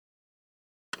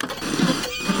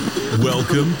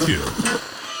Welcome to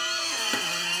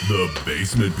The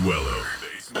Basement Dweller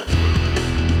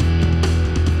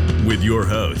with your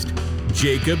host,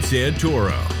 Jacob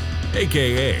Santoro,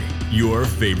 a.k.a. your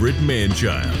favorite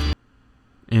man-child.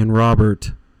 And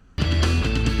Robert.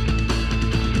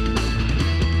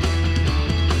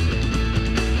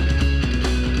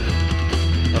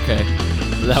 Okay,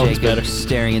 that one's Jacob better.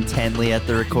 staring intently at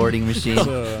the recording machine, It's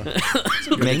a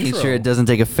good making intro. sure it doesn't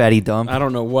take a fatty dump. I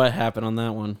don't know what happened on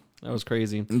that one. That was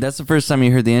crazy. That's the first time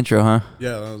you heard the intro, huh?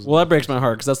 Yeah, that was... Well, that breaks my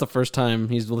heart because that's the first time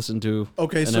he's listened to.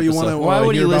 Okay, an so you want episode. to Why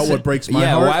would hear he about listen- what breaks my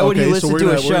Yeah, heart? why would he Okay, listen so we're to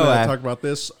gonna, a we're show gonna app? talk about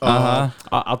this.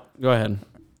 I'll go ahead.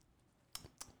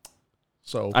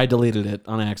 So I deleted it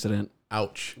on accident.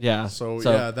 ouch. Yeah. So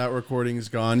yeah, that recording is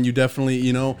gone. You definitely,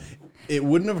 it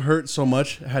wouldn't have hurt so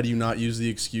much had you not used the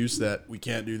excuse that we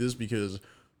can't do this because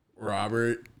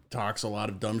Robert talks a lot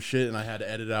of dumb shit and I had to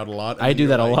edit out a lot. And I then do you're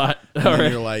that a like- lot. And All then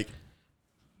right. you're like,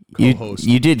 You co-host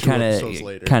did 2 episodes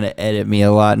later. kind of edit me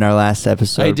a lot in our last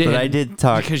episode. I did, but I did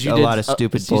talk because a lot of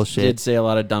stupid you bullshit. did say a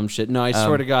lot of dumb shit. No, I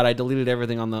swear to God, I deleted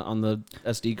everything on the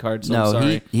SD card. So I'm No,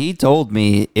 sorry. he told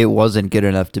me it wasn't good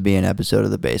enough to be an episode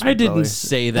of The Basement I didn't Dweller.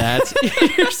 say that.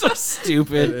 You're so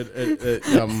stupid.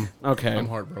 Okay. I'm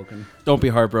heartbroken. Don't be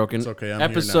heartbroken. It's okay, I'm here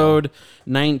now. Episode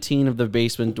 19 of the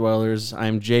Basement Dwellers.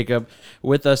 I'm Jacob.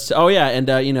 With us. Oh yeah, and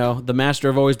the master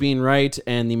of always being right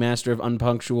and the master of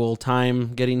unpunctual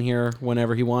time getting here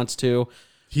whenever he wants to.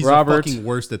 He's Robert. the fucking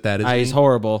worst at that, isn't He's he?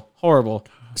 horrible.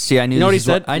 See, I knew. You know what this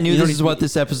he is said? I knew You know this what is he- what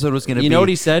this episode was going to be. You know what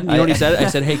he said? You know what he said? I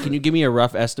said, said? hey, can you give me a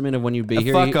rough estimate of when you'd be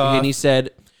here? Fuck off. And he said,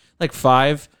 like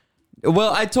 5.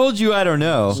 Well, I told you I don't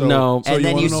know. So- No. so And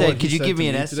then wanna you know said, what he could you said give to me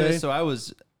an me estimate? today? So I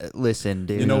was, listen,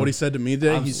 dude. You know what he said to me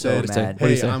today? I'm He so said, mad. What'd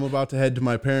he hey, say? I'm about to head to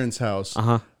my parents' house.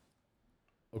 Uh-huh.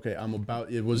 Okay, I'm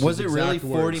about. It was. Was his it really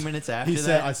exact 40 words. minutes after He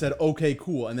said. that? I said, okay,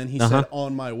 cool, and then he Uh-huh. said,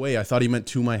 on my way. I thought he meant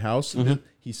to my house. Mm-hmm.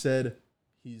 He said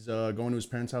he's going to his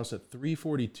parents' house at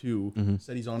 3:42. Mm-hmm.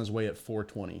 Said he's on his way at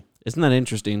 4:20. Isn't that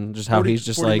interesting? Just how 40 he's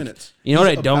just 40 like, minutes. you know what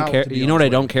He's I don't about care. to be You on know what I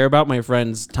his don't way. care about? My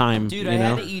friend's time. Dude, you I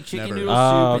know? had to eat chicken Never. noodle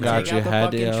Oh, soup and got take you. out the Had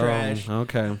fucking to. trash.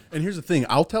 Okay. And here's the thing: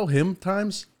 I'll tell him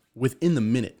times within the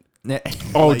minute.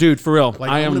 Oh, Like- dude, for real.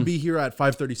 Like I I'm am. gonna be here at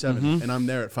 5:37, and I'm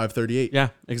there at 5:38. Yeah,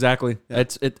 exactly.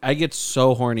 It's it. I get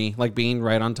so horny, like being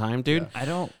right on time, dude. I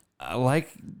don't I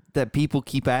like that people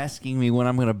keep asking me when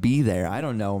I'm going to be there. I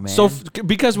don't know, man. So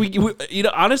because we,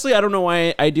 honestly, I don't know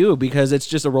why I do, because it's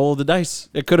just a roll of the dice.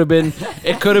 It could have been 5.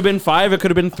 It could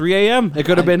have been 3 a.m. It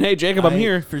could have been, hey Jacob, I'm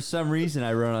here. For some reason,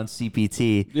 I wrote on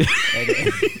CPT.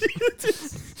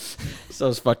 So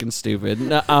it's fucking stupid.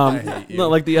 hate you. No,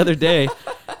 like the other day,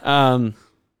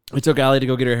 we took Allie to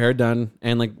go get her hair done,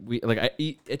 and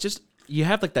it just, you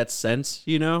have like that sense,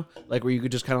 like where you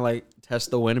could just kind of like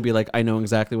test the wind and be like, I know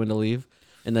exactly when to leave.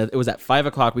 And it was at 5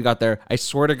 o'clock we got there. I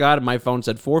swear to God, my phone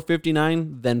said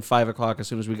 4:59, then 5 o'clock as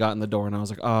soon as we got in the door, and I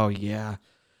was like, oh yeah,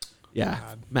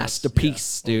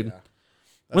 masterpiece, dude. yeah.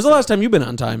 When's the last time you've been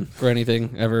on time for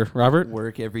anything ever, Robert?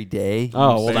 Work every day.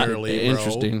 Oh, well, Barely, bro.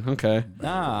 interesting. Okay.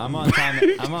 Nah, I'm on time.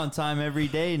 I'm on time every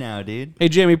day now, dude. Hey,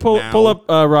 Jamie, pull up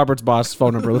Robert's boss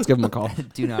phone number. Let's give him a call.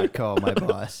 Do not call my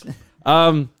boss.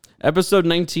 Episode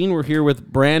 19, we're here with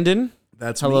Brandon.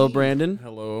 That's Hello, me. Brandon.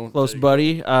 Hello, Close Jake.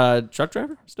 buddy. Truck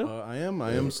driver still? I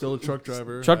am still a truck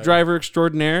driver. Truck driver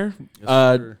extraordinaire.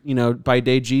 sir. By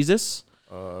day Jesus.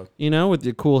 With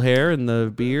the cool hair and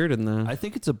the beard and the... I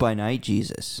think it's a by night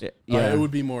Jesus. Yeah. It would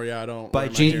be more. Yeah, I don't. By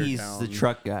wear my hair he's down, the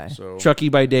truck guy. So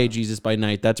Trucky by day, Jesus by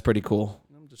night. That's pretty cool.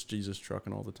 I'm just Jesus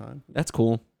trucking all the time. That's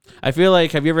cool. I feel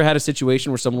like, have you ever had a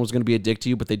situation where someone was going to be a dick to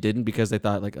you, but they didn't because they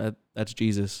thought, like, that's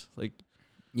Jesus? Like,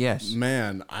 Yes.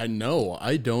 Man, I know.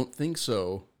 I don't think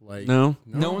so. Like no?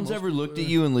 No one's most ever looked at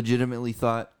you and legitimately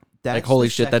thought, that's Like, holy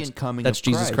the shit, second coming that's of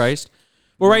Jesus Christ.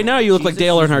 Well, right No, now you look like Jesus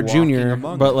Dale is Earnhart walking Jr.,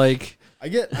 among but us. like... I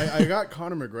got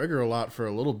Conor McGregor a lot for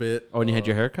a little bit. Oh, and you had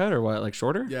your hair cut or what? Like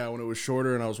shorter? Yeah, when it was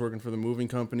shorter and I was working for the moving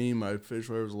company, my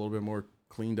facial hair was a little bit more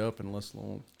cleaned up and less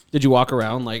long. Did you walk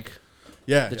around like...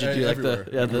 Yeah. Did you do like everywhere,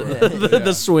 the everywhere.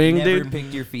 the swing, Never dude?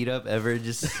 picked your feet up ever,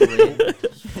 just slid.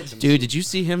 Dude, did you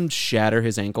see him shatter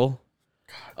his ankle?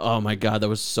 Oh my God, that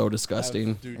was so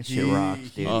disgusting. Dude, That shit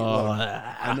rocks, dude.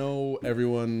 I know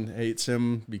everyone hates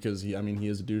him because he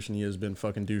is a douche and he has been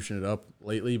fucking douching it up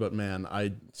lately. But man,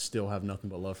 I still have nothing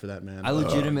but love for that man. I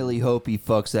legitimately hope he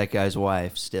fucks that guy's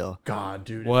wife still. God,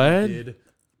 dude, if What? he did,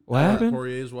 What happened?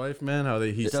 Poirier's wife, man, how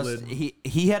he slid.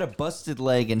 He had a busted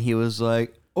leg and he was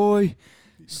like, "Oi,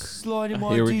 slide in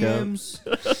my Here we go.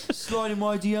 DMs, slide in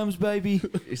my DMs, baby."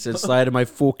 He said, slide in my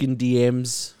fucking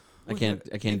DMs. I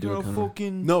can't do it.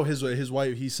 Fucking No, his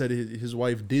wife. He said his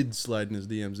wife did slide in his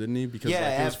DMs, didn't he? Because yeah,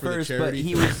 like, it was at for the first, but charity.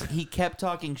 he kept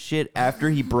talking shit after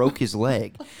he broke his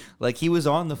leg. Like he was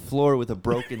on the floor with a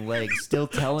broken leg, still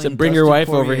telling. Said, "Bring your wife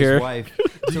over Poirier's here." Wife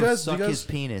Do you to guys- suck do you his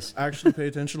guys- penis. Actually, pay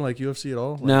attention to like UFC at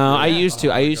all? Like, No, I used to.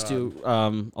 Oh I my used God.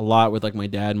 to a lot with like my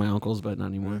dad, and my uncles, but not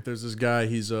anymore. There's this guy.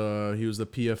 He was the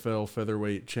PFL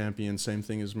featherweight champion. Same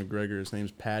thing as McGregor. His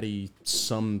name's Patty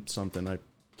something. I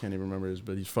can't even remember his,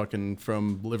 but he's fucking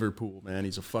from Liverpool, man.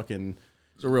 He's a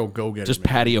real go-getter. Just man.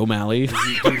 Patty O'Malley.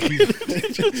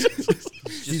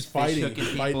 He's fighting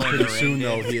people in pretty the soon ring,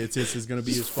 though. It's gonna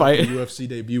be his Fight. fucking UFC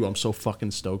debut. I'm so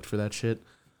fucking stoked for that shit.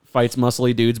 Fights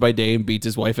muscly dudes by day and beats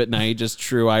his wife at night. Just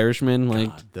true Irishman. Like,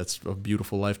 God, that's a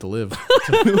beautiful life to live.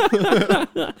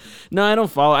 no, I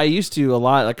don't follow. I used to a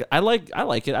lot. Like, I like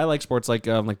it. I like sports like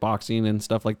boxing and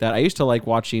stuff like that. I used to like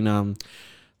watching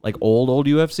like old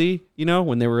UFC. You know,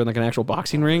 when they were in like an actual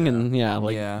boxing ring, and Yeah.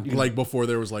 Like before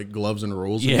there was like gloves and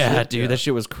rules. And yeah, shit. dude, that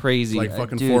shit was crazy. Like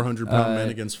fucking Dude, 400-pound men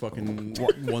against fucking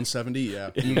 170.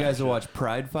 Yeah, You guys will watch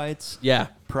Pride fights? yeah,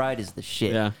 Pride is the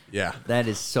shit. yeah. yeah. That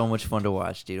is so much fun to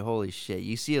watch, dude. Holy shit.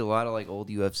 You see a lot of like old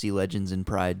UFC legends in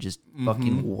Pride just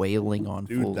fucking wailing on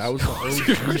Dude, fools. that was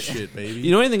the OG shit, baby.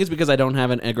 You know what I think? It's because I don't have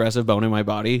an aggressive bone in my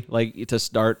body, like to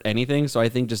start anything. So I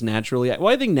think just naturally,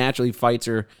 I think naturally fights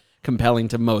are compelling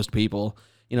to most people.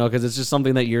 You know, because it's just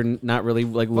something that you're not really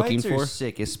like looking Fights are for.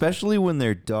 sick, especially when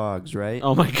they're dogs, right?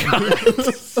 Oh my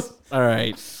god! All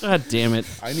right, god damn it.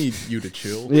 I need you to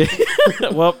chill.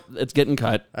 Well, it's getting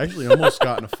cut. I actually almost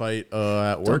got in a fight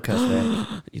at Don't work. cuss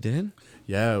that. You did?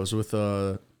 Yeah, it was with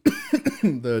the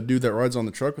dude that rides on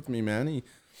the truck with me, man.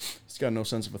 He's got no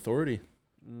sense of authority.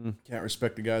 Can't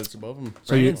respect the guy that's above him.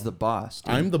 So Brandon's the boss,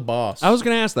 dude. I'm the boss. I was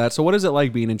gonna ask that. So, what is it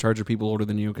like being in charge of people older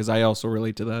than you? Because I also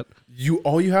relate to that.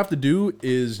 All you have to do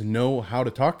is know how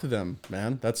to talk to them,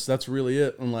 man. That's really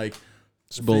it. And like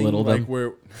Just belittle them. like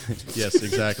where yes,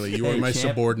 exactly. You are Hey, my champ,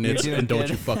 subordinates, you're doing and don't good.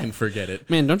 you fucking forget it.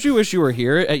 Man, don't you wish you were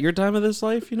here at your time of this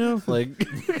life? You know, like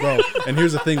Bro, and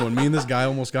here's the thing, when me and this guy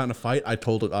almost got in a fight, I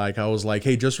told it like I was like,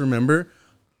 hey, just remember,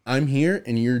 I'm here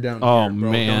and you're down Oh, here,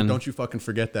 bro. man. Don't you fucking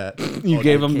forget that. you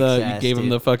gave him kicks ass, the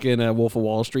dude. fucking Wolf of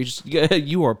Wall Street. Just,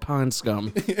 you are pond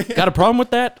scum. Got a problem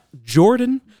with that,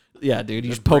 Jordan? Yeah, dude. You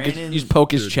just poke his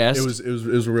Dude, chest. It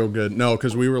was real good. No,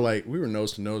 because we were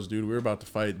nose to nose, dude. We were about to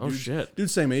fight. Oh, Dude, shit. Dude,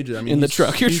 same age. I mean, in the he's-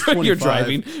 truck. You're he's you're 25.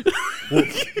 driving. Well,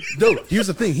 no, here's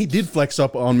the thing. He did flex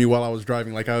up on me while I was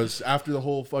driving. Like I was after the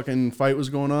whole fucking fight was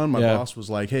going on. My Yeah. boss was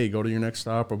like, "Hey, go to your next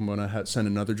stop. I'm gonna send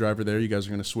another driver there. You guys are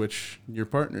gonna switch your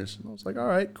partners." And I was like, "All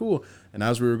right, cool." And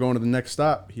as we were going to the next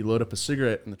stop, he loaded up a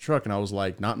cigarette in the truck, and I was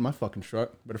like, "Not in my fucking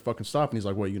truck. Better fucking stop." And he's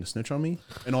like, "What? You gonna snitch on me?"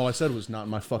 And all I said was, "Not in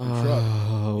my fucking truck."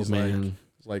 Oh, He's man.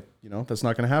 like, that's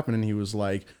not gonna happen. And he was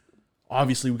like,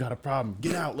 obviously we got a problem.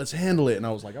 Get out, let's handle it. And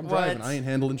I was like, I'm driving, What? I ain't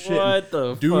handling shit. What And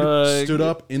the dude fuck? stood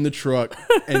up in the truck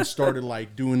and started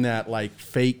like doing that like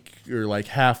fake or like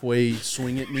halfway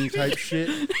swing at me type shit.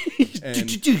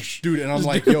 And dude, and I'm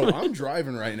like, yo, I'm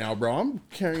driving right now, bro. I'm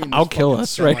carrying this I'll kill fucking us,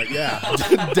 semi. right?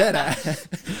 Yeah. Dead ass.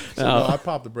 So no, I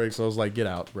popped the brakes. I was like, get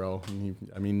out, bro.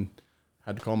 And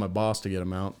had to call my boss to get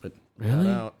him out, but got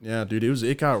out. Yeah, dude,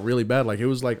 it got really bad. Like it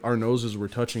was like our noses were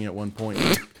touching at one point.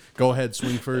 Go ahead,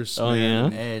 swing first. Oh,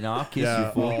 man. yeah? Hey, no, I'll kiss Yeah,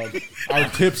 you, fool. our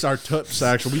tips,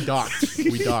 actually, we docked.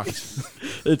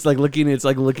 It's like looking a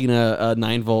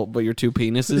 9-volt, but your two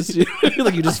penises.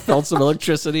 Like you just felt some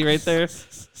electricity right there.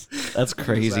 That's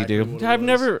crazy, Exactly dude. what it I've was.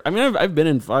 never. I mean, I've been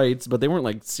in fights, but they weren't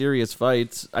like serious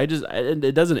fights.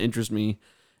 It doesn't interest me.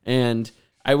 And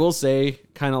I will say,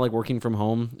 kind of like working from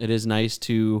home, it is nice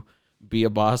to be a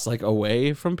boss like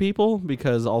away from people,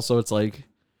 because also it's like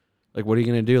what are you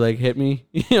gonna do? Like hit me?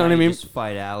 You know what I mean? Just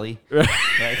fight Allie. Right.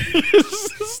 Like,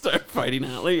 Start fighting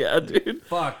Allie, yeah, dude.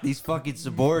 fuck, these fucking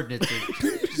subordinates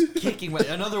are just kicking my...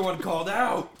 Another one called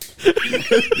out. We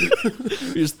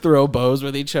just throw bows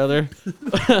with each other.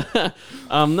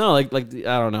 No, like I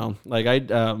don't know. Like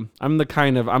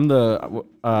I'm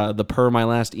the per my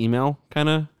last email kind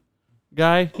of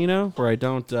guy, you know, where I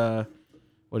don't.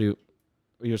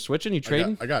 You're switching? You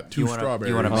trading? I got two Do you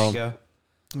strawberries. want a mango?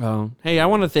 Oh, hey, I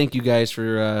want to thank you guys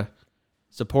for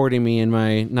supporting me in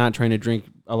my not trying to drink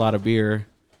a lot of beer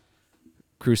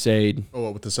crusade. Oh,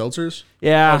 what, with the seltzers?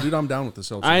 Yeah, Oh, dude, I'm down with the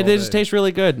seltzers. they all just day. taste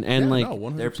really good, and Yeah, like. no,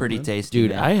 100%, They're pretty man. tasty.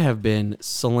 Dude, man. I have been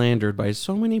slandered by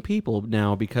so many people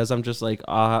now because I'm just like,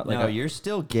 No, you're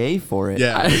still gay for it.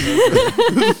 Yeah.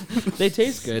 they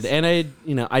taste good. And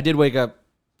I did wake up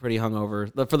pretty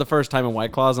hungover for the first time in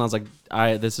White Claws, and I was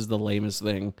like, this is the lamest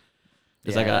thing.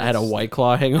 Because Yeah, I had a White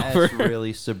Claw hangover. That's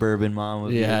really suburban mom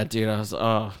of Yeah, you. dude, I was,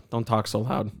 oh, don't talk so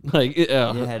loud. Like, You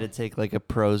had to take like a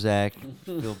Prozac,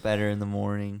 feel better in the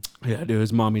morning. yeah, dude,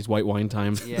 it's mommy's white wine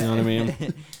time. Yeah. You know what I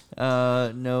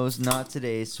mean? No, it's not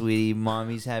today, sweetie.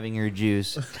 Mommy's having her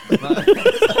juice.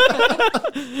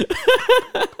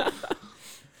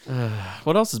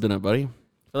 What else has been up, buddy? I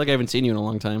feel like I haven't seen you in a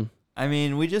long time. I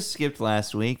mean, we just skipped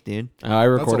last week, dude. I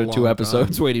recorded 2 long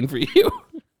episodes time. waiting for you.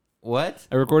 What?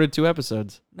 I recorded 2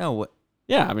 episodes. No, what?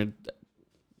 Yeah, I mean,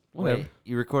 whatever. Wait,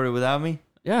 you recorded without me?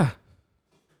 Yeah.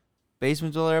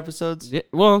 Basement Dweller episodes? Yeah.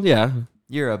 Well, yeah.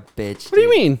 You're a bitch. What do you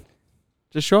mean?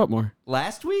 Just show up more.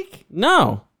 Last week?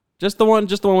 No. Just the one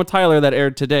with Tyler that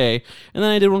aired today, and then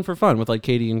I did one for fun with like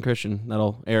Katie and Christian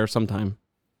that'll air sometime.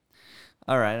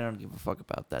 All right, I don't give a fuck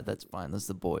about that. That's fine. That's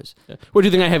the boys. What do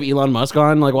you think I have Elon Musk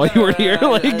on like while you were here?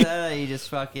 Like, You just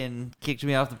fucking kicked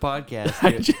me off the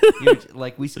podcast. You're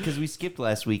like because we skipped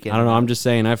last weekend. I don't know. I'm just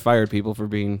saying I fired people for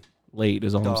being late.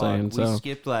 Is all Dog, I'm saying. we So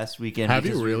skipped last weekend. Have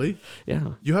because you really?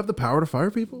 yeah. You have the power to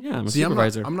fire people? Yeah, I'm a See,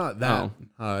 supervisor. I'm not that Oh.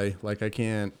 high. Like, I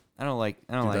can't. I don't like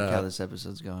that. how this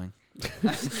episode's going.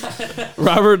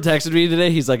 Robert texted me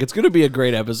today. He's like, "It's gonna be a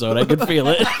great episode. I can feel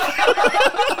it."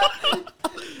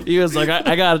 He was like,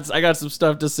 I got some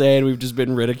stuff to say, and we've just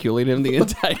been ridiculing him the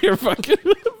entire fucking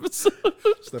episode."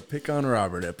 It's the pick on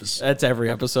Robert episode. That's every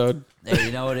episode. Hey,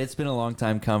 you know what? It's been a long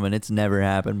time coming. It's never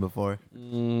happened before.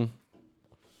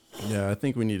 Yeah, I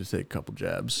think we need to take a couple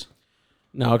jabs.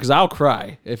 No, because I'll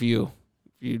cry if you.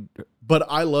 But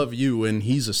I love you, and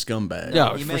he's a scumbag.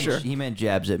 Yeah, he for meant, sure. He meant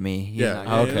jabs at me. He's Yeah. not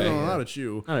Oh, gonna- okay. No, not at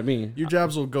you. Not at me. Your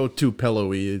jabs will go too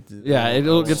pillowy. Yeah,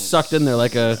 it'll get sucked in there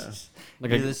like a.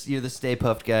 Like You're the Stay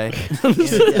Puffed guy in a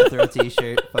Death Row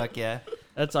t-shirt. Fuck yeah.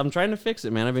 I'm trying to fix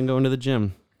it, man. I've been going to the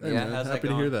gym. Hey, Yeah, man, how's that happy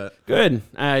to hear going? that. Good.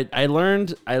 I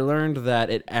learned that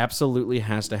it absolutely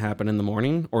has to happen in the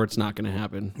morning, or it's not going to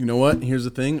happen. You know what? Here's the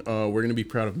thing. We're gonna be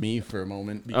proud of me for a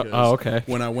moment because okay.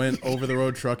 when I went over the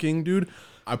road trucking, dude,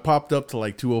 I popped up to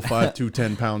like 205,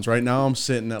 210 pounds. Right now, I'm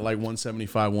sitting at like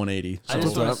 175, 180. So I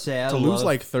just want to say to lose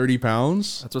like 30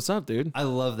 pounds. That's what's up, dude. I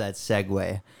love that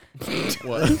segue.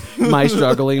 What? My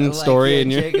struggling Like, story, yeah,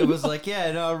 and your Jacob was like,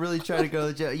 "Yeah, no, I'm really trying to go to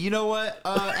the gym." You know what?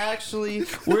 Actually,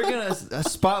 we're gonna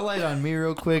spotlight on me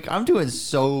real quick. I'm doing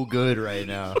so good right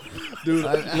now, Dude,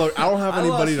 look, I don't have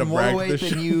anybody to I lost more brag weight this than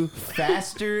shit. you,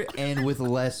 faster and with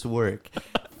less work.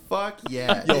 Fuck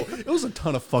yeah. Yo, it was a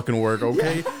ton of fucking work,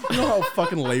 okay? You know how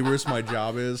fucking laborious my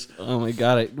job is? oh my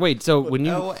god! Wait, so when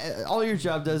you Oh, all your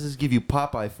job does is give you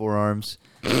Popeye forearms.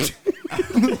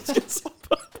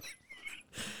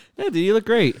 yeah, dude, you look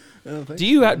great. Thank Do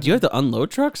you have to unload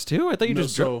trucks too? I thought you No,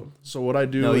 just so what I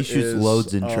do No, he shoots is,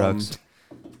 loads in trucks.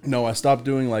 No, I stopped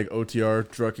doing like OTR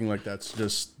trucking. Like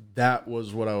that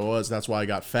was what I was. That's why I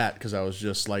got fat, because I was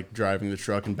just like driving the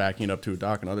truck and backing it up to a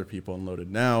dock and other people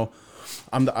unloaded. Now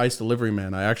I'm the ice delivery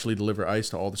man. I actually deliver ice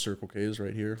to all the Circle K's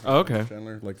right here. Oh, okay.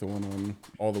 Chandler, like the one on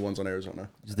all the ones on Arizona.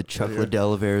 He's the Chuck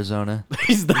Liddell of Arizona.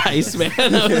 he's nice, man.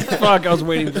 Fuck, I was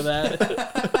waiting for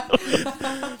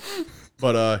that.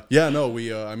 But yeah, no,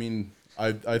 we. I mean,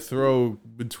 I throw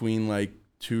between like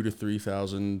 2,000 to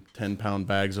 3,000 10-pound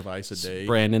bags of ice a day.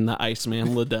 Brandon the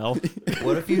Iceman Liddell.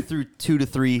 What if you threw 2 to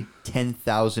 3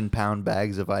 10,000-pound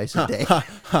bags of ice a day?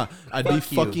 I'd be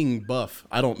Fuck you. fucking buff.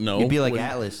 I don't know. You'd be like When-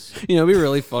 Atlas. You know, it'd be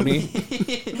really funny.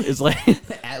 It's like.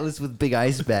 Atlas with big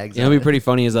ice bags. You know, what'd be pretty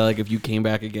funny is that like if you came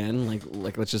back again, like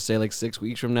let's just say like 6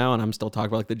 weeks from now, and I'm still talking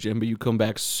about like the gym, but you come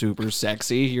back super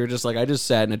sexy. You're just like, I just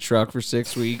sat in a truck for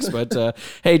 6 weeks, but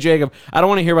hey Jacob, I don't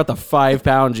want to hear about the 5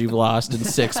 pounds you've lost in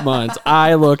 6 months.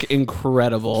 I look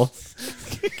incredible.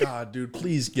 God, dude,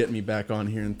 please get me back on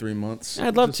here in 3 months.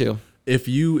 I'd love to. If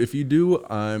you do,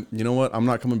 you know what? I'm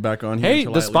not coming back on here. Hey,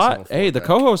 until the I at least have spot. a full Hey, the back.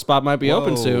 co-host spot might be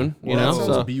open Whoa. soon. You That know, sounds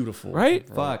so, beautiful, right?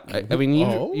 Fuck. I mean,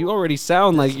 you already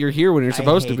sound like you're here when you're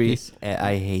supposed to be.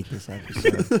 I hate this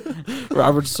episode.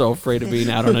 Robert's so afraid of being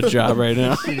out on a job right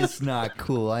now. It's not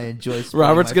cool. I enjoy spending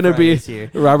Robert's my gonna be Fridays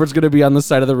here. Robert's gonna be on the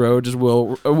side of the road. Just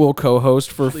will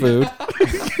co-host for food.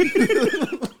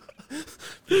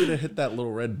 You're gonna hit that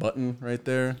little red button right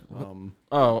there.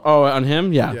 Oh, on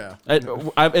him, yeah. Yeah.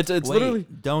 It's Wait, literally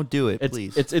don't do it, it's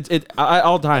please.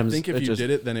 all times. I think if it's you just- did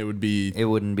it, then it would be. It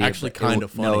wouldn't be actually kind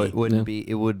of No, funny. it wouldn't Yeah. be.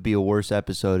 It would be a worse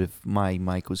episode if my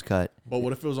mic was cut. But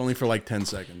what if it was only for like 10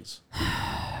 seconds?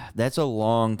 That's a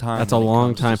long time. That's a when it long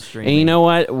comes to time. streaming. And you know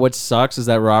what? What sucks is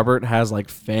that Robert has like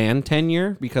fan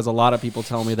tenure, because a lot of people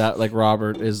tell me that like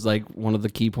Robert is like one of the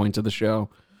key points of the show.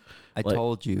 I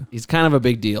told you. He's kind of a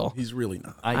big deal. He's really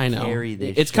not. I know. Carry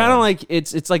this It's kind of like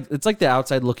it's like the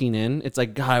outside looking in. It's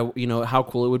like, God, you know how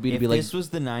cool it would be to be like. If this was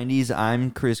the '90s,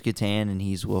 I'm Chris Kattan and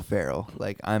he's Will Ferrell.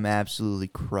 Like I'm absolutely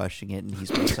crushing it, and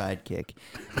he's my sidekick.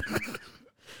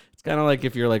 It's kind of like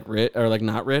if you're like rich or like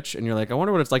not rich, and you're like, I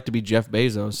wonder what it's like to be Jeff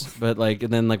Bezos. But like,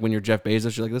 and then like when you're Jeff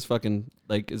Bezos, you're like, this fucking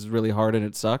like is really hard and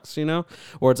it sucks, you know?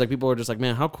 Or it's like people are just like,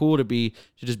 man, how cool to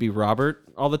just be Robert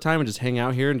all the time and just hang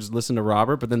out here and just listen to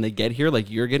Robert. But then they get here like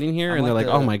you're getting here, and they're like,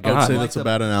 oh my I would god. say that's a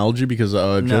bad analogy because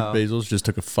Jeff Bezos just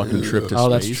took a fucking trip to space. Oh,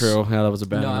 that's true. Yeah, that was a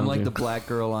bad. No, I'm analogy. like the black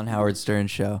girl on Howard Stern's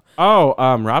show. Oh,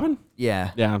 Robin. Yeah,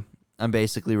 Yeah. I'm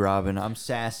basically Robin. I'm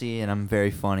sassy and I'm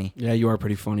very funny. Yeah, you are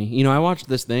pretty funny. You know, I watched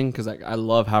this thing because I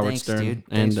love Howard Thanks, Stern. dude.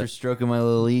 And Thanks for stroking my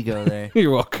little ego there.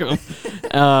 you're welcome.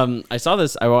 I saw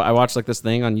this. I watched like this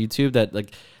thing on YouTube that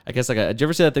like I guess like did you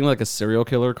ever see that thing like a serial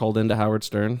killer called into Howard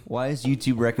Stern? Why is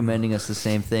YouTube recommending us the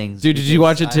same things? Dude, did you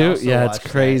watch it I too? also Yeah, it's watched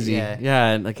that, crazy. yeah. Yeah,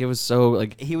 and like it was so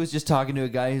like He was just talking to a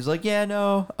guy who's like, yeah,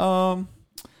 no,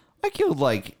 I killed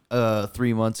like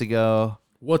 3 months ago.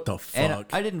 What the fuck? And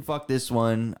I didn't fuck this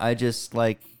one. I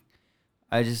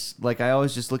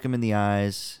always just look him in the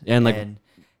eyes. And, like- and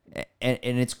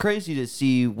it's crazy to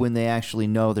see when they actually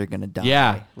know they're gonna die.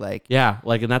 Yeah. Like yeah,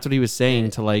 like and that's what he was saying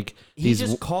to like he these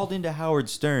just called into Howard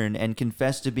Stern and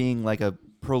confessed to being like a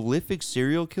prolific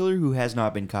serial killer who has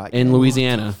not been caught yet. in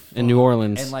Louisiana, in New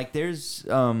Orleans. And like there's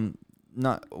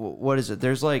not what is it?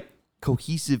 There's like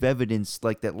cohesive evidence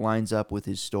like that lines up with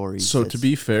his stories. So to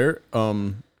be fair,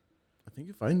 I think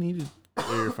if I needed,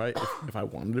 or if I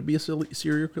wanted to be a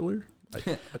serial killer,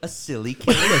 a silly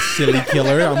killer. I'm a silly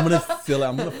killer. I'm gonna fucking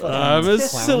I'm a clown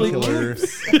silly killer.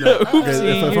 Oopsie,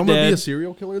 if I'm you're gonna be dead. a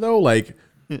serial killer though, like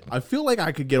I feel like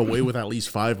I could get away with at least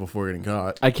 5 before getting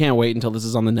caught. I can't wait until this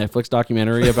is on the Netflix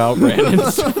documentary about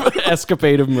Brandon's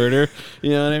escapade of murder.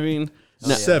 You know what I mean?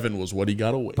 No. 7 was what he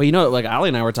got away. But you know, like Ali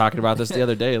and I were talking about this the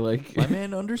other day. Like, My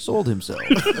man undersold himself.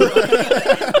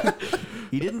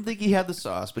 He didn't think he had the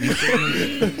sauce, but he certainly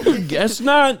did. guess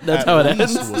not. That's how it At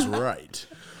least ends. was right.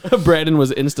 Brandon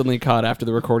was instantly caught after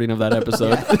the recording of that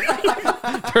episode.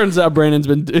 Turns out Brandon's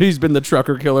been the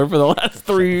trucker killer for the last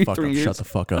three years. Shut the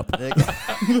fuck up.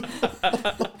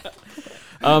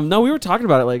 No, we were talking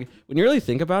about it. Like when you really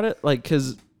think about it, like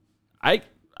because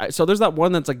so there's that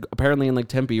one that's like apparently in like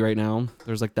Tempe right now.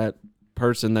 There's like that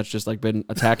person that's just like been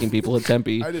attacking people at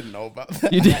Tempe. I didn't know about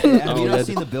that. You did? Have Oh, you yeah. not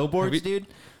seen the billboards, dude?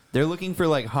 They're looking for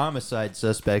like homicide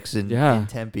suspects in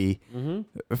Tempe.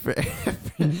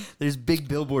 There's big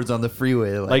billboards on the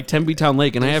freeway, Like Tempe Town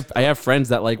Lake, and I have friends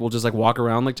that like will just like walk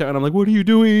around like, and I'm like, what are you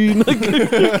doing?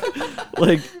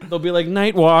 Like they'll be like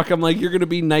night walk. I'm like, you're gonna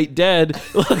be night dead,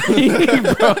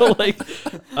 like, bro. Like,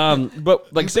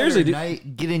 but like seriously,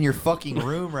 dude, get in your fucking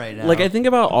room right now. like I think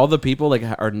about all the people like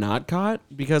are not caught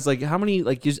because like how many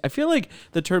like I feel like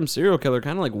the term serial killer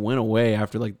kind of like went away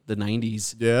after like the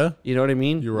 90s. Yeah. You know what I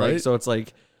mean? You're Like, right. so it's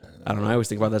like I don't know. I always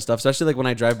think about that stuff, especially like when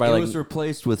I drive by it like was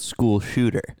replaced with school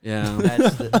shooter. yeah.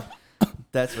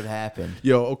 That's what happened.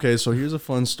 Yo, okay, so here's a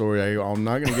fun story. I'm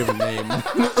not gonna give a name.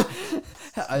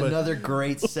 Another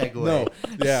great segue. No,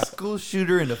 yeah. School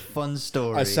shooter and a fun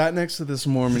story. I sat next to this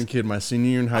Mormon kid my senior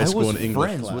year in high school was in English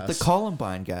friends class. with the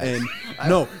Columbine guys. And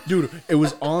no, dude, it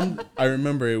was on. I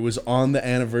remember it was on the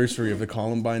anniversary of the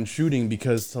Columbine shooting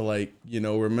because to like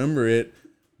remember it,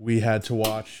 we had to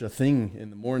watch a thing in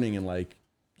the morning and like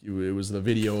it was the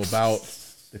video about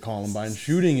the Columbine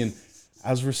shooting, and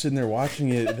as we're sitting there watching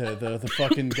it, the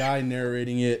fucking guy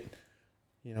narrating it,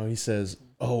 he says,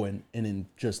 "Oh, and in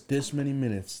just this many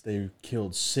minutes, they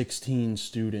killed 16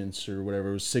 students or whatever.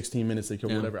 It was 16 minutes they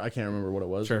killed whatever. I can't remember what it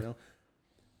was. Sure.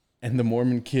 And the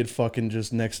Mormon kid fucking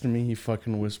just next to me, he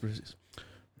fucking whispers,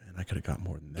 "Man, I could have got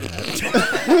more than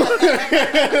that."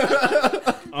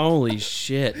 Holy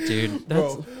shit, dude.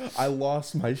 That's Bro, I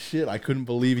lost my shit. I couldn't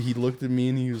believe it. He looked at me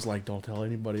and he was like, "Don't tell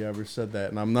anybody I ever said that."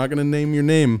 And I'm not gonna name your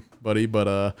name, buddy, but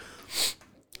I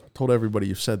told everybody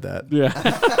you said that. yeah.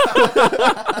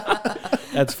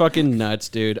 That's fucking nuts,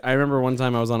 dude. I remember one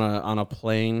time I was on a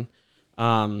plane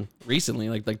recently,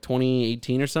 like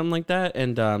 2018 or something like that,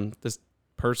 and this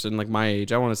person like my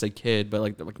age, I want to say kid, but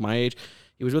like my age,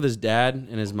 he was with his dad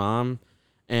and his mom,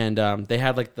 and they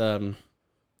had like the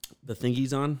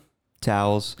thingies on.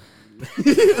 Towels.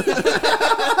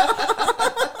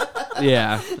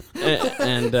 Yeah.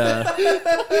 And all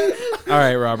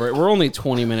right, Robert, we're only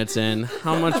 20 minutes in.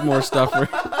 How much more stuff we're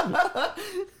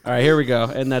all right, here we go.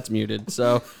 And that's muted.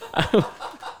 So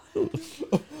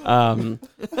and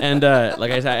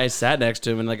like I sat next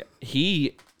to him and like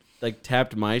he like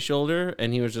tapped my shoulder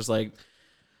and he was just like,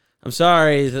 "I'm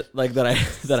sorry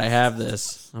that I have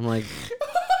this." I'm like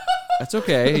It's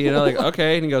okay. Like,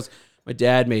 okay. And he goes, my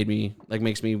dad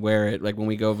makes me wear it. Like when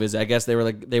we go visit, I guess they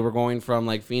were going from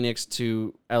like Phoenix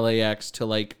to LAX to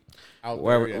like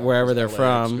wherever they're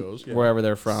from, wherever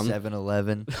they're from.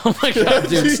 7-Eleven. Oh my God,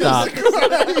 dude, stop.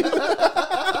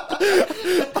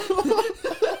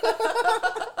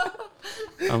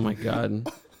 Oh my God.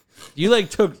 You like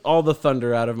took all the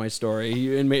thunder out of my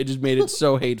story and just made it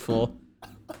so hateful.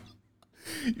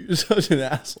 You're such an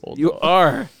asshole. You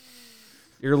are.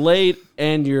 You're late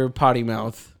and you're potty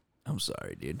mouth. I'm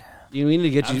sorry, dude. You need to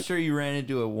get I'm sure you ran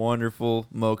into a wonderful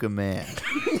mocha man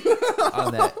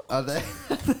on that.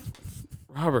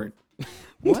 Robert.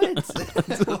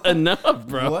 What? Enough,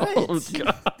 bro. What? Oh,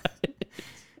 God.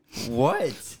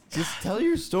 What? Just tell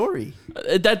your story.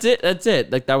 That's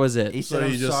it. Like that was it. He said, So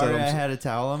I'm you just sorry said, I had a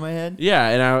towel on my head. Yeah,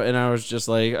 and I was just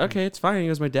like, okay, it's fine. He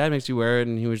goes, my dad makes you wear it,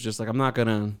 and he was just like, I'm not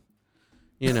gonna,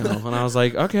 and I was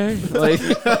like, okay, like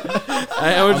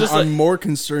I was just I'm more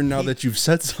concerned now that you've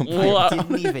said something. Well, I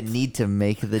didn't even need to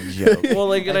make the joke. well,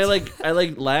 like, and I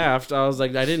laughed. I was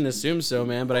like, I didn't assume so,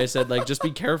 man. But I said, like, just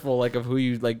be careful, like, of who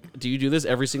you like. Do you do this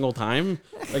every single time?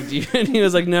 Like, do you? And he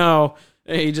was like, no.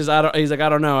 And he's like, I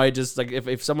don't know. I just like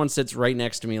if someone sits right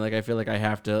next to me, like, I feel like I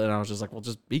have to. And I was just like, well,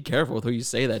 just be careful with who you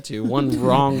say that to. One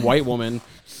wrong white woman,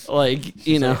 like,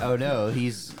 Like, oh no,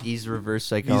 he's reverse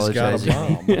psychologizing. He's got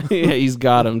a bomb. yeah, he's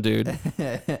got him, dude.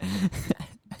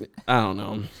 I don't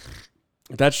know.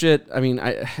 That shit, I mean,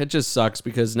 it just sucks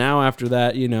because now after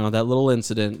that, that little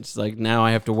incident, it's like now I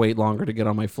have to wait longer to get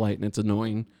on my flight and it's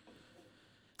annoying.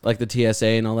 Like the TSA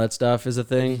and all that stuff is a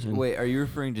thing. Wait, are you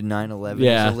referring to 9/11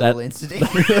 Yeah, as a little incident?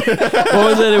 What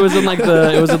was it? It was in like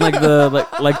the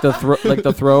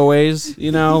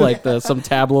throwaways, like some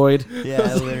tabloid.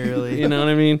 Yeah, literally. You know what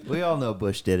I mean? We all know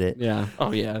Bush did it. Yeah.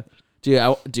 Oh yeah.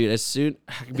 Dude, as soon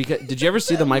because did you ever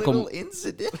see the Michael Little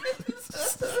incident?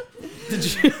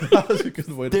 That was a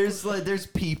good way to There's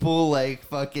people like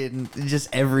fucking just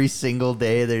every single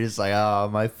day they're just like, oh,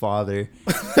 my father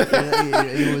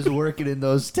he was working in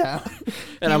those towns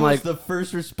And he I'm was like the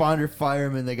first responder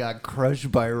fireman that got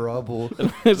crushed by rubble.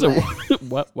 so,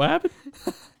 what happened?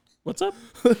 What's up?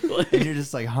 And you're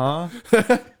just like, huh?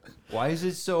 Why is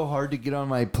it so hard to get on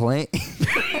my plane?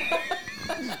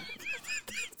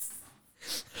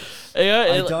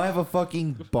 I don't have a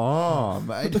fucking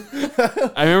bomb. I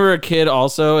remember a kid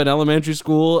also in elementary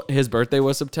school. His birthday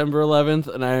was September 11th,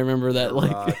 and I remember that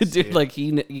dude, like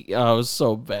it was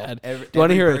so bad. Do you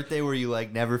want to hear birthday where you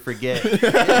like never forget? Do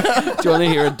you want to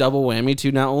hear a double whammy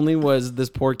too? Not only was this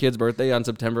poor kid's birthday on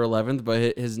September 11th,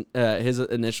 but his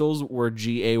initials were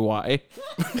GAY.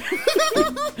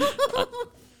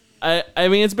 I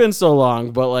mean, it's been so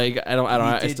long, but like I don't. He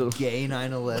I did still gay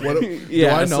 9/11. yeah.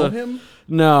 Do I know him?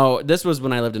 No, this was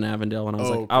when I lived in Avondale, and I was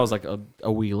Oh, like, okay. I was like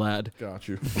a wee lad. Got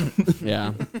you.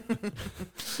 Yeah,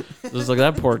 it was like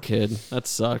that poor kid. That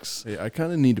sucks. Hey, I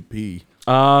kind of need to pee.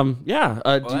 Yeah.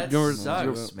 That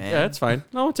sucks, man. Yeah, it's fine.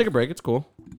 No, we'll take a break. It's cool.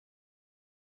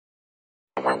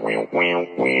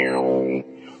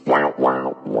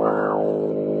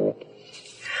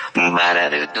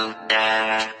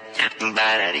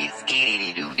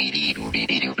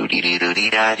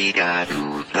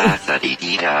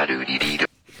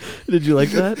 Did you like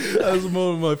that? That was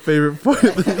one of my favorite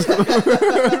things.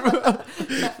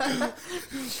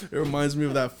 It reminds me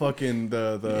of that fucking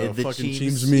the The fucking Cheems.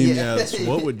 Cheems meme. Yeah. Yeah, that's,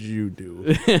 what would you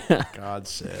do? God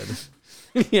said.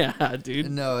 Yeah, dude.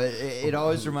 No, it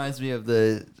always reminds me of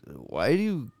the. Why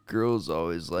do girls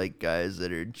always like guys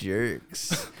that are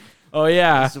jerks? Oh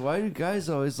yeah. So why do guys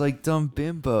always like dumb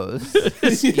bimbos?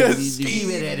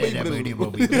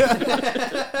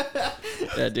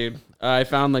 Yeah, dude. I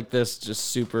found like this just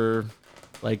super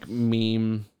like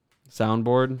meme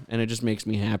soundboard, and it just makes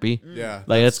me happy. Yeah,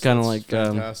 Like it's kind of that's like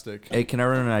fantastic. Hey, can I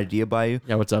run an idea by you?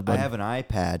 yeah. What's up, bud? I have an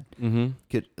iPad.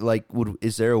 Mm-hmm.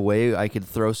 Is there a way I could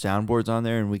throw soundboards on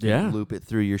there and we can loop it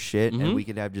through your shit and we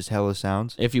could have just hella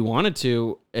sounds? If you wanted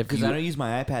to, Because I don't use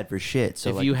my iPad for shit. So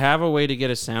if like, you have a way to get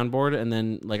a soundboard, and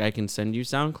then like I can send you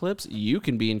sound clips, you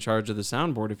can be in charge of the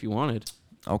soundboard if you wanted.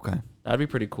 okay, That'd be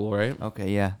pretty cool, right? okay,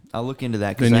 yeah, I'll look into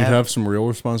that. Then you have some real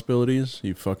responsibilities.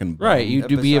 You fucking Right, you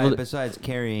do be able to. Besides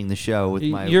carrying the show with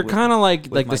my, You're kind of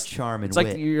like my this charm and It's like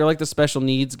wit. you're like the special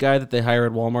needs guy that they hire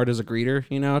at Walmart as a greeter.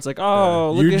 It's like,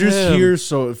 oh, look you're at just him. here,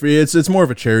 so it's more of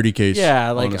a charity case.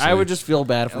 Yeah, like I honestly. would just feel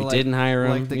bad if we didn't hire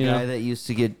him. Like the guy that used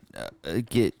to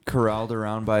get corralled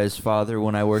around by his father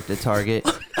when I worked at Target.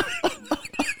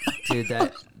 Dude,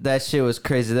 that shit was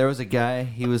crazy. There was a guy.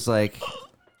 He was like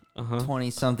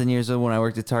 20-something years old when I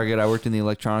worked at Target. I worked in the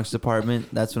electronics department.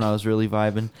 That's when I was really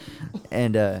vibing.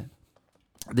 And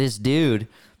this dude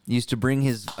used to bring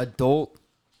his adult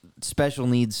special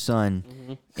needs son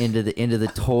into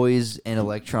the toys and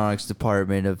electronics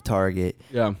department of Target.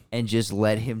 Yeah. And just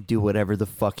let him do whatever the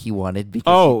fuck he wanted.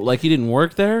 Because like he didn't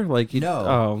work there? Like no.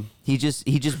 Oh. He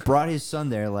just brought his son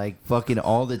there like fucking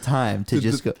all the time to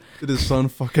just go. Did his son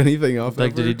fuck anything off?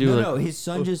 Like, did he do No, his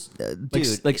son just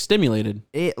dude, like stimulated?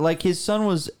 like his son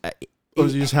was.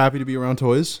 Was he just happy to be around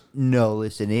toys? No,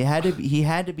 listen. He had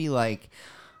to be like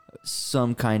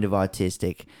some kind of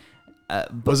autistic.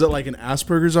 Was it like an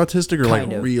Asperger's autistic or like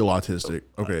Kind of. real autistic?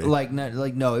 Okay.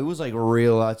 No, it was like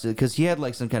real autistic because he had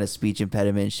like some kind of speech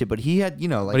impediment and shit. But he had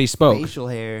like But he spoke. facial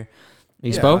hair.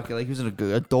 He spoke? Like he was an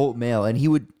adult male, and he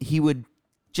would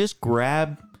just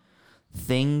grab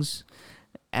things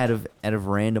out of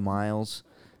random aisles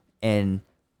and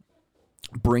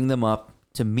bring them up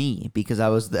to me because I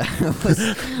was the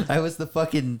I was the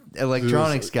fucking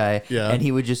electronics guy, Yeah. and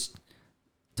he would just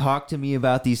talk to me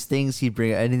about these things he'd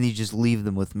bring, and then he'd just leave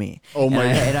them with me. Oh my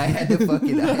God. And I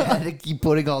had to keep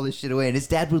putting all this shit away, and his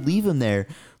dad would leave him there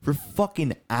for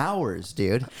fucking hours,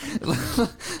 dude.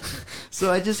 So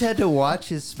I just had to watch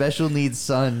his special needs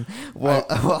son while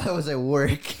I was at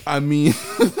work. I mean,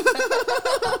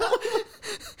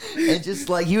 And just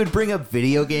like he would bring up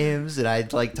video games, and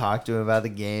I'd like talk to him about the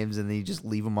games, and then he'd just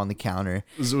leave them on the counter.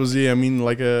 was he? I mean,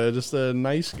 like just a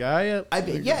nice guy.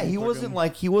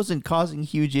 He wasn't causing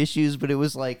huge issues, but it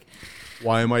was like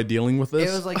Why am I dealing with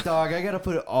this? it was like, dog, I gotta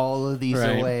put all of these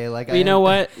Right. away. Like, You know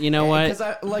what? Because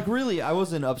I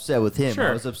wasn't upset with him. Sure.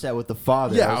 I was upset with the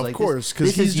father. Yeah, I was of like, course, 'cause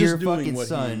this he's is just your doing fucking what he-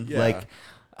 son. yeah. Like,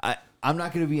 I'm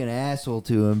not gonna be an asshole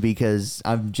to him because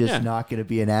I'm just not gonna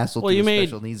be an asshole Well, to you a made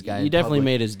special needs guy. you in definitely public.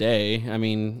 made his day. I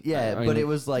mean, Yeah, I but mean, it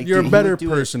was like You're dude, a he better would do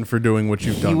person for doing what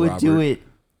you've He done, would Robert. do it.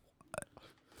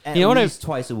 At You know what least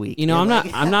twice a week. You know, And,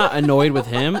 I'm not annoyed with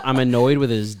him. I'm annoyed with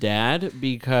his dad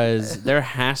because there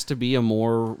has to be a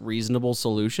more reasonable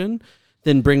solution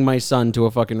than bring my son to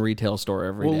a fucking retail store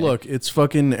every day. Well, look, it's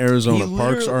fucking Arizona. He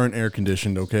Parks literally- aren't air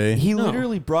conditioned, okay? He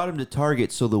literally brought him to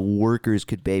Target so the workers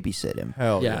could babysit him.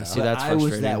 Hell Yeah, yeah. see, But that's I was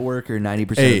frustrating. that worker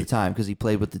 90% Hey. of the time because he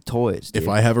played with the toys. Dude. If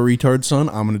I have a retard son,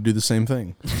 I'm gonna do the same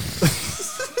thing.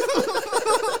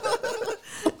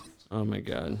 Oh my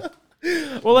god.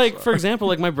 Well, like for example,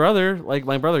 like my brother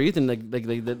Ethan, like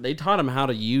they taught him how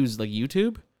to use like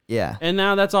YouTube, yeah, and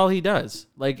now that's all he does.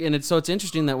 Like, and it's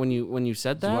interesting that when you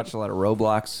said you that, watched a lot of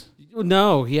Roblox.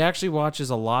 no, he actually watches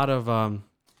a lot of.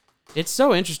 It's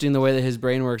so interesting the way that his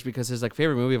brain works because his like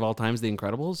favorite movie of all time is The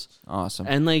Incredibles, Awesome.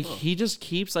 and like he just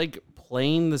keeps like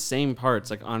playing the same parts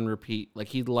like on repeat. Like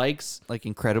he likes, Like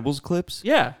Incredibles clips.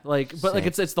 yeah, like but like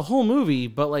Sick. it's the whole movie,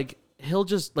 but like he'll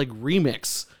just like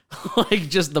remix. Like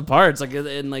just the parts, like,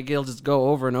 and like he'll just go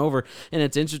over and over, and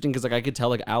it's interesting because like I could tell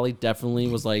like Allie definitely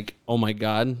was like, oh my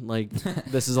god, like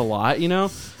this is a lot, you know,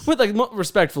 but like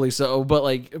respectfully so,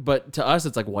 but to us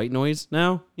it's like white noise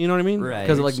now, you know what I mean? Right.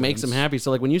 Because it like Makes makes him sense. happy. So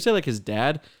like when you say like his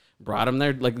dad brought him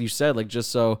there, like you said, like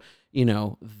just so you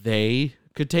know they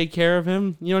could take care of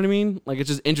him, you know what I mean? Like it's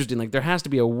just interesting. Like there has to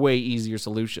be a way easier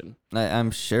solution. I'm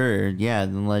sure, yeah,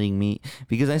 than letting me,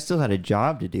 because I still had a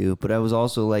job to do, but I was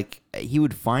also like, he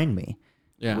would find me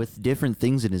Yeah. with different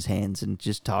things in his hands and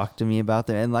just talk to me about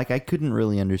them. And like, I couldn't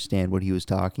really understand what he was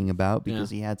talking about because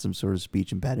he had some sort of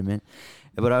speech impediment.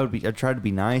 But I'd try to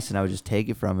be nice and I would just take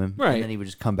it from him. Right. And then he would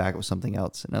just come back with something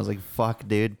else. And I was like, fuck,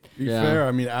 dude. To be Yeah. fair,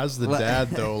 I mean, as the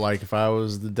dad though, like if I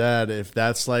was the dad, if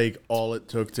that's like all it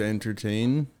took to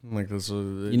entertain, like this,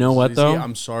 you know what, though?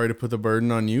 I'm sorry to put the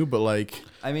burden on you, but like,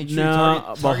 I mean, No,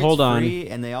 Target's but hold on. free,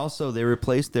 and they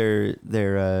replaced their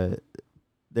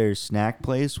snack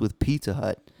place with Pizza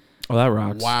Hut. Oh, that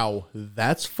rocks. wow,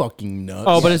 that's fucking nuts.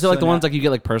 Oh, but Yeah, is it like so the ones now- like you get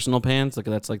like personal pans? Like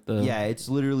that's like the Yeah, it's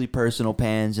literally personal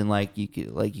pans, and like you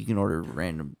can order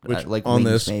random Which like on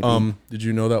wings, this, maybe. did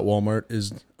you know that Walmart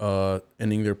is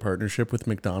ending their partnership with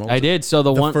McDonald's? I did. So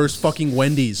the one first fucking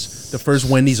Wendy's, the first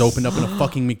Wendy's opened up in a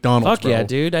fucking McDonald's. Fuck bro. yeah,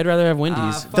 dude! I'd rather have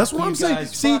Wendy's. Fuck That's what you I'm saying.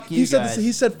 guys, See, fuck he you said guys. this,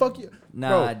 he said fuck you.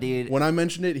 Nah, Bro, dude. When I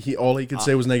mentioned it, he could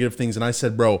say was negative things, and I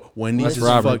said, bro, Wendy's That's is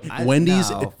Robert. fuck. Wendy's,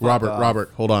 No, fuck Robert, off.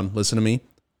 Robert, hold on, listen to me.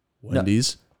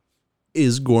 Wendy's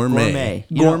is gourmet.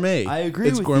 You know, Gourmet. I agree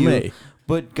It's with gourmet. you.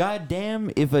 But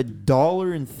goddamn, if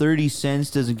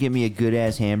 $1.30 doesn't get me a good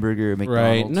ass hamburger at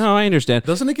McDonald's, Right? No, I understand.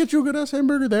 Doesn't it get you a good ass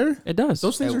hamburger there? It does.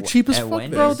 Those things At are cheap as at fuck.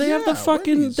 Wendy's? there. Bro, they have the Yeah,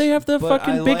 fucking Wendy's. they have the But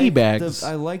fucking I biggie like bags.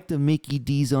 I like the Mickey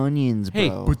D's onions, bro. Hey,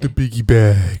 But the biggie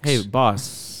bags. hey,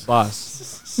 boss.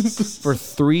 For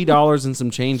 $3 and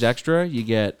some change extra, you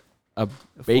get a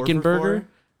bacon for burger. $4?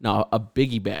 No, a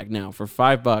biggie bag now for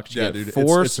 $5. You Yeah, get dude,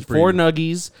 four it's a four premium.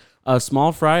 nuggies, a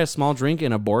small fry, a small drink,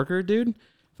 and a burger, dude.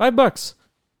 $5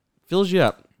 fills you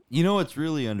up. You know what's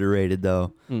really underrated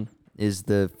though is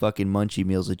the fucking munchie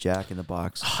meals at Jack in the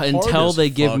Box. Until as they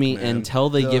give fuck, me man.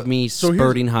 give me So here's-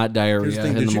 spurting hot Here's diarrhea the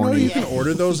thing. in Did the you know morning. you can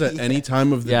order those at any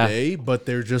time of the Yeah. day, but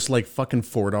they're just like fucking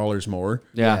 $4 more?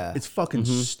 Yeah. It's fucking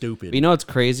stupid. But you know what's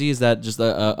crazy is that just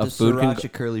a The food can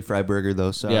sriracha curly fry burger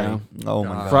though. Sorry. Yeah. Oh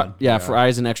my Fri- god. yeah,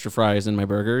 fries and extra fries in my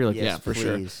burger. Like, Yes, yeah, for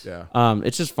sure. please. Yeah.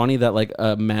 It's just funny that like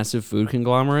a massive food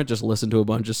conglomerate just listened to a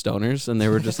bunch of stoners and they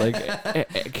were just like,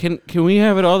 can we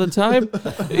have it all the time?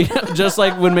 Yeah, just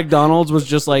like when McDonald's was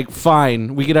just like,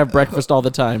 fine, we could have breakfast all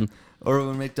the time. Or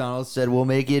when McDonald's said, "We'll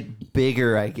make it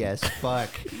bigger," I guess. Fuck.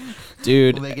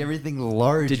 Dude, We'll make everything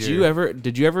larger. did you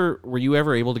ever were you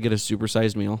ever able to get a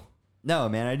supersized meal? No,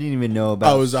 man. I didn't even know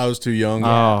about. I was too young. Oh.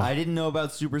 I didn't know about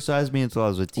Supersize Me until I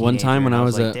was a teenager. One time when and I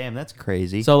was like, a- damn, that's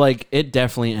crazy. So like it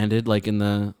definitely ended like in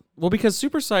the because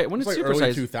supersize when It's it's like early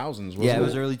supersized 2000s. Wasn't yeah, it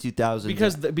was early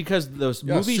 2000s. because those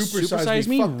Yeah, movies Super Supersize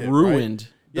Me fucked it, right? ruined.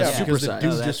 Yeah, the because the supersize. dude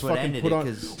No, that's just what fucking ended put it, on.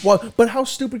 'cause- Well, but how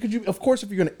stupid could you? Of course, if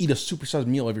you're gonna eat a supersized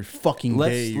meal every fucking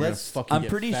day, you're gonna fucking I'm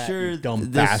get pretty fat, sure you dumb this,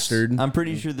 bastard. I'm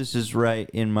pretty sure this is right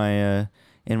in my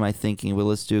thinking. But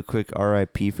let's do a quick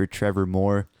RIP for Trevor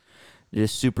Moore.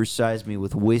 Just Supersize Me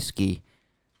with whiskey.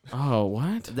 Oh,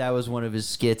 what? That was one of his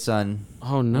skits on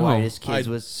Oh no. Whitest Kids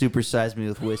I- was Supersize Me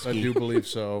with I whiskey. do believe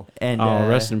so. And Oh,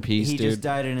 rest in peace, He dude. just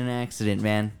died in an accident,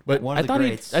 man. But one I of the thought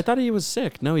greats. I thought he was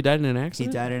sick. No, he died in an He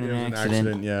accident. died in It an was an accident.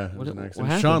 accident. Yeah, it was an What accident.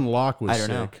 happened? Sean Locke was I don't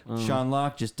know. sick. Sean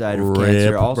Locke just died of Rip,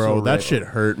 cancer. Also, bro. That rip. shit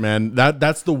hurt, man.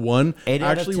 That's the one. 8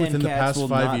 out of Actually, 10 within the cats past will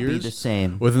 5 not be years, the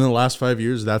same. within the last 5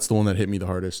 years, that's the one that hit me the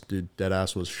hardest, dude.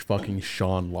 Deadass was fucking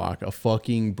Sean Locke. A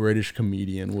fucking British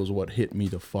comedian was what hit me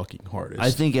the fucking hardest.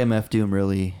 I think MF Doom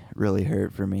really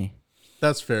hurt for me.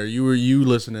 that's fair. You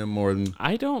listen to him more than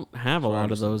I don't have a lot of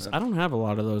understand those. that. I don't have a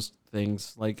lot of those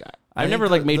things. Like I I've think never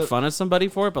like made the- fun of somebody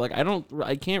for it, but like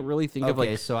I can't really think of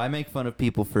Okay, like so I make fun of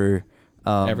people for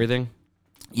everything.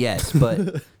 Yes,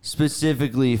 but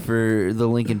specifically for the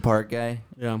Linkin Park guy.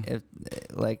 Yeah.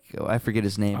 I forget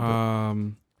his name.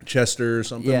 but- Chester or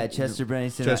something. yeah, Chester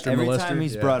Bennington. Chester Every Molester? time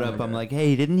he's Yeah, brought something up, like I'm that. like,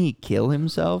 hey, didn't he kill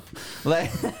himself? Like,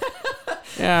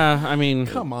 Yeah, I mean,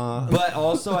 Come on. but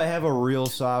also I have a real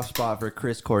soft spot for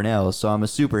Chris Cornell, so I'm a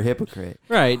super hypocrite.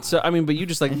 right. So I mean, but you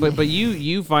just like, but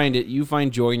you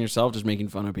find joy in yourself just making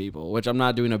fun of people, which I'm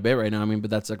not doing a bit right now. I mean, but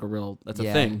that's like that's a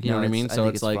Yeah, thing. You know no, what I mean? I So think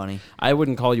it's it's like funny. I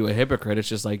wouldn't call you a hypocrite. It's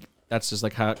just like that's just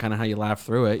like how kind of how you laugh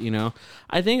through it. You know?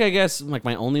 I think I guess like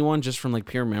my only one just from like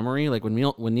pure memory, like when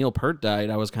Neil Peart died,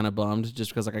 I was kind of bummed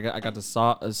just because like I got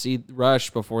to see Rush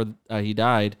before he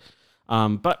died.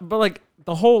 But like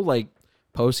the whole like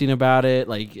posting about it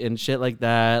like and shit like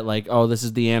that, like, oh, this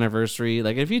is the anniversary,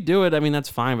 like if you do it, I mean that's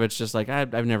fine, but it's just like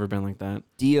I've never been like that.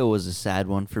 Dio was a sad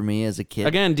one for me as a kid.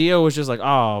 Again, Dio was just like,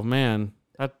 oh man,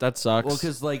 that sucks. Well,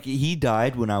 because like he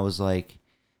died when I was like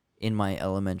in my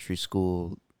elementary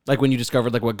school, like when you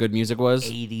discovered like what good music was.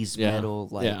 80s Yeah. metal,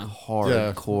 like Yeah.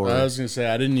 hardcore. I was gonna say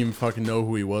I didn't even fucking know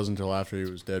who he was until after he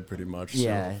was dead, pretty much.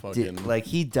 Yeah, So fucking, like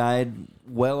he died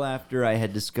well after I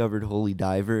had discovered Holy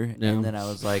Diver, Yeah. and then I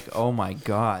was like, "Oh my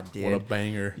god, dude!" what a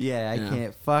banger. Yeah, I Yeah.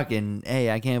 can't fucking.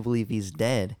 Hey, I can't believe he's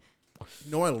dead.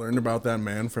 You know, I learned about that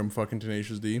man from fucking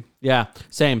Tenacious D. Yeah,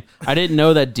 same. I didn't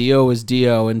know that Dio was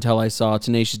Dio until I saw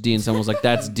Tenacious D and someone was like,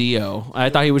 that's Dio.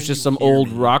 I thought he was just some old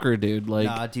rocker dude. Like,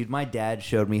 Nah, dude, my dad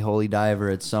showed me Holy Diver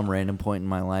at some random point in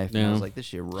my life, and I Yeah. was like, "This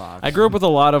shit rocks." I grew up with a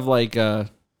lot of like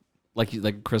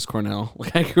Chris Cornell.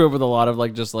 Like I grew up with a lot of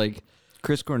like just like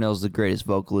Chris Cornell's the greatest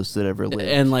vocalist that ever lived.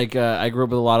 and like I grew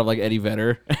up with a lot of like Eddie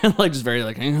Vedder and like just very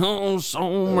like oh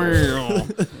so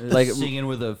like singing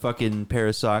with a fucking pair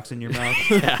of socks in your mouth.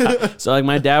 yeah. So like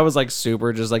my dad was like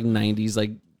super just like 90s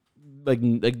like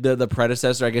the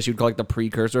predecessor, I guess you'd call like the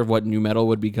precursor of what new metal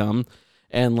would become.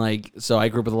 And like so I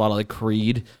grew up with a lot of like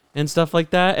Creed and stuff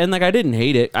like that. And like I didn't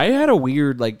hate it. I had a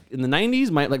weird like in the 90s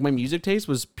my music taste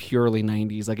was purely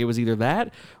 90s. Like it was either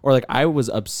that or like I was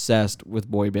obsessed with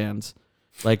boy bands.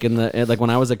 Like like when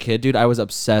I was a kid, dude, I was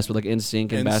obsessed with like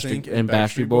NSYNC and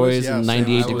Backstreet Boys Yeah, and same.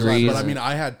 98 I was- Degrees. But I mean,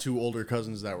 I had two older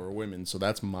cousins that were women, so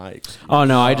that's my excuse. Oh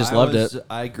no, I just loved it.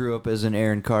 I grew up as an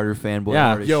Aaron Carter fanboy. Yeah.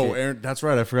 hard as Yo, shit. Aaron, that's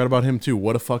right. I forgot about him too.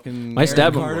 What a fucking My Aaron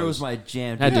step- Carter was my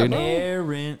jam. Yeah, dude.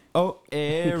 Aaron, oh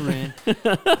Aaron,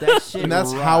 that shit. And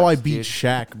that's rocks, How I dude. Beat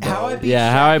Shaq, bro. How I Beat Yeah,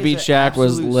 Shaq How I is Beat an Shaq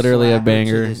was absolute literally a slapper to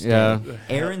banger. this Yeah. day.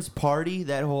 Aaron's Party,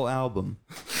 that whole album,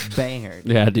 banger.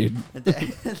 Yeah, dude.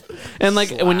 And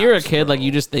like when you're a kid, like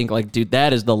you just think like, dude,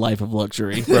 that is the life of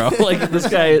luxury, bro. Like this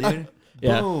guy, Dude,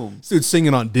 yeah. boom. This dude's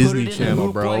singing on Disney it in the Channel,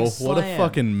 hoop bro. like What a slam.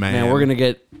 fucking man. Man, we're gonna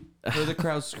get For the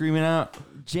crowd screaming out,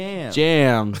 jam.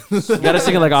 jam. You gotta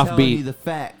sing it like I'm telling you offbeat. the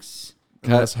facts.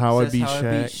 That's how I Says beat How I Beat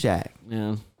Shaq. Shaq.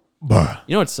 Yeah. Bruh.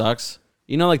 You know what sucks?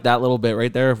 You know, like that little bit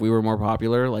right there. If we were more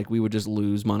popular, like we would just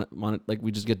lose like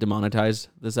we just get demonetized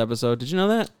this episode. Did you know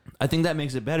that? I think that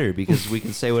makes it better because we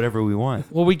can say whatever we want.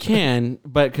 Well, we can,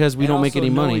 but because we don't make any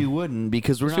money. We wouldn't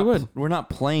because we're not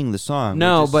playing the song.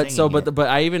 No, but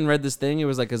I even read this thing. It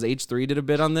was like because H3 did a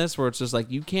bit on this where it's just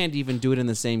like you can't even do it in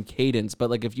the same cadence. But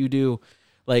like if you do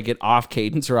like it off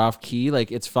cadence or off key,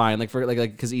 like it's fine. Like for like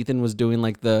because Ethan was doing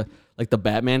like the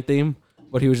Batman theme.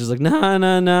 But he was just like na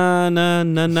na na na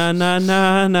na na na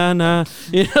na na na,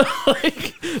 you know,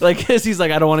 like cause he's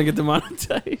like I don't want to get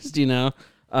demonetized, you know.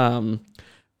 What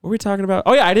were we talking about?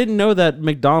 Oh yeah, I didn't know that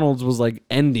McDonald's was like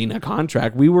ending a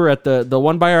contract. We were at the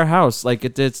one by our house, like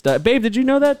it's babe. Did you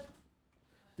know that?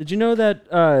 Did you know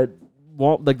that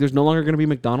like there's no longer going to be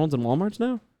McDonald's and Walmart's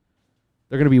now?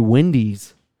 They're going to be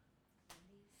Wendy's.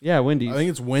 Yeah, Wendy's. I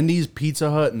think it's Wendy's, Pizza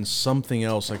Hut, and something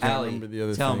else. I can't Allie, remember the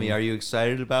other tell thing. me, are you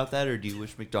excited about that, or do you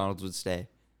wish McDonald's would stay?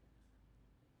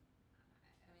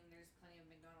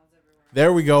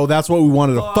 There we go. That's what we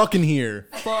wanted to fucking hear.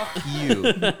 Fuck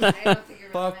you.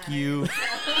 Fuck you.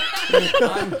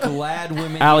 I'm glad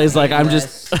women. Allie's like, I'm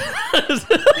less.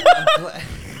 just.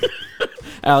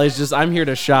 Allie's just, I'm here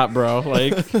to shop, bro.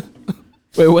 Like,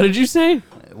 wait, what did you say?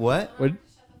 What?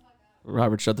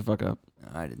 Robert, shut the fuck up.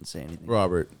 I didn't say anything.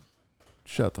 Robert,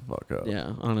 shut the fuck up.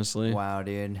 Yeah, honestly. Wow,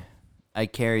 dude. I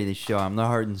carry the show. I'm the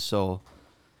heart and soul.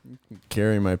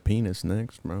 Carry my penis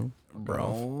next, bro.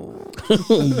 Bro.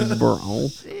 Bro.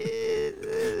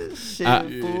 Shit,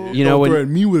 You know when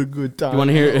threaten me with a good time.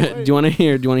 do you want to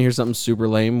hear something super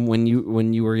lame? When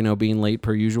you were being late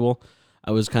per usual,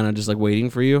 I was kind of just like waiting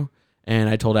for you, and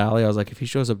I told Allie, I was like, if he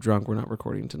shows up drunk, we're not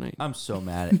recording tonight. I'm so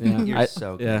mad at you. Yeah, You're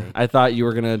so great. Yeah, I thought you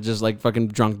were gonna just like fucking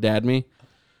drunk dad me.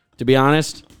 To be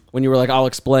honest, when you were like, I'll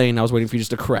explain, I was waiting for you just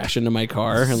to crash into my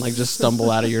car and like just stumble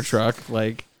out of your truck.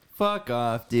 Like, Fuck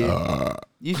off, dude.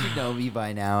 You should know me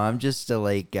by now. I'm just a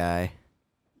late guy.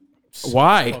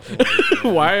 why?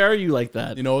 Why are you like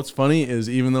that? You know what's funny is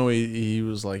even though he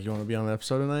was like, you want to be on the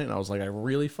episode tonight? And I was like, I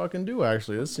really fucking do,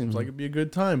 actually. This seems like it'd be a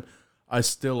good time. I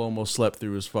still almost slept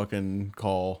through his fucking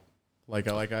call.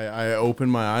 I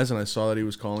opened my eyes and I saw that he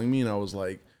was calling me and I was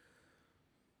like,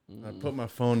 I put my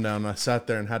phone down and I sat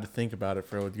there and had to think about it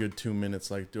for a good 2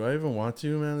 minutes. Like, do I even want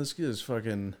to, man? This kid is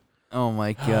fucking... Oh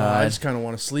my god! I just kind of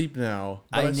want to sleep now.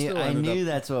 But I knew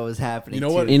that's what was happening. You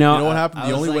know what? Too. You know what happened?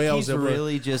 The only way I was he's able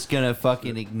really just gonna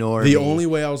fucking ignore me. The only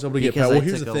way I was able to get because past. Well, I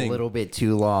here's took the thing. a little bit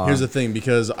too long. Here's the thing,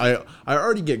 because I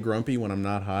already get grumpy when I'm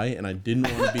not high, and I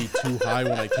didn't want to be too high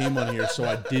when I came on here, so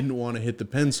I didn't want to hit the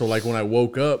pen. So like when I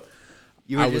woke up,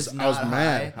 I was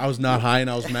mad. I was not high, and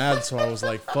I was mad. So I was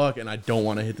like, "Fuck!" And I don't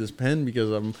want to hit this pen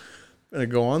because I'm gonna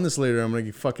go on this later. I'm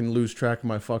gonna fucking lose track of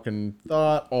my fucking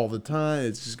thought all the time.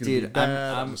 It's just gonna be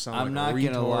bad. I'm not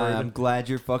gonna lie. I'm glad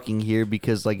you're fucking here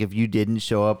because like if you didn't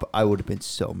show up, I would have been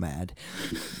so mad.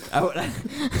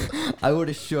 I would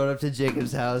have showed up to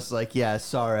Jacob's house like, yeah,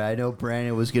 sorry, I know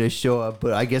Brandon was gonna show up,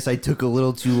 but I guess I took a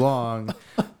little too long.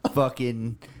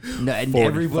 Fucking no, and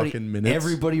 40 fucking minutes.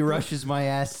 everybody rushes my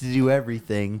ass to do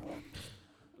everything.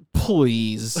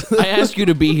 Please, I asked you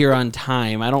to be here on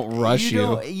time. I don't rush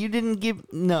you. You didn't give.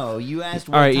 No, you asked.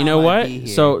 All right, you know what? Be here.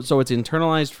 So it's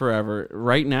internalized forever.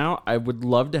 Right now, I would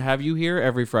love to have you here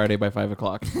every Friday by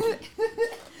 5:00.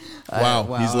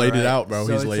 Wow, he's laid it out, bro.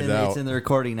 So He's laid it out. It's in the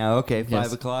recording now. Okay, 5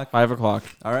 Yes. o'clock. 5:00.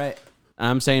 All right.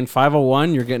 I'm saying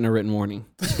 5:01. You're getting a written warning.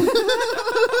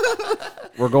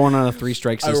 We're going on a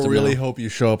 3-strike I system. really now. hope you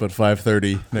show up at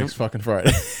 5:30 next fucking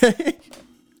Friday.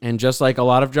 And just like a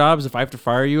lot of jobs, if I have to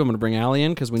fire you, I'm going to bring Allie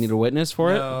in because we need a witness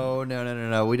for it. No.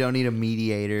 We don't need a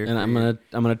mediator. And I'm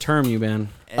gonna term you, man.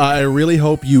 I really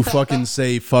hope you fucking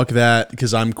say fuck that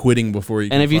because I'm quitting before you.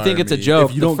 And if you think it's a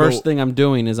joke, the first thing. thing I'm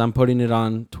doing is I'm putting it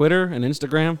on Twitter and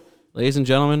Instagram. Ladies and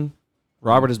gentlemen,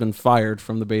 Robert has been fired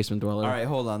from the Basement Dweller. All right,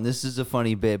 hold on. This is a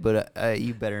funny bit, but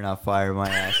you better not fire my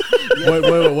ass.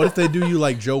 Wait. What if they do you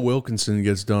like Joe Wilkinson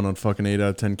gets done on fucking 8 out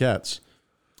of 10 cats?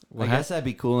 I guess that'd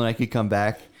be cool, and I could come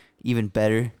back even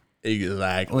better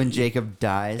Exactly. when Jacob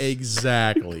dies.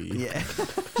 Exactly. Yeah.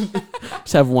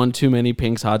 Just have one too many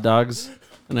Pink's hot dogs,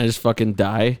 and I just fucking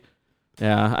die.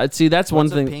 Yeah, I'd see. That's one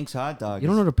What's thing. a Pink's hot dog? You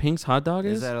don't know what a Pink's hot dog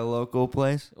is? Is that a local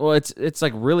place? Well, it's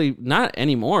like really not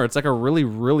anymore. It's like a really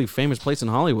really famous place in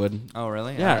Hollywood. Oh,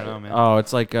 really? Yeah. I don't know, man. Oh,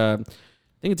 it's like I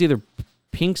think it's either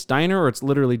Pink's Diner or it's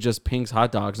literally just Pink's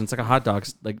hot dogs. And it's like a hot dog,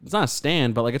 like it's not a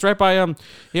stand, but like it's right by you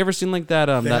ever seen like that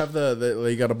They have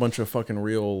they got a bunch of fucking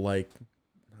real like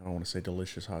I don't want to say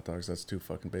delicious hot dogs. That's too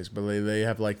fucking basic. But they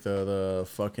have like the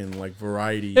fucking like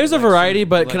variety. There's a like variety, some-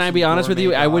 but like can I some be honest with you?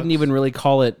 gourmet I wouldn't dogs. even really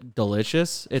call it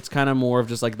delicious. It's kind of more of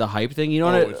just like the hype thing. You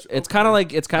know what? it's It's kind of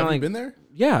like Have you been there?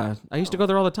 Yeah, I used to go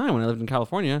there all the time when I lived in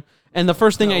California. And the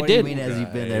first thing I What do you did. mean has he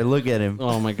been there? Look at him.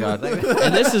 Oh my god!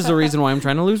 And this is the reason why I'm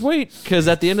trying to lose weight, because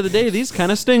at the end of the day, these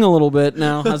kind of sting a little bit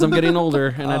now as I'm getting older,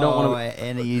 and I don't want to.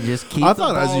 And you just keep. I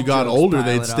thought as you got older,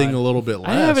 they'd sting a little bit less.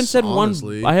 I haven't said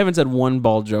honestly. one. I haven't said one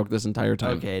bald joke this entire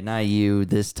time. Okay, not you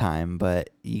this time, but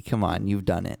you come on, you've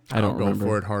done it. I don't go remember.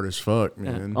 for it hard as fuck,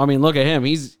 Yeah. man. I mean, look at him.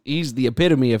 He's the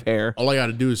epitome of hair. All I got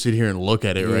to do is sit here and look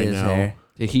at it He right is now. hair.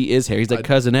 He is hair. He's like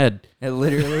cousin Ed. It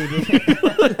literally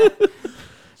did.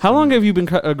 How long have you been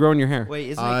growing your hair? Wait,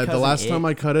 isn't The last time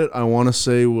I cut it, I want to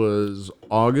say was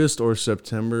August or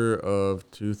September of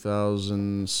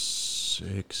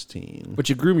 2016. But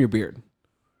you groom your beard.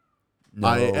 No.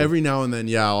 Every now and then,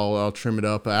 yeah, I'll trim it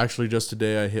up. Actually, just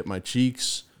today I hit my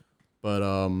cheeks, but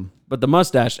But the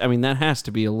mustache, I mean, that has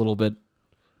to be a little bit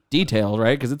detailed,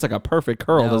 right? Because it's like a perfect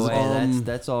curl. No Does way, it-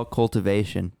 that's all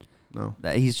cultivation. no.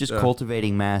 He's just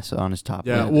cultivating mass on his top.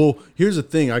 Yeah, lip. well, here's the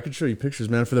thing. I could show you pictures,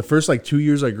 man. For the first 2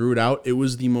 years I grew it out, it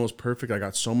was the most perfect. I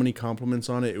got so many compliments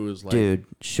on it. It was like, dude,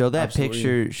 show that absolutely.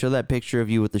 picture. Show that picture of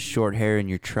you with the short hair in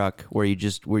your truck, where you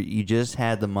just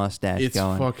had the mustache it's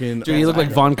going. fucking. Dude, you look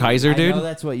like Von Kaiser, I dude. know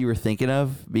that's what you were thinking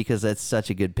of because that's such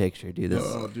a good picture, dude. That's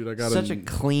Oh, dude, I got such a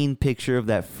clean picture of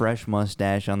that fresh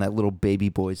mustache on that little baby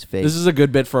boy's face. This is a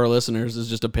good bit for our listeners. It's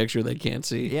just a picture they can't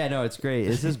see. yeah, no, it's great.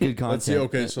 This is good content. Let's see.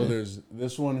 Okay, so there's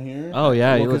this one here. Oh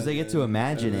yeah, you because look, they get to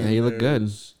imagine yeah, it. you look good.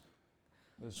 There's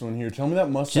This one here. Tell me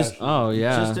that mustache. Just- Oh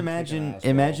yeah, Just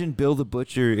imagine Bill the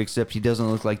Butcher, except he doesn't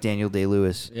look like Daniel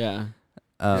Day-Lewis. yeah.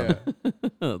 Yeah.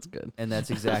 That's good. And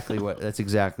that's exactly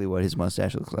what his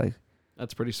mustache looks like.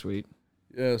 That's pretty sweet.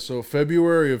 Yeah, so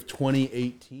February of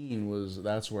 2018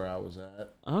 that's where I was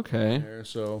at. Okay, There,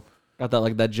 so got that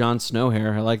like that Jon Snow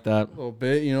hair. I like that. a little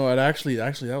bit, it actually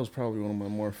that was probably one of my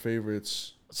more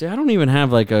favorites. See, I don't even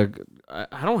have I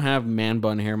don't have man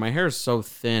bun hair. My hair is so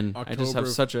thin. I just have October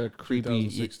such a creepy.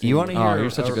 2016. You want to hear? Oh, you're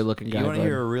such a good-looking guy, You want to bud.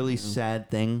 hear a really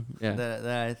sad thing Yeah.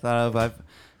 that I thought of? I've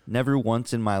never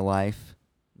once in my life,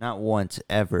 not once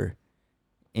ever,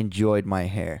 enjoyed my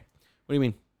hair. What do you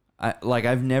mean?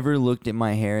 I've never looked at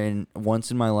my hair once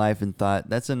in my life and thought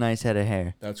that's a nice head of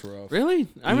hair. That's rough. Really?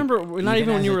 I remember not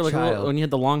even when as you a were child. when you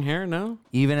had the long hair. No.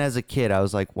 Even as a kid, I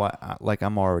was like, "What? Like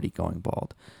I'm already going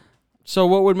bald." So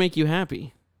what would make you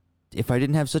happy? If I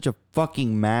didn't have such a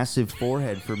fucking massive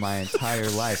forehead for my entire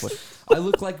life, I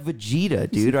look like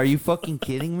Vegeta, dude. Are you fucking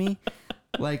kidding me?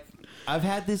 Like, I've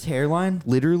had this hairline.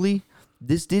 Literally,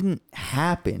 this didn't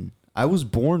happen. I was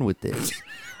born with this.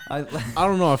 I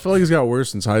don't know. I feel like it's got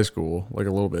worse since high school, like a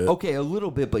little bit. Okay, a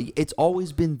little bit, but it's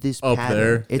always been this Up pattern.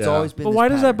 there, It's yeah. always been. But this why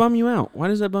does that pattern. bum you out? Why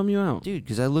does that bum you out? Dude?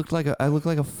 Because I look like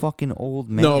a fucking old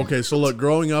man. No, okay. So look,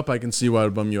 growing up, I can see why it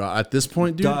would bum you out. At this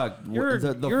point, dude. Dog, You're-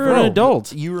 the you're bro, an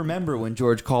adult. You remember when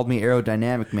George called me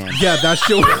aerodynamic man? Yeah, that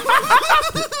shit.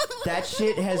 That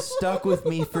shit has stuck with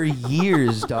me for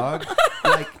years, dog.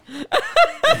 Like,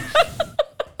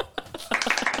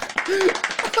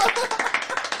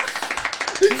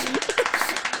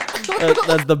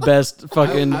 That's the best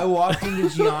fucking. I walked into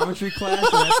geometry class,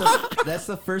 and that's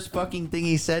the first fucking thing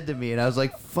he said to me, and I was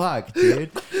like, "Fuck,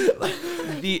 dude."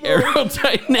 the I was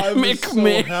aerodynamic so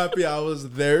man. happy I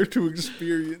was there to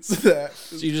experience that.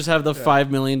 So you just have the $5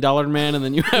 million man, and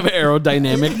then you have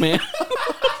aerodynamic man.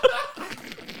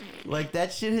 Like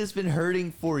that shit has been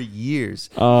hurting for years.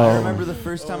 Oh. I remember the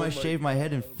first time I shaved my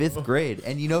head in 5th grade,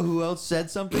 and you know who else said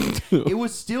something? It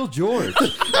was still George.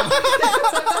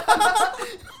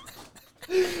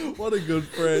 What a good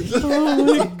friend. Oh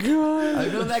my god!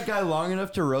 I've known that guy long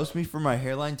enough to roast me for my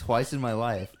hairline twice in my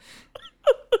life.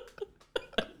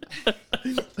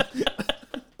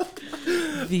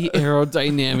 The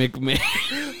aerodynamic man.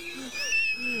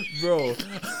 Bro.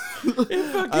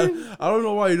 I don't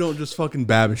know why you don't just fucking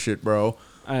babish it, bro.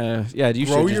 Yeah, you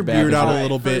Grow should your just beard babish out it. a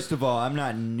little bit. First of all, I'm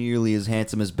not nearly as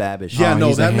handsome as Babish. Yeah, Oh, no,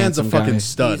 he's a that man's a handsome fucking guy.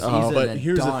 stud. He's But an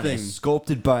here's the Adonis, thing.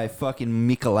 sculpted by fucking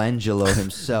Michelangelo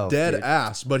himself. Dead dude.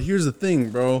 ass. But here's the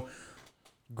thing, bro.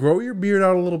 Grow your beard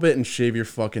out a little bit and shave your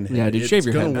fucking head. Yeah, dude, shave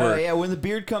your gonna head. work. Oh yeah, when the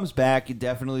beard comes back,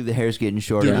 definitely the hair's getting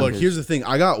shorter. Dude, look, because- here's the thing.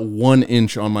 I got 1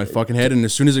 inch on my fucking head, and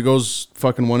as soon as it goes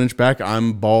fucking 1 inch back,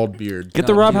 I'm bald beard. Get No,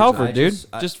 the Rob dude, Halford, I dude. just-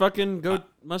 Just fucking go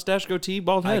mustache, goatee,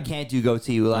 bald I head. can't do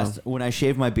goatee. When I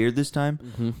shaved my beard this time,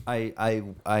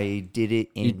 I did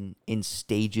it in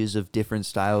stages of different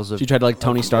styles of. So you tried to, like, of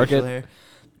Tony Stark facial it?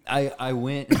 hair. I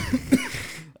went.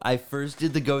 I first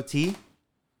did the goatee.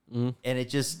 And it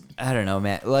just, I don't know,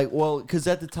 man. Like, well, because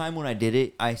at the time when I did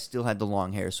it, I still had the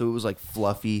long hair. So it was like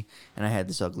fluffy, and I had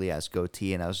this ugly ass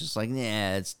goatee, and I was just like,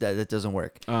 nah, that doesn't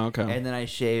work. Oh, okay. And then I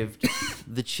shaved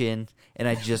the chin, and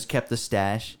I just kept the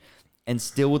stash. And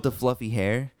still with the fluffy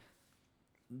hair,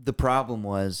 the problem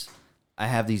was I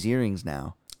have these earrings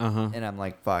now. Uh-huh. And I'm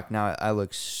like, fuck, now I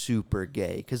look super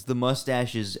gay. Because the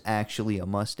mustache is actually a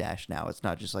mustache now. It's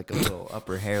not just like a little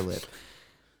upper hair lip.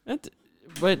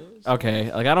 But okay,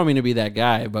 like I don't mean to be that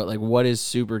guy, but like, what is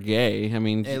super gay? I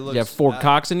mean, It you looks- have 4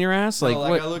 cocks in your ass. Like, No,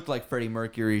 what? I looked like Freddie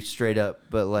Mercury straight up,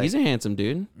 but like He's a handsome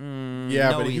dude. Yeah,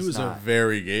 no, but he he's was not. a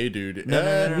very gay dude. No.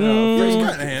 He's Freddie,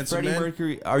 kind of handsome, Freddie man.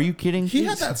 Mercury. Are you kidding? He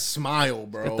had that smile,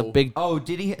 bro. The big. Oh,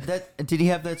 did he have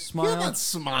that He smile? had that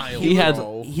smile. He had-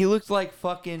 bro. He looked like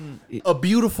fucking a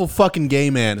beautiful fucking gay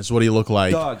man is what he looked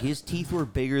like. dog. His teeth were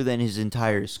bigger than his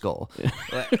entire skull.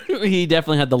 He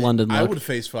definitely had the London look. I would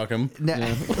face fuck him.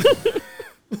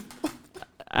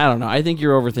 I don't know. I think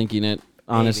you're overthinking it.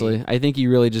 Honestly, Maybe. I think you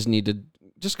really just need to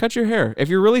just cut your hair. If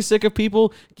you're really sick of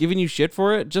people giving you shit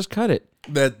for it, just cut it.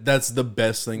 That's the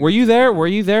best thing. Were you there? Were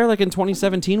you there? Like in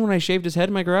 2017 when I shaved his head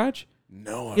in my garage?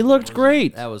 No, He looked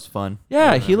great. That was fun.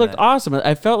 Yeah, I he looked remember awesome.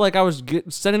 I felt like I was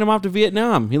sending him off to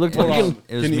Vietnam. He looked fucking. that.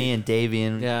 It was Can me you- and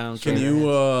Davian. Yeah. Can you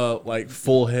like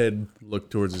full head look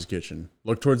towards his kitchen?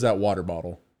 Look towards that water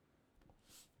bottle.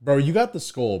 Bro, you got the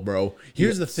skull, bro.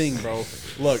 Here's the thing, bro.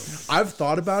 Look, I've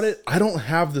thought about it. I don't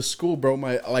have the skull, bro.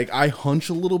 I hunch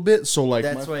a little bit, so like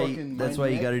That's my why. fucking That's my why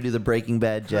you neck got to do the Breaking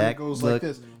Bad, kinda Jack. goes Look, like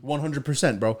this,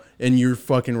 100%, bro. And you're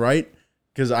fucking right,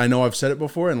 because I know I've said it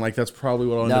before, and like that's probably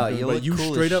what I'll end No, up doing. you But look you cool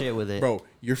as straight up, shit with it. bro.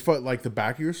 Your foot, like the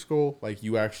back of your skull, like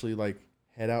you actually like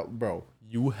head out, bro.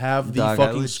 You have the dog, I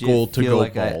fucking legit skull to feel go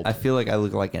like bald. I feel like I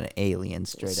look like an alien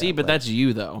straight See, up. but like- that's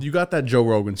you though. You got that Joe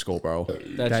Rogan skull, bro.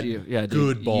 That's that you. Yeah, dude.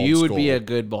 good bald You would be skull. a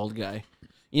good bald guy.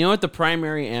 You know what the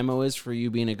primary ammo is for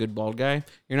you being a good bald guy?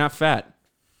 You're not fat.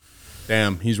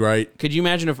 Damn, he's right. Could you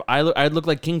imagine if I'd look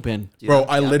like Kingpin? Dude, Bro,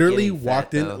 I'm I literally getting fat,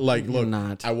 walked in, though. like, look,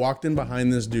 not. I walked in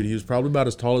behind this dude. He was probably about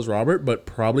as tall as Robert, but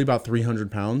probably about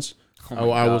 300 pounds.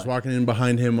 I was walking in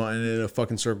behind him in a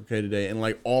fucking Circle K today, and,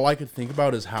 like, all I could think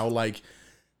about is how, like,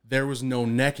 there was no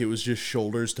neck. It was just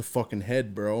shoulders to fucking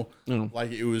head, bro.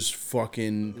 Like, it was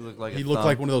fucking... He looked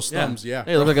like one of those thumbs, yeah.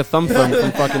 Hey, you look like a thumb from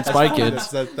fucking Spy Kids.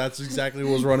 That's exactly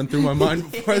what was running through my mind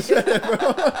before I said it,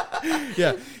 bro.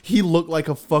 Yeah, he looked like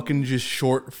a fucking just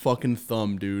short fucking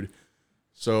thumb, dude.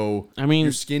 So, I mean-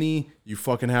 you're skinny, you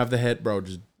fucking have the head, bro.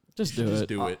 Just do it.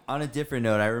 do it. On a different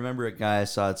note, I remember a guy I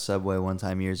saw at Subway one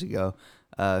time years ago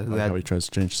who Like had how he tries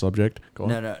to change the subject. Go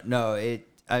on. no.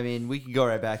 I mean, we could go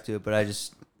right back to it, but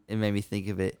it made me think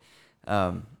of it.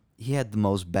 He had the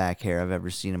most back hair I've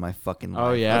ever seen in my fucking life.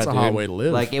 Oh yeah, That's a dude. hot way to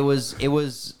live. Like it was.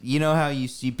 You know how you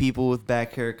see people with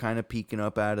back hair kind of peeking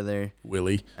up out of their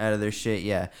Willie. shit.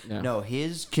 Yeah. Yeah. No,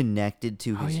 his connected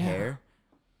to his yeah. hair.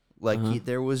 Like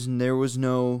there was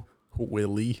no.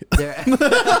 Willie. There,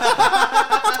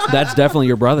 That's definitely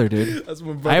your brother, dude. That's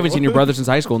my I haven't seen your brother since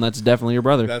high school, and that's definitely your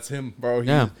brother. That's him, bro.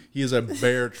 Yeah. He is a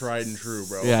bear tried and true,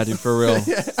 bro. Yeah, dude, for real.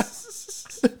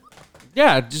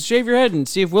 Yeah, just shave your head and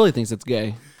see if Willie thinks it's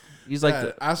gay. He's like,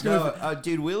 Yeah, ask him if...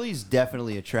 dude, Willie's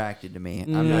definitely attracted to me.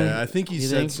 I'm not. Yeah, I think he You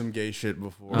said think? some gay shit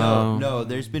before. Oh. No,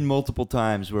 there's been multiple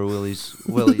times where Willie's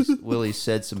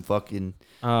said some fucking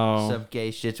some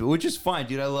gay shit, which is fine,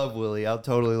 dude. I love Willie. I'll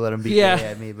totally let him be Yeah. gay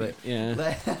at me, but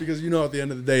yeah. Because at the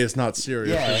end of the day, it's not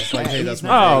serious. yeah, It's like, hey, he's that's not-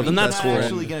 my Oh, he's then that's not cool.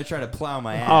 actually gonna try to plow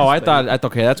my ass. Oh, I but thought,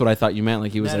 okay, that's what I thought you meant.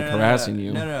 Like he was No, like no, no, harassing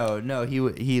you. No.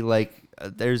 He like.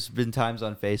 There's been times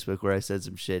on Facebook where I said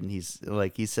some shit and he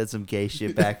said some gay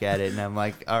shit back at it, and I'm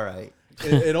like, all right.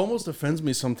 It almost offends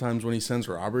me sometimes when he sends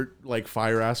Robert like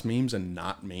fire ass memes and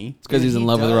not me. It's because he's in He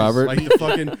love with does. Robert. Like the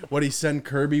fucking what he sent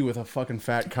Kirby with a fucking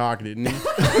fat cock, didn't he?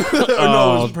 Oh. Or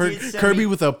no, it He did was send Kirby me-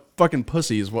 with a fucking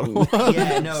pussy is what it was.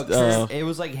 Yeah, no, it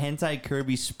was like hentai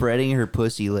Kirby spreading her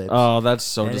pussy lips. Oh, that's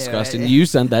so And it- disgusting. You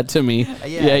sent that to me.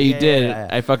 Yeah, you yeah, did. yeah.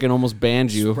 I fucking almost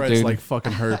banned you, Spreads dude. like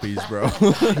fucking herpes, bro.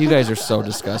 You guys are so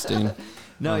disgusting.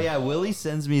 No, yeah, Willie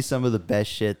sends me some of the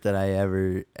best shit that I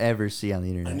ever see on the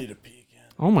internet. I need to pee again.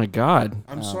 Oh my god.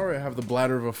 I'm sorry, I have the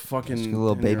bladder of a fucking Just a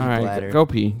little baby All right, bladder. go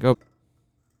pee. Go.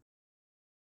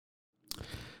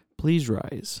 Please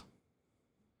rise.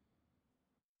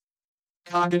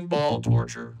 Cock and ball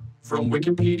torture from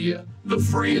Wikipedia, the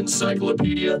free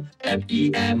encyclopedia at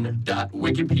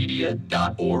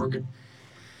en.wikipedia.org.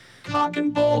 Cock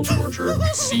and ball torture,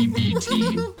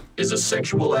 CBT, is a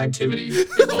sexual activity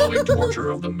involving torture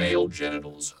of the male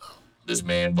genitals. This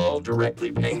may involve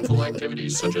directly painful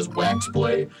activities such as wax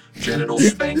play, genital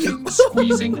spanking,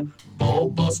 squeezing, ball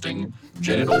busting,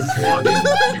 genital flogging,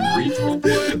 urethral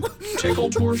play,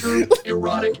 tickle torture,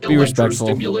 erotic Be respectful.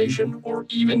 electrostimulation, or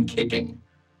even kicking.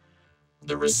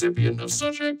 The recipient of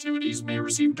such activities may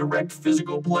receive direct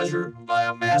physical pleasure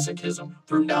via masochism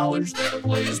through knowledge that the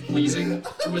play is pleasing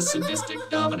to a sadistic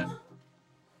dominant.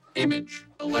 Image,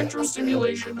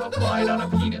 electrostimulation applied on a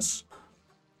penis.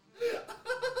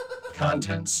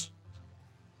 Contents.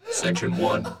 Section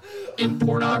 1, in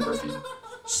pornography.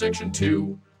 Section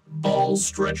 2, ball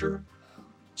stretcher.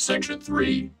 Section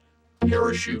 3,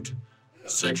 parachute.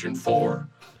 Section 4,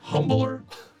 humbler.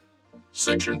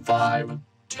 Section 5,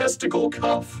 testicle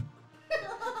cuff.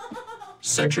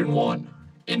 Section 1,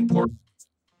 in porn.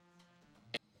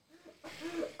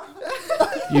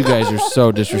 You guys are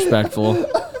so disrespectful.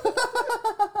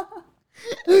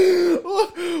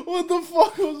 What the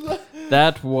fuck was that?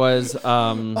 That was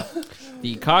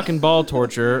the cock and ball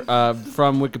torture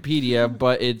from Wikipedia,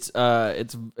 but it's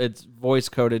voice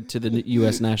coded to the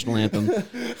U.S. national anthem.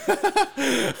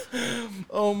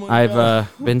 Oh my I've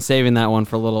been saving that one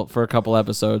for a couple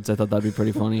episodes. I thought that'd be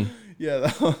pretty funny.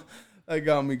 Yeah, that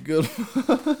got me good.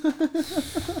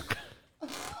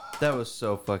 That was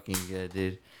so fucking good,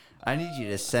 dude. I need you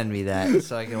to send me that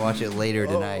so I can watch it later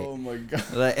tonight. Oh my god.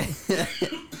 Like,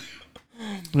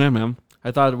 Yeah, man. I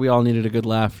thought we all needed a good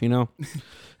laugh, in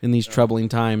these troubling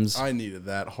times. I needed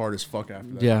that hard as fuck after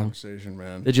that Yeah. conversation,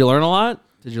 man. Did you learn a lot?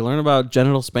 Did you learn about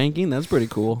genital spanking? That's pretty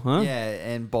cool, huh? yeah,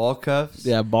 and ball cuffs.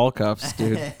 Yeah, ball cuffs,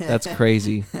 dude. That's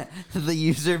crazy. The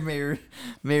user may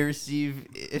receive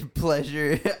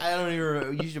pleasure. I don't even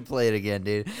remember. You should play it again,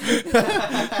 dude.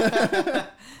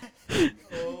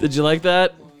 Did you like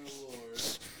that?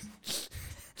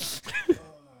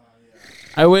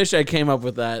 I wish I came up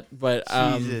with that, but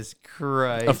Jesus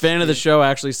Christ. a fan of the show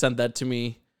actually sent that to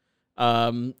me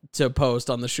to post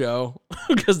on the show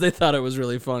because they thought it was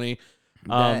really funny.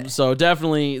 So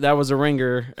definitely that was a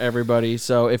ringer, everybody.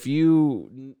 So if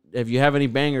you have any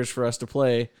bangers for us to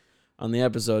play on the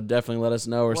episode, definitely let us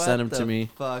know or send them to me.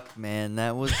 Fuck, man,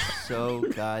 that was so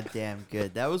goddamn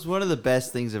good. That was one of the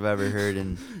best things I've ever heard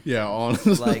in Yeah,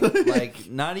 honestly. like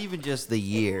not even just the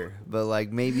year, but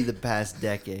like maybe the past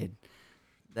decade.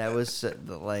 That was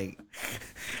like,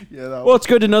 yeah, that Well, it's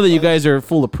good to know that you guys are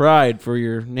full of pride for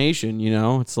your nation.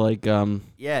 It's like,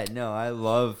 yeah, no, I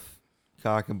love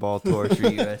Cock and Ball Torture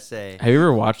USA. have you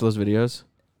ever watched those videos?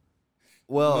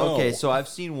 Well, No. okay, so I've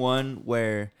seen one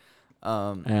where,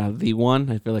 The one.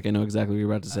 I feel like I know exactly what you're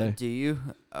about to say. do you?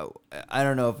 I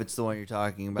don't know if it's the one you're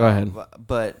talking about. Go ahead.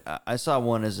 But I saw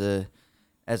one as a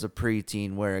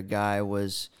preteen where a guy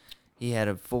he had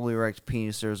a fully erect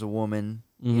penis. There was a woman,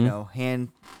 hand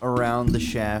around the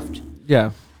shaft, Yeah.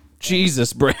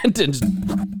 Jesus, Brandon.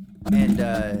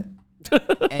 and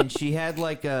and she had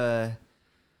like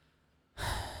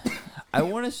I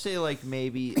want to say like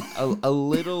maybe a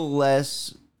little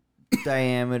less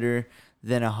diameter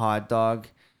than a hot dog,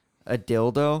 a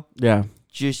dildo, Yeah.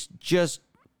 just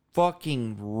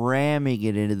fucking ramming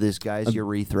it into this guy's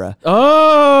urethra,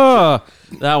 Oh,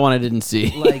 that one I didn't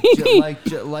see. like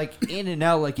in and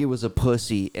out like it was a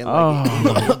pussy, and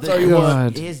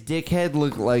God. his dick head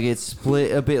looked like it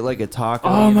split a bit like a taco.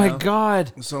 Oh you my know?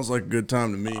 God. sounds like a good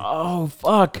time to me. Oh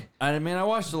fuck. I mean, I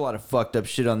watched a lot of fucked up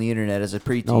shit on the internet as a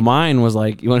preteen. No, mine was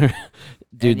like, you want to,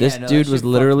 dude. And yeah, This no, dude that was shit fucked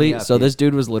literally. me up, So dude. this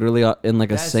dude was literally in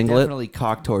like a That's singlet. definitely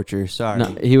cock torture. Sorry.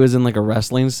 No, he was in like a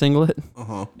wrestling singlet,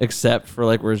 Uh-huh. except for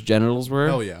like where his genitals were.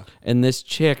 Hell yeah. And this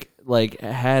chick like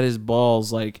had his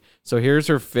balls like, so here's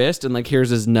her fist and like here's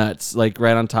his nuts like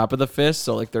right on top of the fist,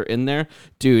 so like they're in there.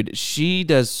 Dude, she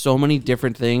does so many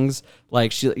different things.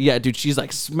 Like she's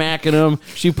like smacking him.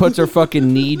 She puts her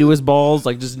fucking knee to his balls,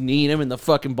 like just kneeing him in the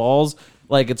fucking balls.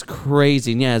 Like it's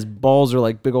crazy. And yeah, his balls are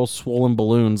like big old swollen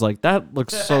balloons. Like that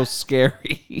looks so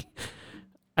scary.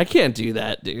 I can't do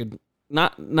that, dude.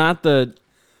 Not the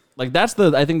like that's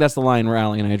the I think that's the line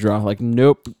Rally and I draw. Like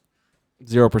nope.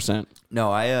 0%.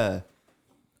 No,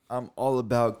 I'm all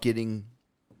about getting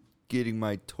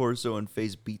my torso and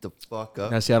face beat the fuck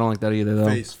up. I see. I don't like that either, though.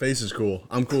 Face is cool.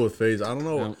 I'm cool with face. I don't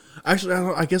know. No. Actually,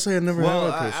 I guess I had never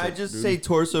Well, had a torso. I just dude. say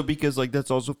torso because like that's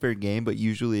also fair game, but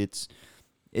usually it's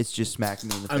just smacking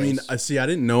me in the face. I mean, I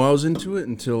didn't know I was into it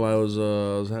until I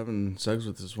was having sex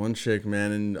with this one chick,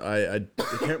 man, and I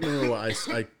can't remember what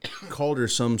I called her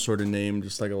some sort of name,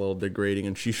 just like a little degrading,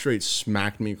 and she straight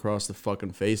smacked me across the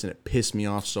fucking face, and it pissed me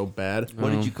off so bad. what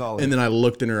did you call it? And then I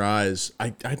looked in her eyes. I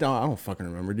don't fucking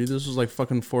remember, dude. This was like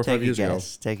fucking 4 or 5 years ago.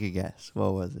 Take a guess.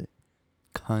 What was it?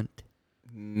 Cunt.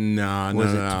 Nah,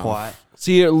 Was no, it no. twat?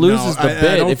 See, it loses No, the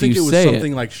bit I don't if think you it was say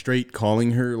something it. like straight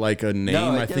calling her like a name.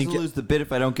 No, it I doesn't think lose the bit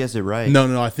if I don't guess it right.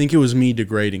 no. I think it was me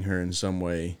degrading her in some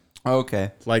way,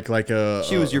 Okay. like a.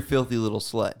 She was your filthy little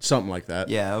slut. something like that.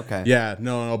 Yeah. Okay. Yeah,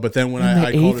 no. But then when In the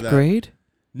I called her 8th that, grade?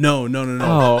 no.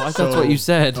 Oh, I thought that's what you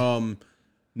said.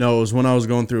 No, it was when I was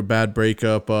going through a bad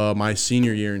breakup my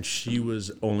senior year, and she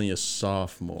was only a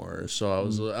sophomore. So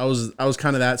I was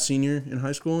kind of that senior in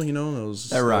high school, you know.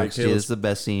 That rocks, dude. It's the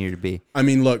best senior to be. I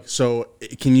mean, look. So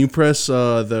can you press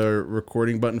the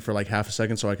recording button for like half a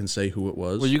second so I can say who it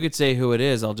was? Well, you could say who it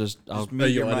is. I'll Mute you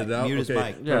your edit mic. it out? Mute his Okay.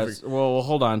 mic. yes. Perfect. Well,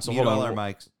 hold on. So Mute hold on. all our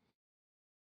mics.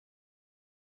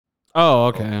 Oh,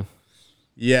 okay.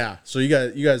 Yeah. So you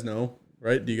guys know,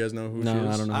 right? Do you guys know who No, she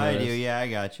is? I don't know. I who it do. is. Yeah, I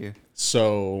got you.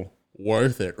 So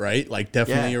worth it, right? Like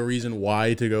definitely Yeah. a reason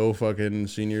why to go fucking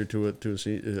senior to a Can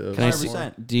I see?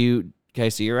 100%. Can I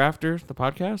see her after the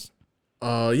podcast?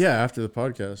 Yeah, after the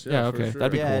podcast. Yeah, for okay. sure.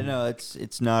 That'd be Yeah, cool. no,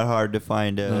 it's not hard to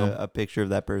find a picture of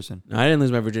that person. No, I didn't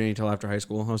lose my virginity until after high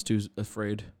school. I was too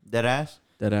afraid. Dead ass.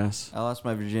 Dead ass. I lost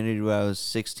my virginity when I was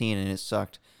 16, and it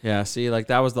sucked. Yeah. See, like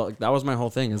that was my whole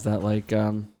thing. Is that like,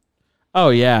 oh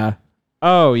yeah,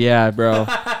 bro,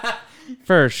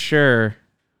 for sure.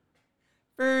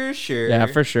 For sure. Yeah,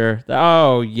 for sure.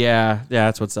 Oh yeah,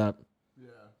 that's what's up. Yeah,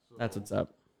 that's what's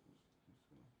up.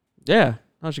 Yeah.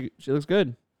 Oh, she looks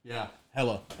good. Yeah,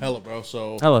 hella, bro.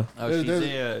 So Hello.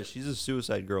 Oh, she's a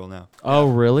suicide girl now. Oh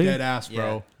really? dead ass,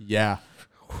 bro. Yeah.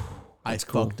 I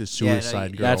cool. fucked a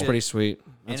suicide girl. That's pretty sweet.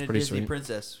 That's and a pretty Disney sweet.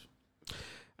 princess.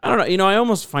 I don't know. You know, I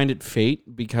almost find it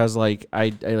fate because like I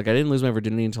didn't lose my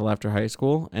virginity until after high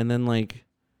school, and then like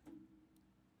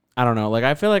I don't know. Like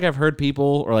I feel like I've heard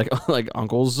people or like like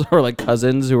uncles or like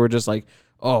cousins who were just like,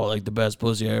 oh, like the best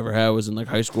pussy I ever had was in like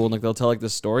high school, and like they'll tell like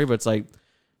this story, but it's like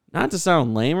not to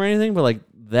sound lame or anything, but like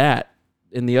that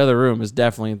in the other room is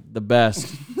definitely the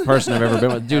best person I've ever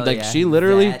been with, dude. Hell Like yeah. she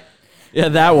literally. That- Yeah,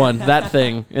 that one, that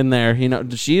thing in there. You know,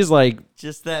 she's like,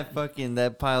 Just that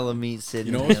pile of meat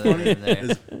sitting You know what's funny? in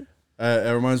there.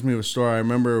 It reminds me of a story. I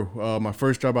remember my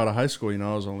first job out of high school. You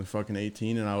know, I was only fucking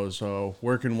 18, and I was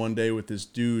working one day with this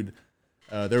dude.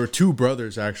 There were two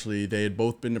brothers, actually. They had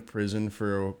both been to prison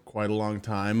for quite a long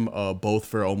time, both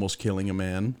for almost killing a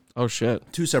man. oh shit.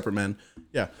 Two separate men.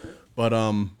 Yeah. But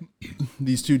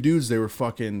these two dudes, they were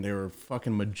fucking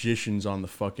magicians on the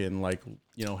fucking, like,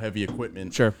 you know, heavy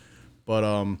equipment. Sure. But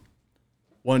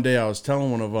one day I was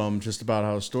telling one of them just about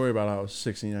how a story about how I was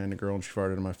 69 a girl and she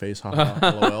farted in my face. Ha ha.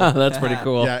 LOL. That's pretty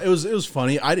cool. Yeah, it was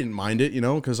funny. I didn't mind it, you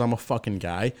know, because I'm a fucking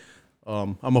guy.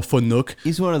 I'm a fanook.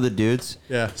 He's one of the dudes.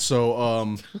 Yeah.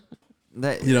 So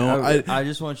That, You know, I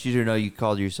just want you to know you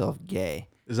called yourself gay.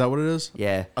 is that what it is?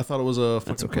 Yeah. I thought it was a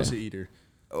fucking okay. pussy eater.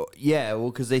 Oh, yeah,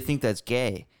 well, because they think that's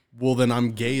gay. Well, then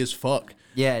I'm gay as fuck.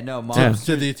 Yeah, no, Yeah. mobsters.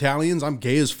 To the Italians, I'm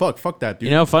gay as fuck. Fuck that, dude.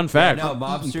 You know, fun fact. No, eating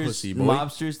mobsters. pussy, boy.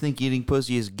 Mobsters think eating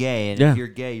pussy is gay, and Yeah. if you're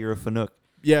gay, you're a fanook.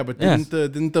 Yeah, but Yes.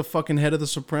 didn't the fucking head of the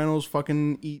Sopranos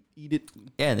fucking eat it?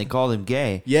 Yeah, and they called him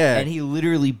gay. Yeah. and he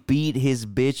literally beat his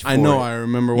bitch. For I know. it. I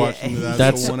remember watching that.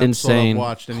 That's the one episode insane. I've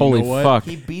watched, and Holy you know what? fuck.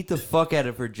 He beat the fuck out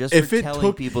of her just If for it telling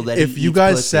took, people that if he you eats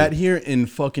guys pussy. sat here and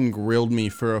fucking grilled me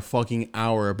for a fucking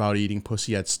hour about eating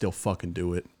pussy, I'd still fucking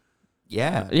do it.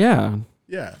 Yeah. Yeah,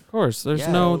 Yeah. of course. There's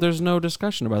Yeah. no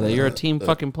discussion about that. You're a team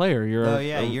fucking player. You're Oh a,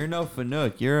 yeah, you're no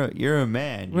fanook. You're a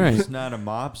man. You're Right. just not a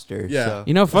mobster. Yeah. So.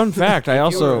 You know, fun fact. I were a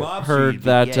also mobster, heard you'd be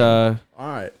that. gay. All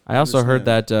right. I also heard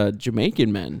Understand. that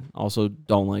Jamaican men also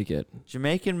don't like it.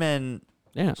 Jamaican men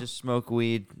Yeah. just smoke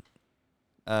weed.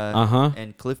 Uh-huh.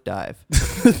 And cliff dive.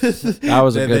 That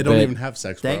was a they good don't bit. even have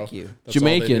sex, bro. Thank you. That's all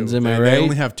they Jamaicans, do. am I They right?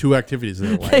 only have two activities in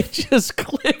their They life. just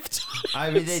clipped. I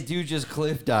mean, they do just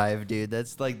cliff dive, dude.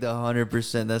 That's like the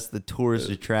 100%. That's the tourist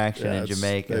attraction in it's-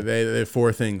 Jamaica. They have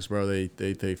four things, bro.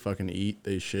 They fucking eat,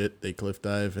 they shit, they cliff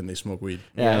dive, and they smoke weed.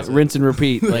 Yeah, That's it. rinse and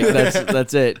repeat. Like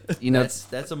that's it. You know,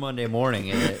 That's a Monday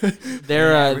morning.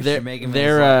 their average Jamaican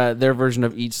man's their version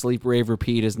of eat, sleep, rave,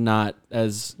 repeat is not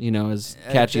as as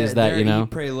catchy as that. Their You know,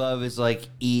 eat, pray, love is like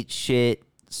eat shit,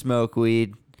 smoke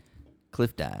weed,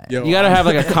 cliff dive. Yo, you gotta have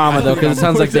like a comma though, because it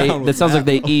sounds like down with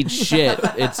they eat shit.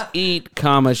 It's eat,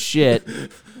 comma shit,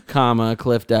 comma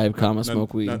cliff dive, comma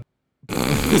smoke weed.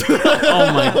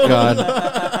 Oh my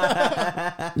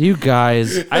god. You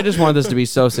guys, I just want this to be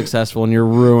so successful, and you're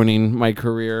ruining my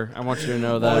career. I want you to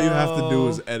know all you that. have to do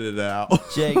is edit it out.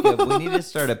 Jacob, we need to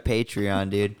start a Patreon,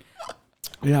 dude.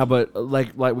 Yeah, but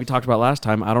like we talked about last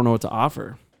time, I don't know what to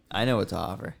offer. I know what to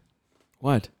offer.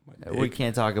 What? We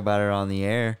can't talk about it on the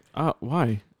air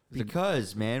Why?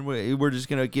 because, man, we're just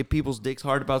gonna get people's dicks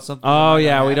hard about something. Oh that might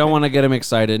yeah, not we don't happen. want to get them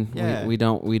excited. Yeah. We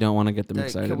don't want to get them That-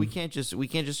 excited. We can't just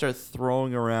start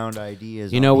throwing around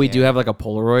ideas. You on know, the we do air. have like a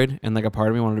Polaroid, and like a part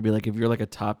of me wanted to be like, if you're like a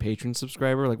top patron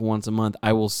subscriber, like once a month,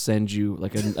 I will send you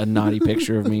like a naughty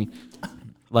picture of me.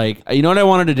 Like, you know what I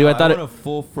wanted to do? I thought want a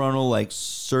full frontal, like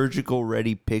surgical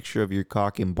ready picture of your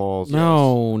cock and balls.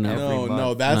 no. Every No,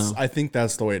 month. that's. No. I think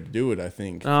that's the way to do it. I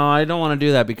think. No, I don't want to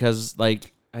do that because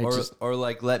like or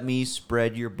like let me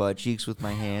spread your butt cheeks with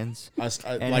my hands I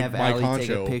and like have my Allie take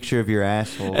a concho. picture of your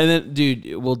asshole. And then,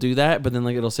 dude, we'll do that, but then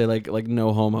like it'll say like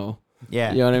no homo.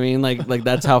 Yeah. You know what I mean? Like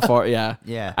that's how far. Yeah.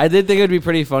 Yeah. I did think it would be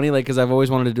pretty funny, like, because I've always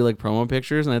wanted to do like promo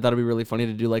pictures, and I thought it'd be really funny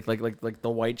to do like the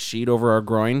white sheet over our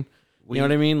groin. You know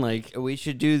what I mean? Like We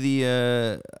should do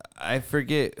the I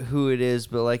forget who it is,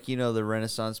 but like the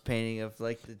Renaissance painting of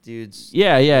like the dudes.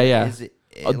 yeah. Is it,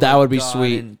 Oh, that would be God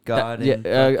sweet. And God That-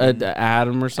 and fucking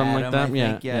Adam or something Adam, like that.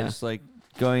 I think, Yeah. just like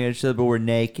going at each other, but we're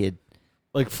naked.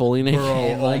 like fully naked. Bro,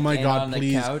 And, oh like, my and God, on the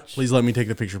please, couch. please let me take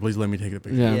the picture. Please let me take the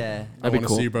picture. Yeah. Yeah. I That'd be want to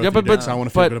cool. see you both Yeah, do but dicks. I want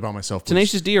to feel but good about myself. Please.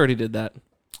 Tenacious D already did that.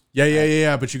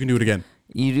 Yeah, but you can do it again.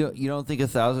 You don't think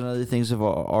 1,000 other things have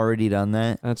already done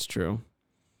that? That's true.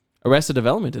 Arrested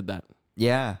Development did that.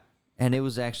 Yeah, and it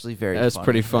was actually very. That's funny.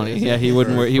 pretty funny. Yeah, he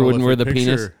wouldn't wear the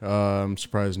penis. I'm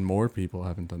surprised more people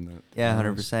haven't done that. Yeah,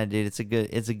 100%, dude.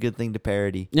 It's a good thing to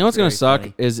parody. You know what's It's gonna very suck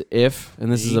funny. is if,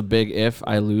 and this is a big if,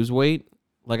 I lose weight.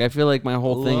 Like I feel like my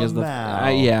whole thing is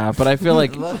Lamau. but I feel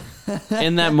like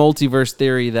in that multiverse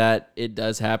theory that it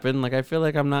does happen. Like I feel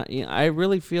like I'm not. I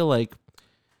really feel like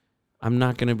I'm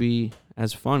not gonna be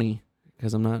as funny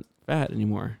because I'm not fat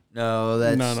anymore. No,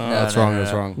 that's that's wrong.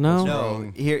 That's wrong. No? That's No,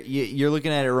 wrong. here you're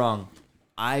looking at it wrong.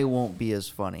 I won't be as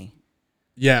funny.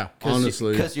 Yeah,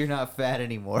 honestly. because you're not fat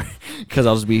anymore. Because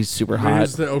I'll just be super hot.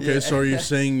 So are you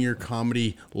saying your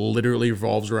comedy literally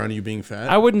revolves around you being fat?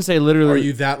 I wouldn't say literally. Are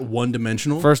you that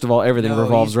one-dimensional? First of all, everything No,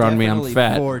 revolves he's around me. I'm definitely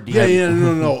fat. 4D. Yeah,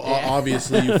 no.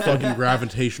 Obviously, you fucking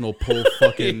gravitational pull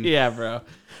fucking... Yeah, bro.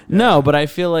 No, but I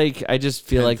just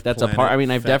feel like that's a part. I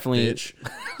mean, I've fat definitely bitch.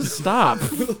 stop.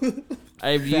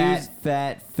 I've used.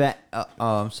 Fat.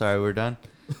 I'm sorry. We're done.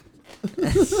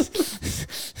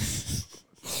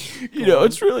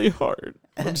 It's really hard.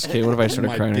 I'm just kidding. What if I started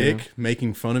My crying? right dick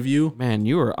making fun of you, now? Man,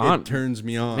 you were on. it turns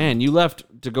me on. Man, you left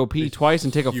to go pee twice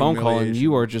and take a phone call, and humiliation.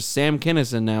 you are just Sam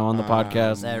Kinison now on the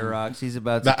podcast. That rocks. He's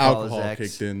about to the call his alcohol ex.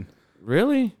 kicked in.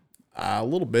 Really? A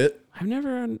little bit. I've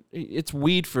never. It's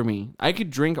weed for me. I could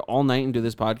drink all night and do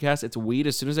this podcast. It's weed.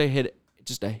 As soon as I hit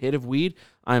just a hit of weed,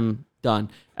 I'm done.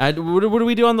 What did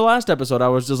we do on the last episode? I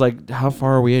was just like, "How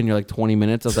far are we in?" You're like 20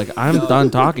 minutes. I was like, "I'm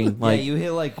done talking." Like Yeah, you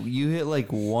hit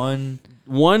like one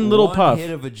little puff.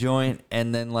 hit of a joint,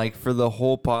 and then like for the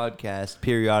whole podcast,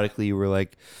 periodically you were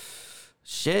like,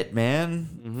 "Shit,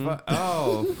 man!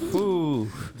 Ooh,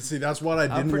 See, that's what I I'm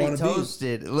didn't pretty want to be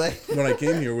toasted." Like, when I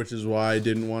came here, which is why I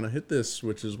didn't want to hit this,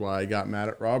 which is why I got mad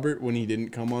at Robert when he didn't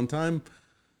come on time.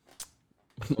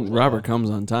 Robert comes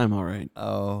on time, all right.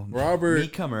 Robert me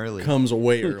come early. comes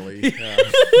way early.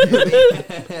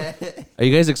 Are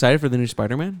you guys excited for the new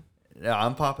Spider-Man? Yeah,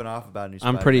 I'm popping off about new.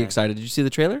 I'm pretty Spider-Man. excited. Did you see the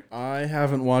trailer? I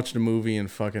haven't watched a movie in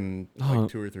fucking like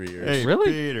 2 or 3 years.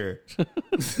 Really? Peter.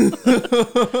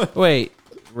 Wait,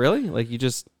 really? Like you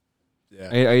just?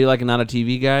 Yeah, Are you like not a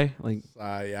TV guy? Like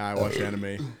yeah, I watch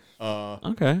anime.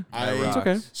 okay, it's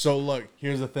okay. So look,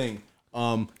 here's the thing.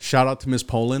 Shout out to Miss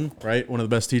Poland, right? One of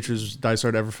the best teachers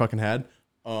Dysart ever fucking had.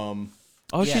 Oh,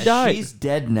 Yeah, she died. She's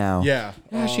dead now. Yeah,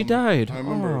 Yeah, she died. I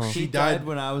remember Oh. She died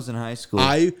when I was in high school.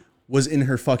 I was in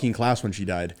her fucking class when she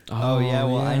died. oh yeah,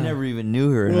 well I never even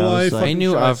knew her. And Well, I was like, fucking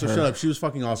knew shut, of so her. shut up. She was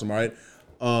fucking awesome. All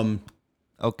right.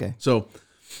 okay. So,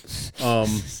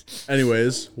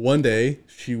 anyways, one day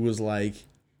she was like,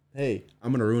 "Hey,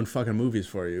 I'm gonna ruin fucking movies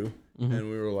for you," and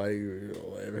we were like,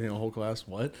 everything, the whole class,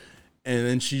 what? And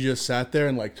then she just sat there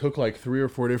and like took like 3 or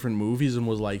 4 different movies and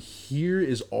was like, "Here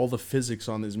is all the physics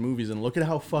on these movies, and look at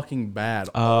how fucking bad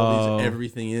all these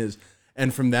everything is."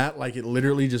 And from that, like, it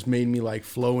literally just made me like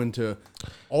flow into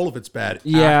all of it's bad.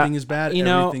 Yeah, Acting is bad.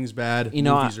 Everything's bad.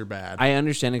 Movies are bad. I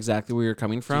understand exactly where you're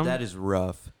coming from. That is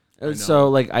rough. So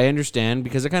like I understand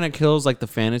because it kind of kills like the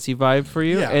fantasy vibe for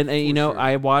you. Yeah, and for you know, sure.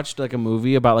 I watched like a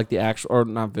movie about like the actual, or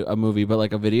not a movie, but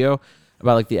like a video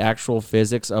about like the actual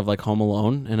physics of like Home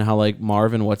Alone and how like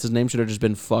Marvin, what's his name, should have just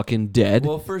been fucking dead.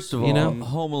 Well, first of all, You know?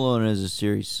 Home Alone as a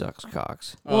series sucks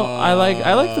cocks. Well, I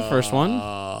like the first one.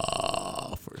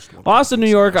 First one. Lost in New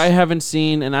York, I haven't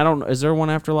seen, and I don't. Is there one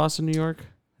after Lost in New York?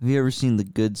 Have you ever seen The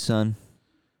Good Son?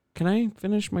 Can I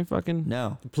finish my fucking?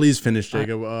 No. Please finish,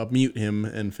 Jacob. Mute him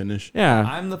and finish. Yeah,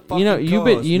 I'm the fucking you know you've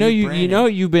been co-host, you know mute you Brandon. know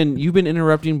you've been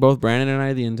interrupting both Brandon and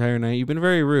I the entire night. You've been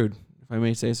very rude, if I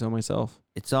may say so myself.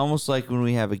 It's almost like when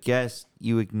we have a guest,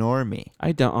 you ignore me.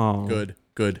 I don't. Oh,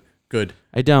 Good.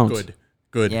 I don't.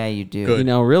 Good. Yeah, you do. Good. You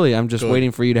know, really, I'm just Good.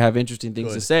 waiting for you to have interesting things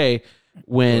to Good. say.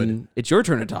 when it's your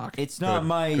turn to talk. It's not Good,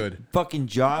 my good. fucking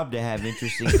job to have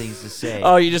interesting things to say.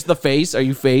 Oh, you just the face? Are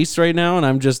you face right now? And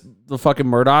I'm just the fucking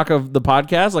Murdoch of the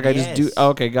podcast? Like I just do. Yes. Oh,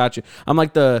 okay, got you. I'm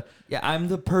like the I'm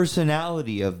the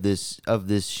personality of this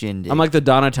shindig. I'm like the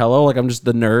Donatello. Like I'm just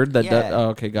the nerd that. Yeah. Oh,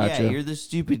 okay, got Yeah, you. you're the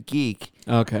stupid geek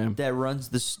Okay. that runs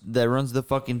the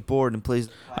fucking board and plays.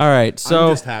 All right. So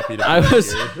I'm just happy to be I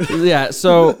was here. yeah.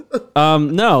 So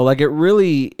no, like it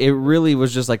really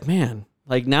was just like, man,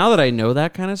 like now that I know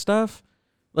that kind of stuff,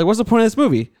 like what's the point of this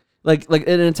movie? Like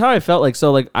and it's how I felt like.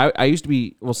 So like I used to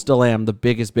be, well, still am the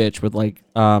biggest bitch with like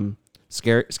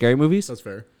scary movies. That's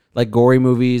fair. Like gory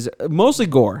movies, mostly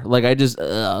gore. Like I just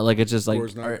like it's just like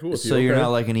Gore's not cool with So you, you're okay.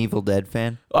 not like an Evil Dead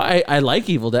fan? I like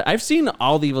Evil Dead. I've seen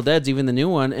all the Evil Deads, even the new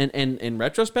one, and in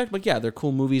retrospect, like yeah, they're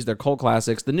cool movies, they're cult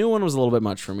classics. The new one was a little bit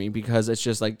much for me because it's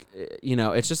just like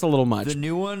it's just a little much. The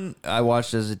new one I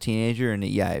watched as a teenager, and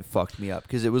it fucked me up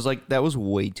because it was like that was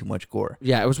way too much gore.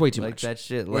 Yeah, it was way too Like much. that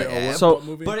shit. Wait, Like, So- what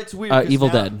movie? but it's weird. 'cause Evil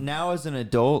now, Dead. Now as an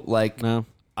adult, like No.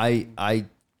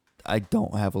 I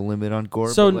don't have a limit on gore.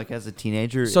 So- but like as a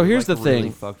teenager, So it, here's like, the really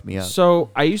thing. fucked me up. So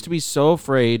I used to be so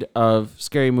afraid of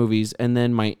scary movies, and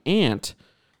then my aunt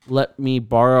let me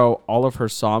borrow all of her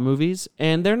Saw movies,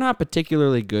 and they're not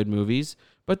particularly good movies,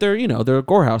 but they're they're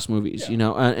gorehouse movies,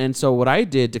 and so what I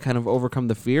did to kind of overcome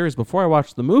the fear is before I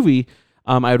watched the movie,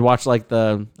 I would watch like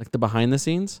the behind the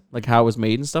scenes, like how it was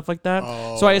made and stuff like that.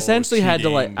 So I essentially had to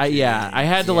like, I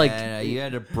had to like. you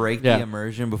had to break Yeah. the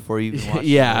immersion before you even watched.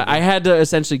 Yeah, the movie. I had to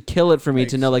essentially kill it for me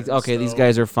to Makes know, like, sense, okay, these though.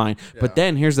 guys are fine. But Yeah.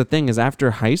 then here's the thing: is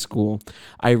after high school,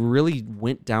 I really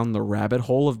went down the rabbit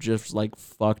hole of just like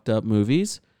fucked up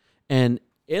movies, and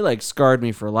it like scarred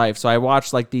me for life. So I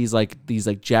watched like these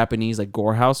Japanese like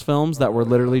gorehouse films that were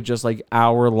literally just like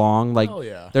hour long. Like, Hell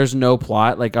yeah. there's no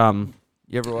plot. Like,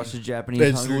 You ever watched the Japanese?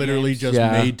 It's Hunger literally Games? just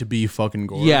Yeah. made to be fucking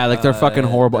gore. yeah, like they're fucking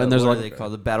horrible. And there's what like, are they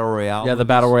called? The battle royale. yeah, the movies?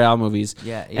 battle royale movies.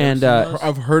 Yeah, you and ever seen those?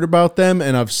 I've heard about them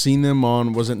and I've seen them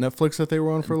on, was it Netflix that they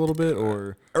were on for a little bit,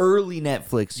 or early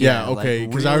Netflix. yeah, like okay,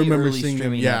 because I really remember early seeing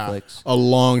them, streaming yeah, Netflix. a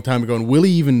long time ago. And Willie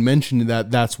even mentioned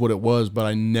that that's what it was, but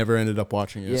I never ended up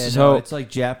watching it. Yeah, So- no, it's like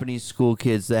Japanese school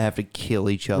kids that have to kill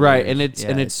each other. Right, and it's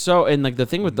Yeah, so, and like the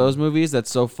thing with those movies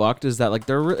that's so fucked is that like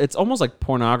it's almost like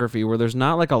pornography where there's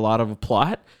not like a lot of a plot.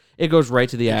 It goes right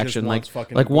to the just action, like wants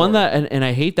fucking one gore. that, and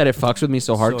I hate that it fucks with me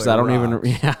so hard because So I it don't rocks.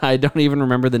 even, yeah, I don't even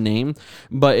remember the name,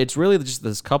 but it's really just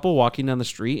this couple walking down the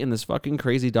street and this fucking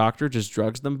crazy doctor just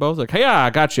drugs them both, like, hey, I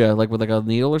gotcha, like with like a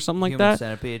needle or something like Human that.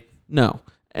 Centipede. No,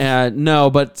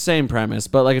 but same premise,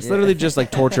 but like it's literally just like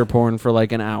torture porn for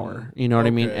like an hour. You know what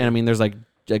I mean? Okay. And I mean, there's like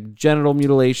genital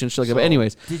mutilation, shit like that. But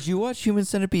anyways, Did you watch Human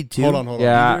Centipede 2? Hold on.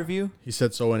 Yeah. Either of you? He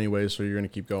said so anyway, so you're gonna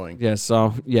keep going. yes.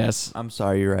 So yes. I'm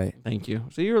sorry, you're right. Thank you.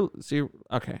 So you're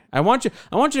okay. I want you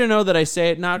to know that I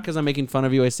say it not because I'm making fun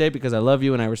of you. I say it because I love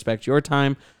you and I respect your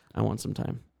time. I want some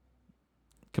time.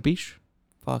 Capiche?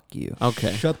 Fuck you.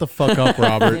 Okay. Shut the fuck up,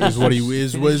 Robert. Is what he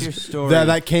is. Finish your Was story.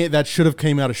 that should have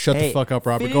came out of shut the Hey, fuck up,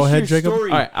 Robert. finish Go ahead, your Jacob.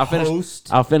 story, All right, I'll finish. host.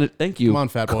 I'll finish. Thank you. Come on,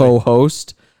 fat boy.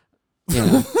 Co-host.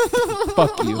 Yeah.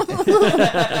 Fuck you.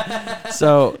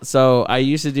 So I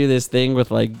used to do this thing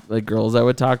with like girls I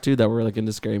would talk to that were like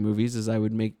into scary movies. Is I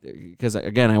would make, because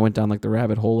again I went down like the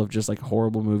rabbit hole of just like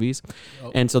horrible movies,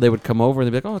 and so they would come over and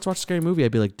they'd be like, "Oh, let's watch a scary movie."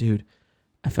 I'd be like, "Dude,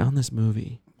 I found this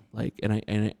movie." Like,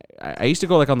 and I used to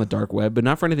go like on the dark web, but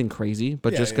not for anything crazy,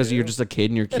 but just because you're just a kid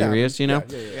and you're curious, you know.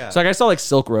 Yeah. So like I saw like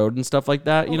Silk Road and stuff like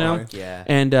that, you know. Okay. Yeah.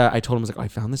 And I told him, I was like, oh, I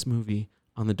found this movie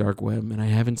on the dark web and I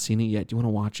haven't seen it yet. Do you want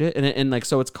to watch it? And like,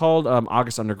 so it's called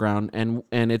August Underground, and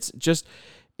it's just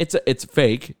it's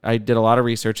fake. I did a lot of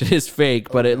research. It is fake,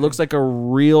 but it looks like a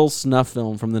real snuff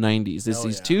film from the 90s. It's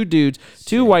these two dudes,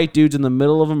 two white dudes in the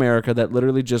middle of America that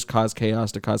literally just cause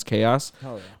chaos to cause chaos.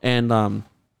 And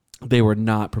they were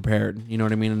not prepared. You know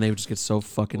what I mean? And they would just get so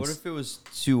fucking. What if it was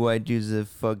two white dudes that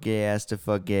fuck gay ass to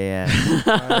fuck gay ass?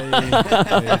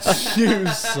 You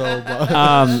so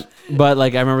much. But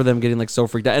like I remember them getting like so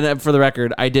freaked out. And for the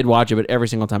record, I did watch it, but every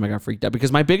single time I got freaked out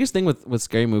because my biggest thing with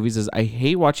scary movies is I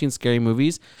hate watching scary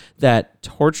movies that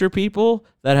torture people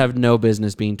that have no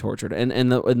business being tortured.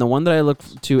 And the one that I look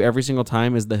to every single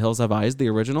time is The Hills Have Eyes, the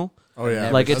original. Oh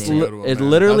yeah, Like that's it's a good one, it's man.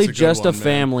 literally That's a good just a one, man.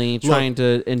 family Look, trying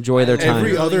to enjoy their time.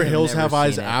 Every other Really have Hills never Have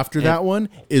Eyes seen it. after that one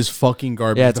is fucking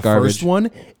garbage. Yeah, it's the garbage. first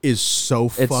one is so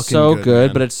It's fucking so good,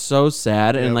 man. but it's so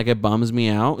sad and Yep. like it bums me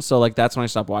out. So like that's when I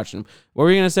stopped watching them. What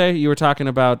were you gonna say? You were talking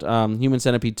about Human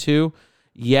Centipede 2.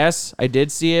 Yes, I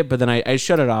did see it, but then I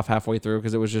shut it off halfway through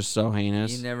because it was just so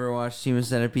heinous. You never watched Human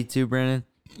Centipede 2, Brandon?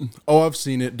 Oh, I've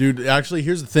seen it, dude. Actually,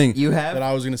 here's the thing. You have? that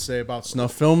I was gonna say about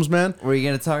snuff films, man. Were you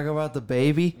gonna talk about the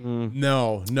baby?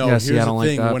 No. Yeah, Here's see, I the don't like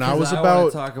thing. that. When I 'Cause was wanna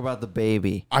about, talk about the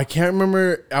baby. I can't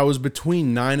remember. I was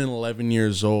between 9 and 11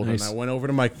 years old, Nice. and I went over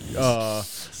to my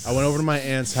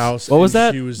aunt's house. What was and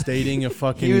that? She was dating a He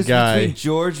fucking was guy. between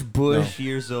George Bush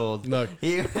years old. Look,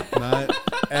 He- not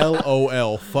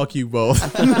LOL. Fuck you both.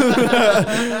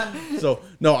 So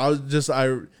no,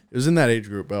 it was in that age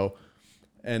group, bro.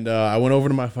 And I went over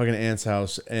to my fucking aunt's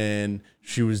house, and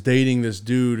she was dating this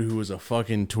dude who was a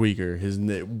fucking tweaker.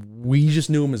 We just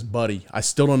knew him as Buddy. I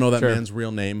still don't know that man's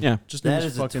real name. Yeah. just knew that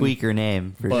his is a fucking tweaker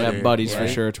name. For Buddy. sure. Yeah, Buddy's for Right?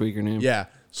 sure a tweaker name. Yeah.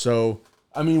 So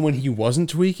I mean, when he wasn't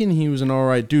tweaking, he was an all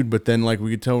right dude. But then, like,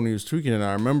 we could tell when he was tweaking. And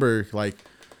I remember, like,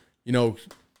 you know,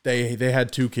 they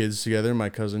had 2 kids together, my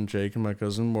cousin Jake and my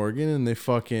cousin Morgan, and they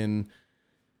fucking.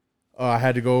 I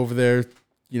had to go over there,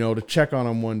 you know, to check on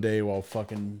him one day while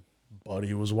fucking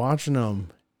Buddy was watching them.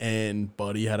 And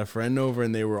Buddy had a friend over,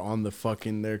 and they were on the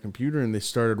fucking their computer, and they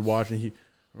started watching.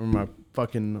 My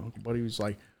fucking buddy was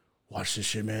like, "Watch this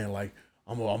shit, man! Like,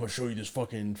 I'm gonna show you this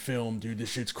fucking film, dude. This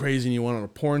shit's crazy." And he went on a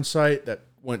porn site that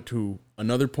went to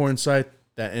another porn site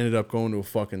that ended up going to a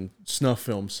fucking snuff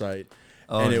film site.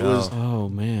 Oh, and it no. was Oh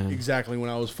man. exactly when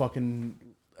I was fucking,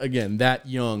 again, that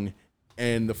young.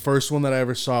 And the first one that I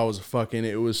ever saw was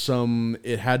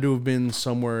it had to have been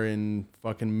somewhere in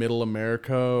fucking middle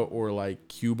America or like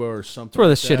Cuba or something. That's where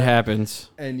like this shit that. happens.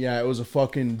 And yeah, it was a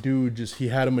fucking dude, he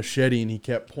had a machete and he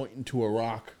kept pointing to a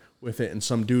rock with it. And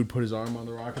some dude put his arm on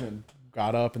the rock and then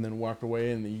got up and then walked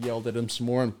away, and he yelled at him some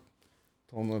more and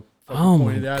told him to fucking Oh my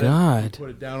point it at God. him. He put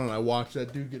it down, and I watched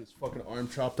that dude get his fucking arm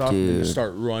chopped off and Dude. then just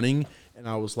start running. And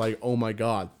I was like, oh my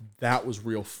God, that was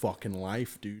real fucking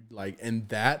life, dude. Like, and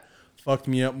that fucked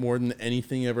me up more than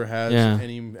anything ever has. Yeah.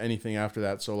 Anything after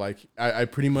that. So like, I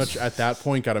pretty much at that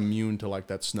point got immune to like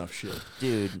that snuff shit.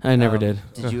 Dude, I never did.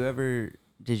 Did you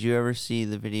ever see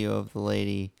the video of the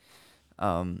lady?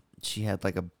 She had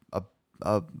like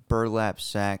a burlap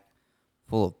sack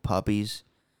full of puppies,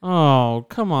 Oh,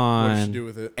 come What did she on. do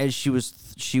with it? and she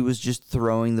was just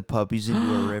throwing the puppies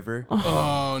into a river.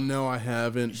 Oh no, I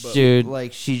haven't. But Dude,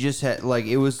 Like she just had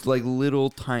it was like little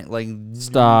tiny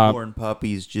Stop. newborn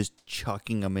puppies just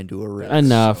chucking them into a river.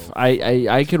 enough. so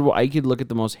I could look at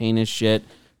the most heinous shit,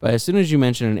 but as soon as you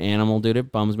mention an animal, dude,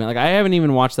 it bums me. Like I haven't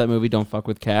even watched that movie Don't Fuck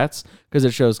with Cats because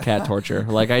it shows cat torture.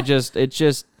 Like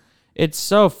it's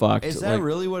so fucked. Is that Like,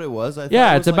 really what it was? I thought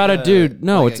Yeah, it it's was about like a dude.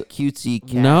 No, like it's a cutesy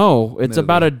cat. no, it's movie.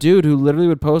 about a dude who literally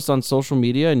would post on social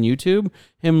media and YouTube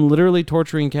him literally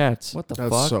torturing cats. What the that's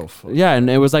fuck? so funny. Yeah, and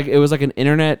it was like an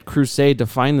internet crusade to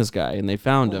find this guy, and they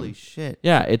found Holy him. shit!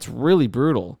 Yeah, it's really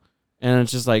brutal. And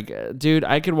it's just like, dude,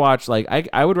 I could watch, like,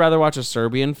 I would rather watch a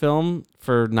Serbian film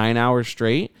for 9 hours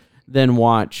straight than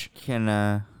watch.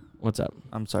 What's up?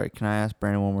 I'm sorry. Can I ask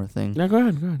Brandon one more thing? No, go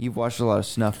ahead. You've watched a lot of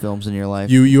snuff films in your life.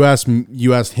 You asked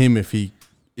him if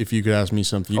you could ask me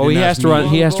something. You Oh, he didn't has ask to me- run.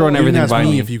 He has to run You didn't everything ask by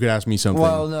me me. if you could ask me something.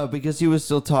 Well, no, because he was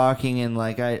still talking and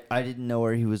like I didn't know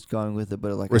where he was going with it,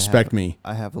 but like Respect me.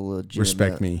 I have a legitimate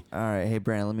Respect me. All right, hey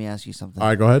Brandon, let me ask you something. All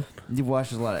right, go ahead. You've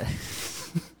watched a lot of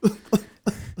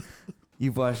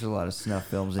You've watched a lot of snuff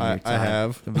films in I- your I time.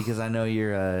 have. Because I know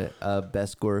you're a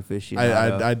best gore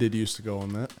aficionado. I did used to go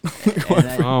on that. And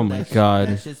that- Oh my that shit- God.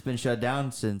 that shit's been shut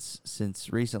down since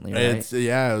recently, right?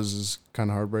 It was just kind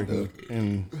of heartbreaking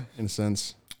in a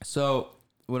sense. So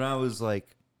when I was like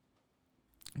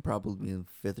probably in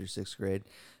 5th or 6th grade,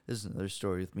 this is another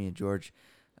story with me and George.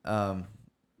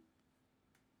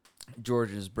 George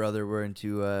and his brother were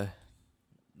into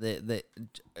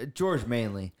George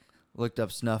mainly looked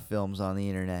up snuff films on the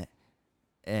internet,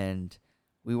 and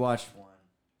we watched one.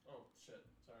 Oh shit!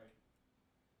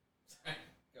 Sorry.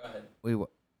 Go ahead.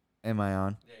 Am I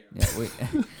on? Yeah,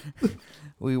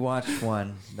 we watched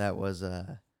one that was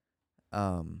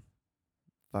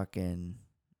fucking.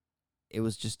 It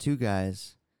was just 2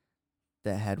 guys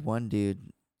that had one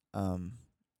dude,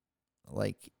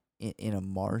 like in a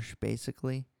marsh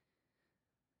basically,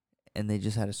 and they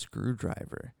just had a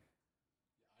screwdriver.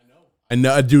 I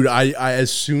know, dude. I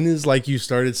as soon as like you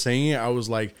started saying it, I was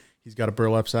like, he's got a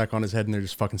burlap sack on his head, and they're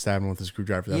just fucking stabbing him with a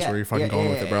screwdriver. That's where you're fucking going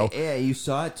with it, bro. Yeah, you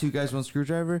saw it. 2 guys, 1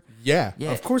 screwdriver. Yeah,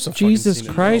 Yeah. of course. I've fucking Jesus seen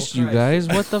it, Christ, bro. you guys!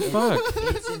 What the fuck?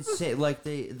 It's insane. Like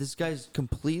this guy's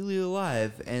completely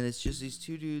alive, and it's just these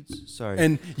 2 dudes. Sorry.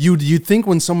 And you'd think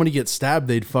when somebody gets stabbed,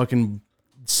 they'd fucking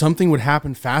something would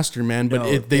happen faster, man. But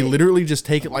No, they literally just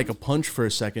take it like a punch for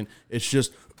a second. It's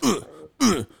just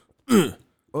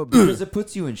Well, because it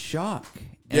puts you in shock.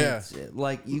 And Yeah. it's,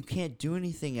 like you can't do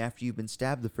anything after you've been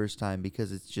stabbed the first time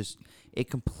because it's just it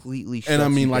completely shuts And I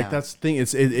mean, you like down. that's the thing.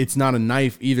 It's not a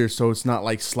knife either, so it's not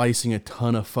like slicing a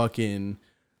ton of fucking.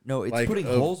 No, it's like, putting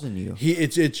holes in you.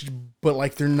 It's but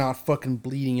like they're not fucking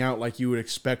bleeding out like you would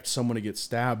expect someone to get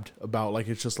stabbed about. Like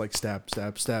it's just like stab,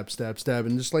 stab, stab, stab, stab,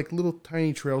 and just like little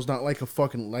tiny trails. Not like a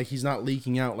fucking like he's not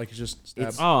leaking out. Like it's just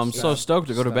stab. Oh, I'm so stab, stoked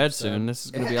to go to stab, bed stab. soon. This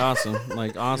is gonna be awesome.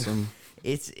 Like awesome.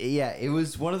 It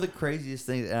was one of the craziest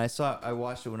things, and I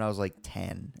watched it when I was like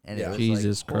 10, and it was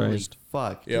Jesus like, holy Christ.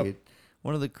 fuck, Yep. dude.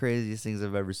 One of the craziest things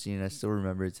I've ever seen. I still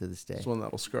remember it to this day. It's one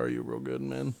that'll scar you real good,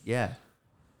 man. Yeah.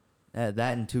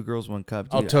 That and 2 Girls, 1 Cup.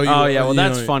 Dude. I'll tell you. Oh yeah, well you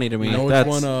that's know, funny to me. you know which That's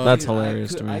one, that's Dude,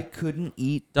 hilarious to me. I couldn't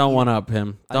eat. Don't one up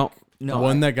him. Don't. No, the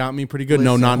one that got me pretty good.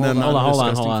 No, Listen, not hold not on. not Hold on,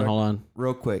 disgusting fact. hold on.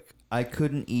 real quick. I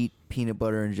couldn't eat peanut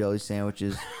butter and jelly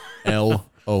sandwiches LOL.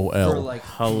 for like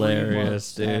 3 Hilarious,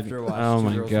 months dude. after watching Oh 2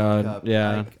 my Girls, God, 1 Cup.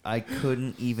 yeah. I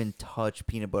couldn't even touch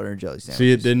peanut butter and jelly sandwiches.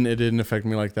 See, it didn't affect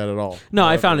me like that at all. No,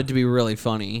 I found it to be really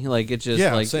funny. Like it's just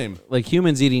Yeah, like same. like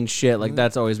humans eating shit. Like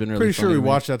that's always been really Pretty funny sure we to me.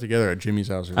 watched that together at Jimmy's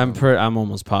house. Or something. I'm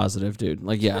almost positive, dude.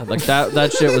 Like yeah, like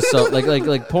that shit was so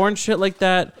like porn shit like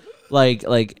that. Like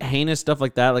heinous stuff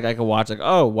like that. Like I could watch like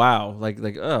oh wow like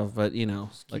oh but you know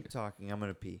Keep like talking. I'm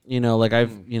gonna pee. you know like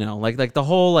I've you know like the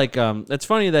whole like it's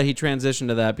funny that he transitioned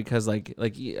to that because like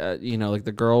you know like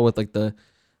the girl with like the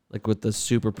with the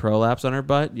super prolapse on her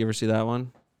butt. You ever see that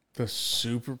one? The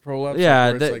super prolapse. Yeah,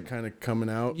 like, where that- it's like kind of coming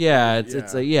out. Yeah, it's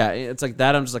like it's like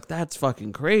that. I'm just like that's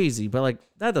fucking crazy, but like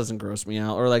that doesn't gross me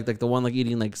out. Or like the one like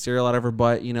eating like cereal out of her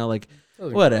butt, you know, like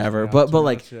Doesn't whatever. gross me out But too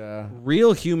like much, yeah.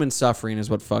 real human suffering is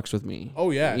what fucks with me.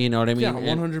 Oh yeah, you know what I mean? Yeah,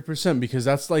 And- 100%. Because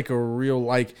that's like a real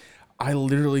like. I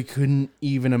literally couldn't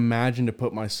even imagine to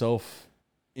put myself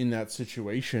in that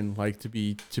situation, like to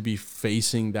be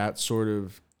facing that sort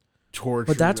of torture.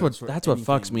 But that's what sort of fucks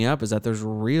anything. me up is that there's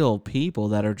real people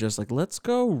that are just like, let's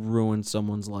go ruin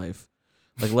someone's life.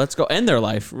 Like, let's go end their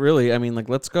life. Really, I mean, like,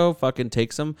 let's go fucking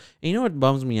take some. And you know what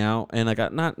bums me out? And I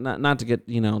got not to get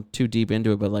too deep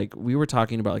into it, but like we were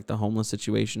talking about like the homeless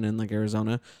situation in like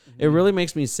Arizona. It really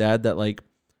makes me sad that like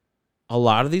a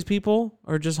lot of these people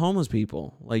are just homeless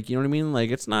people. Like, you know what I mean?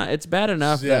 Like, it's bad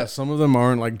enough. Yeah, that, some of them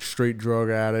aren't like straight drug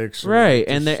addicts, or, right.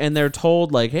 like, And just- they're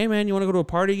told like, hey man, you want to go to a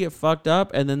party, get fucked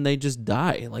up, and then they just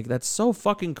die. Like, that's so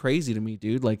fucking crazy to me,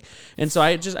 dude. Like, and so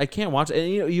I can't watch it.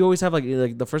 And you always have like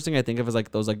the first thing I think of is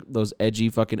like those edgy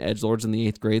fucking edgelords in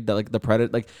the 8th grade that like the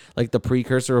predator, like the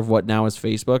precursor of what now is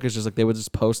Facebook is just like they would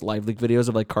just post live leak videos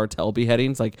of like cartel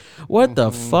beheadings. Like, what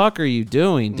the fuck are you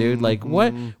doing, dude? Like,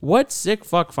 what sick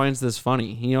fuck finds this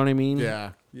funny? You know what I mean?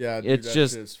 Yeah, dude, It's that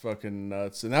just- shit's fucking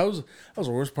nuts. And that was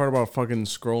the worst part about fucking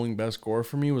scrolling best gore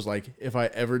for me was like if I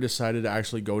ever decided to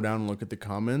actually go down and look at the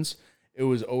comments, it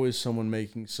was always someone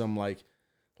making some like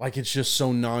it's just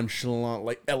so nonchalant,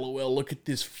 like LOL, look at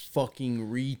this fucking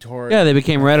retard. Yeah, they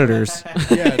became Redditors.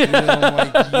 Yeah, dude, and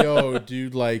I'm like, yo,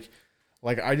 dude, like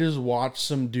I just watched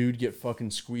some dude get fucking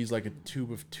squeezed like a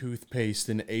tube of toothpaste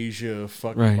in Asia,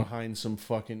 fucking Right. behind some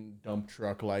fucking dump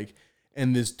truck, like,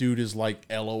 and this dude is like,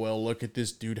 LOL, look at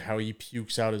this dude, how he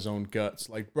pukes out his own guts.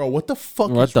 Like, bro, what the fuck?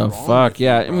 What is the wrong fuck? with you,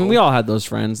 Yeah, I mean, bro? we all had those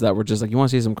friends that were just like, "You want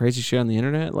to see some crazy shit on the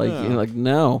internet?" Like, Yeah. you're like,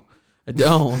 no, I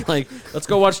don't. Like, let's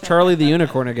go watch Charlie the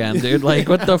Unicorn again, dude. Like,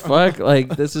 what the fuck? Like,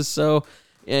 this is so.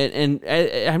 And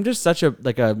I'm just such a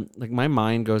like my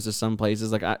mind goes to some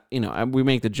places like we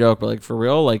make the joke, but like for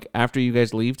real, like after you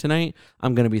guys leave tonight,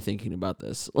 I'm gonna be thinking about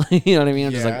this. Like, you know what I mean?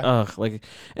 I'm just like, Yeah. ugh, like,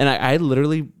 and I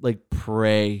literally like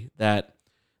pray that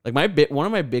like one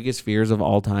of my biggest fears of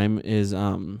all time is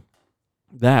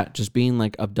that just being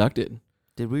like abducted.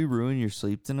 Did we ruin your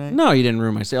sleep tonight? No, you didn't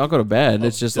ruin my sleep. I'll go to bed.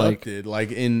 It's just like, Abducted,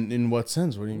 like in what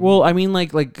sense? What do you mean? well, I mean,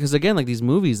 like, because again, like these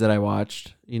movies that I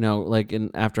watched, like in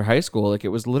after high school, like it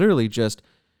was literally just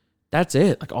that's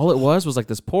it. Like all it was like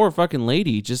this poor fucking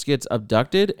lady just gets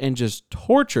abducted and just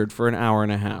tortured for an hour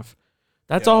and a half.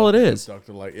 That's all it is.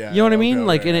 Abducted, like, yeah, You know what I okay, mean? okay,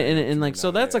 Like, yeah, and like, so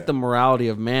yeah, that's like yeah. the morality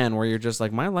of man, where you're just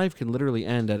like, my life can literally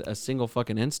end at a single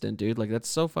fucking instant, dude. Like, that's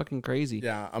so fucking crazy.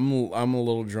 Yeah, I'm a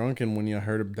little drunk, and when you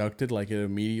heard abducted, like it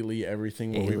immediately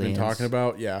everything what we've been Aliens. talking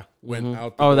about, yeah, went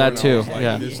out. The Oh, door, that and I too, was like,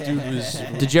 yeah. This dude was.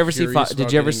 Did you ever see? furious Did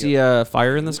about you ever getting see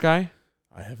Fire in the Sky?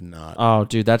 I have not. Oh,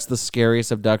 dude, that's the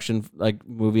scariest abduction like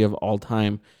movie of all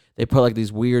time. They put like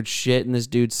these weird shit in this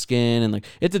dude's skin, and like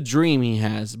it's a dream he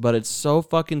has, but it's so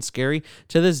fucking scary.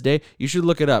 To this day, you should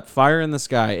look it up. Fire in the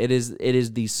Sky. It is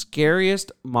the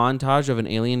scariest montage of an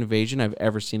alien invasion I've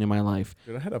ever seen in my life.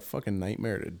 Dude, I had a fucking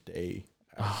nightmare today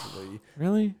actually.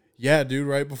 Really? Yeah, dude,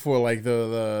 right before, like,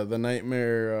 the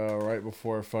nightmare, right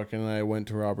before fucking I went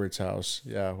to Robert's house.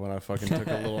 Yeah, when I fucking took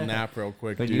a little nap real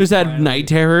quick, dude. You just had night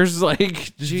terrors,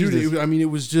 like, Jesus. Dude, it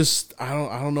was just, I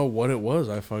don't know what it was.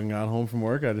 I fucking got home from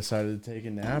work. I decided to take a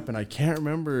nap, and I can't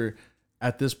remember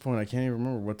at this point. I can't even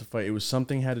remember what the fight. It was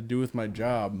something had to do with my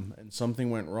job, and something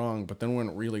went wrong, but then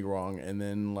went really wrong, and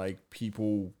then like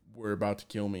people were about to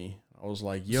kill me. I was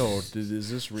like, "Yo, is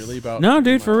this really about?" No,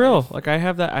 dude, for real. life? Like I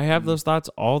have those thoughts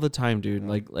all the time, dude.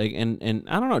 Like, and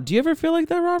I don't know. Do you ever feel like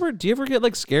that, Robert? Do you ever get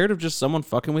like scared of just someone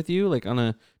fucking with you, like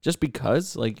just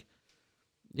because, like?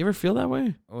 You ever feel that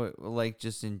way? Like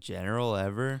just in general,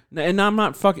 ever? And I'm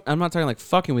not talking like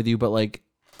fucking with you, but like,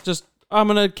 just I'm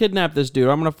gonna kidnap this dude.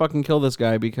 I'm gonna fucking kill this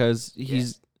guy because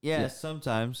he's. Yeah,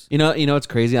 sometimes. You know, it's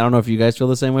crazy. I don't know if you guys feel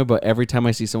the same way, but every time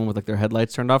I see someone with like their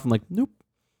headlights turned off, I'm like, nope.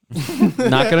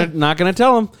 not gonna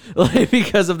tell them, like,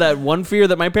 because of that one fear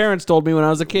that my parents told me when I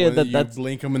was a kid. When That's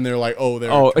blink them and they're like, "Oh, they're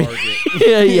a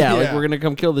target." yeah, like we're gonna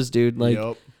come kill this dude. Like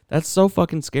that's so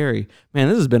fucking scary, man.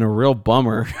 This has been a real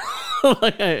bummer.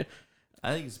 Like, I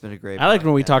think it's been a great. I liked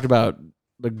when we podcast. talked about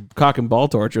the cock and ball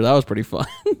torture. That was pretty fun.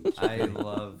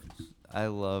 I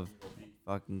love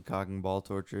fucking cock and ball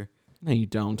torture. No, you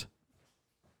don't.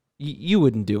 You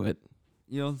wouldn't do it.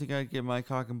 You don't think I'd get my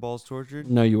cock and balls tortured?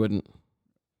 No, you wouldn't.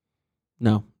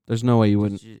 No, there's no way you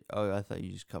wouldn't. I thought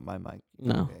you just cut my mic.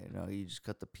 No. Okay, no, you just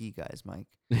cut the P guy's mic.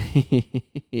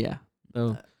 Yeah.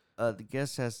 Oh. The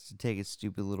guest has to take his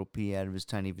stupid little pee out of his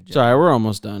tiny vagina. Sorry, we're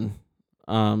almost done.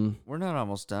 We're not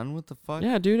almost done. What the fuck?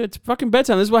 Yeah, dude, it's fucking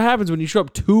bedtime. This is what happens when you show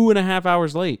up 2.5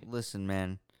 hours late. Listen,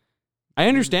 man. I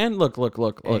understand. Look.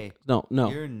 Hey, No.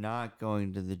 You're not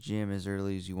going to the gym as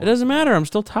early as you It want. doesn't matter. I'm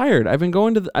still tired. I've been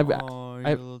going to the. You're a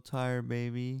little tired,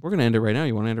 baby. We're gonna end it right now.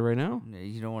 You want to end it right now? No,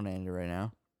 you don't want to end it right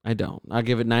now. I don't. I'll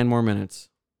give it 9 more minutes.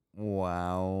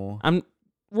 Wow.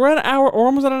 We're at an hour, or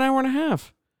almost at an hour and a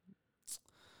half.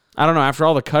 I don't know. After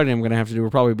all the cutting I'm gonna have to do,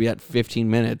 we'll probably be at 15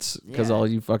 minutes because all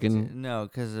you fucking. No,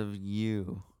 because of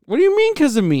you. What do you mean?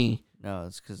 Because of me? No,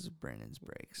 it's because of Brandon's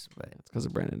breaks. But It's because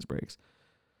of Brandon's breaks.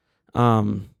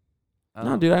 No,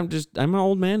 dude. I'm an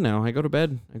old man now. I go to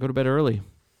bed early.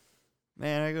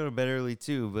 Man, I go to bed early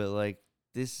too. But like,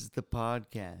 this is the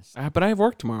podcast. But I have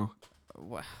work tomorrow.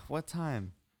 What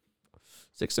time?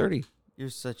 6:30. You're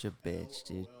such a bitch,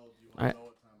 dude.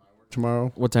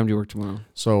 Tomorrow. What time do you work tomorrow?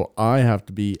 So I have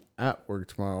to be at work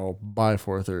tomorrow by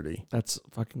 4:30. That's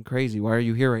fucking crazy. Why are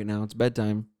you here right now? It's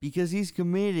bedtime. Because he's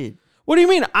committed. What do you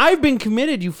mean? I've been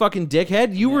committed, you fucking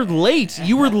dickhead. You were late.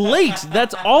 You were late.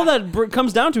 That's all that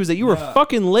comes down to is that you were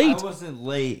fucking late. I wasn't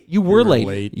late. You were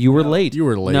late. You were late. You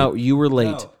were late. No, you were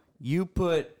late. No, you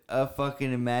put a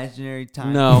fucking imaginary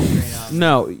time. No, constraint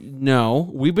on me. no.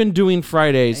 We've been doing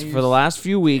Fridays And for the last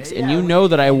few weeks, and Yeah, you know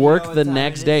that I you know work what the time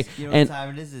next it day. is? You know And what time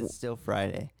it is? It's still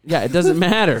Friday. yeah, it doesn't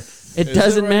matter. It Is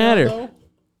doesn't right matter. now, though?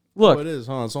 Look, Oh, it is,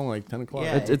 huh? It's only like 10 o'clock.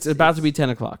 Yeah. it's about to be 10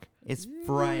 o'clock. It's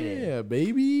Friday. Yeah,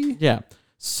 baby. Yeah.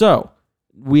 So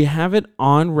we have it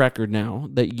on record now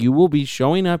that you will be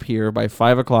showing up here by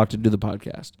 5 o'clock to do the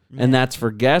podcast. And that's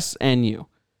for guests and you.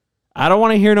 I don't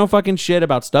want to hear no fucking shit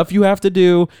about stuff you have to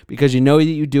do because you know that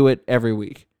you do it every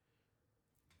week.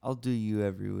 I'll do you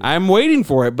every week. I'm waiting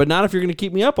for it, but not if you're going to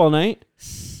keep me up all night.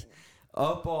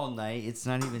 Up all night. It's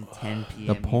not even 10 p.m.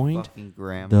 The point- You fucking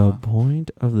grandma. The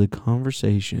point of the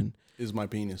conversation Is my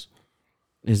penis.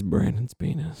 is Brandon's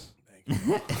penis.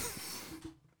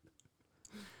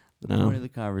 The point of the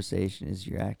conversation is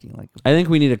you're acting like I think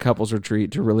we need a couples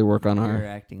retreat to really work on you're our.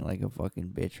 acting like a fucking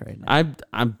bitch right now.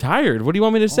 I'm tired. What do you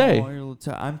want me to say? Oh, you're a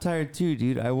little I'm tired too,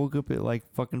 dude. I woke up at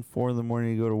like fucking 4 in the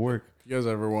morning to go to work. If you guys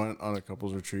ever went on a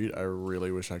couples retreat, I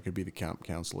really wish I could be the camp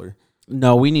counselor.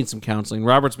 No, we need some counseling.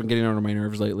 Robert's been getting under my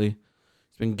nerves lately.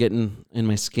 He's been getting in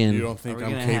my skin. You don't think we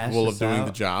I'm gonna capable hash of this doing out?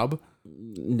 the job?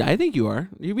 I think you are.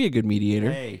 You'd be a good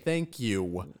mediator. Hey, Thank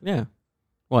you. Yeah.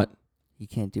 What? you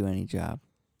can't do any job.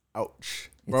 Ouch.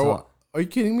 It's Bro, all- are you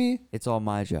kidding me? It's all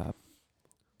my job.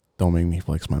 Don't make me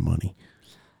flex my money.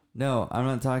 No, I'm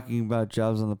not talking about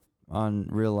jobs on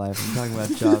real life. I'm talking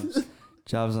about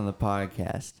jobs on the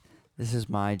podcast. This is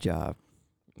my job.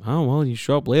 Oh, well, you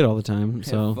show up late all the time.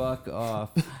 So, Fuck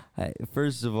off.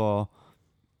 First of all,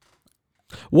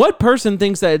 what person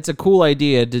thinks that it's a cool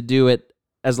idea to do it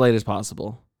as late as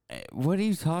possible? what are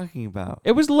you talking about?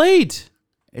 It was late.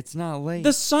 It's not late.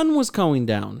 The sun was going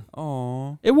down.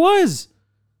 Oh, It was.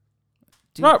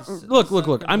 dude, Rob, the look. sun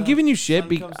comes I'm out- giving you shit.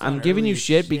 sun comes I'm out giving early you as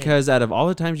shit because out of all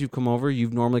the times you've come over,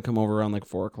 you've normally come over around like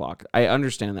 4 o'clock. I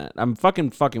understand that. I'm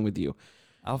fucking with you.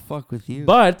 I'll fuck with you.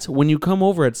 But when you come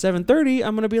over at 7:30,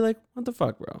 I'm gonna be like, what the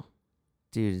fuck, bro?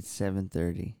 dude, it's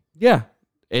 7:30. Yeah,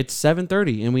 It's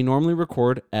 7:30, and we normally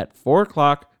record at 4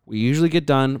 o'clock. We usually get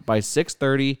done by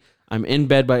 6:30. I'm in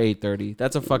bed by 8:30.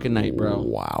 That's a fucking night, bro.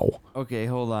 Wow. Okay,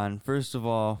 hold on. First of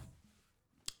all,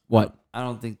 What? I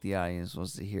don't think the audience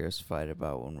wants to hear us fight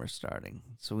about when we're starting.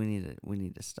 So we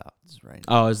need to stop this right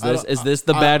now. Oh, is this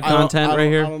the bad content right I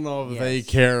here? don't know if Yes. they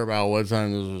care about what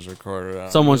time this was recorded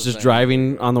at. Someone's just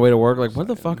driving on the way to work. Like, what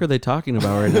the fuck are they talking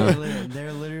about right now?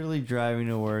 They're literally driving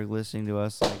to work, listening to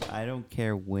us. Like, I don't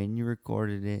care when you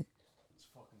recorded it.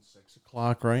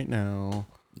 O'clock right now.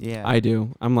 Yeah, I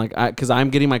do. I'm like, because I'm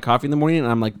getting my coffee in the morning and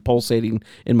I'm like pulsating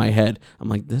in my head. I'm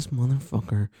like, this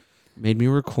motherfucker made me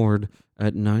record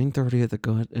at 9:30 at the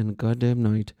goddamn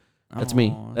night. That's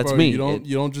me. Aw. That's Bro, me. You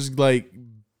don't just like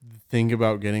think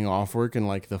about getting off work and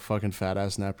like the fucking fat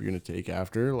ass nap you're gonna take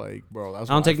after. Like, bro, that's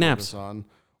I don't what take focus naps. on.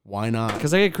 Why not?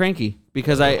 Because I get cranky.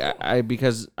 Because I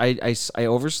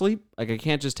oversleep. Like I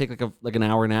can't just take like an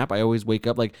hour nap. I always wake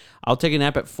up. Like I'll take a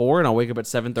nap at 4 and I'll wake up at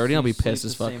 7:30. I'll be You sleep pissed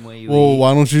as the fuck. same way you Well, eat.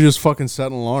 why don't you just fucking set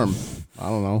an alarm? I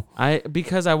don't know.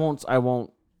 Because I won't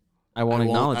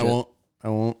acknowledge it. I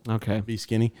won't Okay. be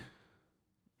skinny.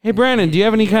 Hey Brandon, do you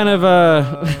have any kind of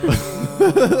Oh.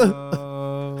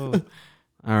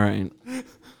 All right.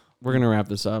 We're gonna wrap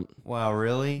this up. Wow,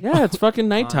 really? Yeah, it's fucking On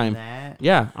nighttime. that?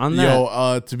 Yeah, on that.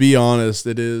 Yo, to be honest,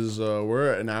 it is.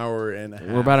 We're at an hour and a half.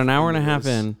 We're about an hour and a into half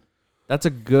this. in. That's a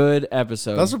good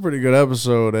episode. That's a pretty good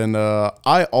episode, and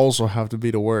I also have to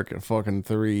be to work at fucking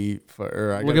 3.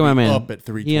 Or I Look gotta at my be man. Up at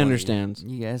 3:20. He understands.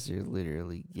 You guys are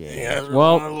literally gay. Yeah,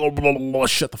 Well-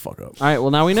 shut the fuck up. All right.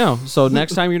 Well, now we know. So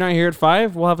next time you're not here at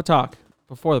 5, we'll have a talk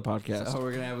before the podcast. So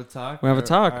we're gonna have a talk. We have a Or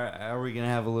talk. Are we gonna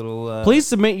have a little? Please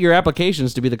submit your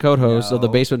applications to be the co-host of the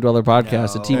No. Basement Dweller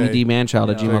podcast at No.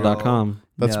 tbdmanchild@gmail.com.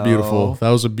 That's No. beautiful. That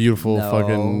was a beautiful No.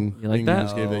 fucking. You like thing that?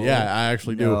 just gave No. it. Yeah, I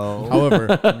actually do. No. However,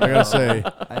 I gotta say,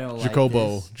 I don't like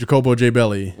Jacobo this. J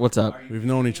Belly. What's up? We've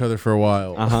known each other for a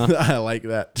while. Uh-huh. I like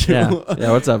that too. Yeah.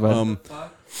 Yeah. What's up, bud?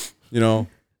 You know,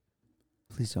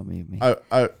 Please don't mute me.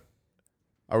 I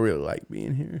really like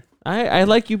being here. I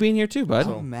like you being here too, bud.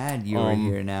 I'm mad you were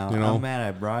here now. you know. I'm mad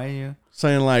I brought you.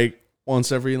 Saying like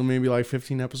once every maybe like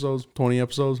 15 episodes, 20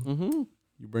 episodes, Mm-hmm.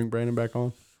 you bring Brandon back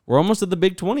on, We're almost at the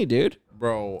big 20, dude.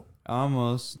 bro.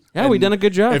 Almost. Yeah, we done a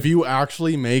good job. If you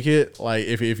actually make it, like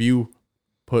if you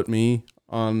put me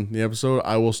on the episode,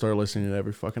 I will start listening to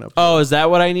every fucking episode. Oh, is that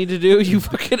what I need to do? You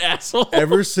fucking asshole.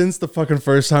 Ever since the fucking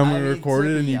first time I we mean, to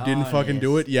recorded and be you didn't fucking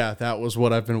do honest. it, yeah, that was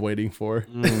what I've been waiting for.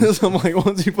 So I'm like,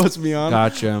 once he puts me on,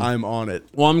 Gotcha. I'm on it.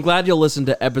 Well, I'm glad you'll listen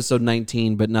to episode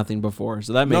 19, but nothing before.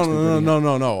 So that makes me pretty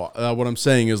No. What I'm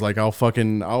saying is like I'll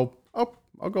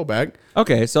go back.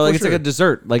 Okay, so like For it's like sure. a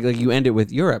dessert. Like you end it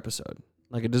with your episode,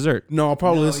 like a dessert. No, I'll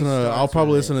probably No, listen he to. starts I'll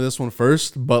probably with listen to this one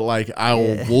first, but like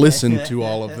I'll listen to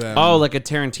all of them. Oh, like a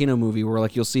Tarantino movie where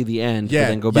like you'll see the end, Yeah, but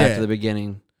then go back yeah. to the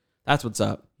beginning. That's what's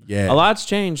up. yeah. A lot's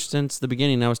changed since the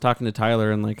beginning. I was talking to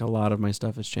Tyler, and like a lot of my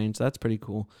stuff has changed. That's pretty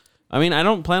cool. I mean, I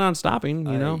don't plan on stopping.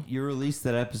 You know? You released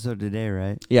that episode today,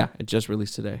 right? Yeah, it just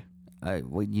released today.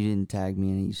 Well, you didn't tag me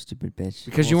in it, you stupid bitch.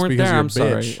 Because Well, you it's weren't because there. you're I'm a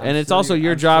sorry. bitch. And it's still also your-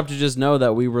 your I'm job to just know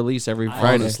that we release every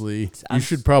Friday. Honestly, I'm you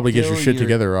should probably get your still shit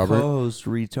together, Robert. Co-host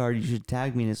retard, you should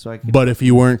tag me in it so I can. But if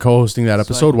you weren't co-hosting that So I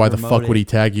episode, can why the promote fuck would it. he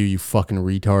tag you? You fucking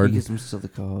retard. because I'm still the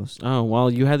co-host, Oh,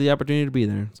 well, you had the opportunity to be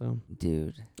there. So,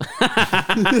 dude.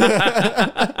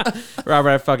 Robert,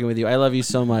 I'm fucking with you. I love you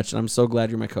so much, and I'm so glad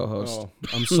you're my co-host. Oh,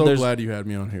 I'm so There's- glad you had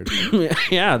me on here.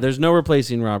 Yeah, there's no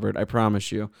replacing Robert. I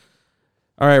promise you.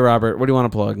 All right, Robert, what do you want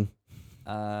to plug?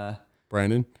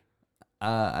 Brandon.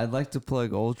 I'd like to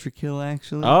plug Ultra Kill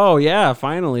actually. Oh, yeah,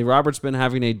 finally. Robert's been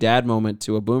having a dad moment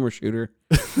to a boomer shooter.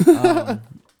 If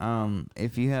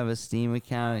you have a Steam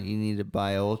account, you need to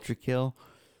buy Ultra Kill.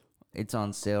 It's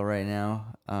on sale right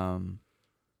now.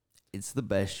 It's the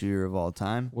best shooter of all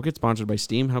time. We'll get sponsored by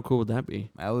Steam. How cool would that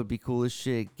be? That would be cool as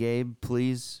shit. Gabe,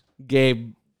 please,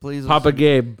 Gabe. please, Papa listen.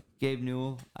 Gabe. Gabe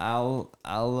Newell.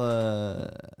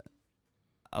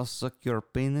 I'll suck your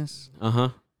penis. Uh-huh.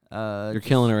 You're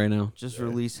killing it right now. Just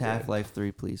release Half-Life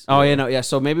 3, please. Oh, yeah, no, yeah.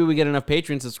 So maybe we get enough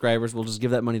Patreon subscribers. We'll just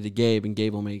give that money to Gabe, and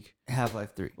Gabe will make...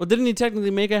 Half-Life 3. Well, didn't he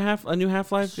technically make a new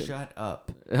Half-Life? Shut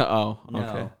up. Oh, No.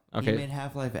 okay. He Okay. made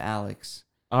Half-Life Alex.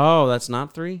 Oh, that's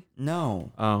not 3?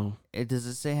 No. Oh, Does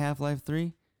it say Half-Life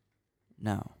 3?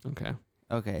 No. okay.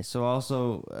 Okay, so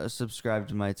also subscribe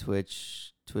to my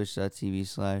Twitch,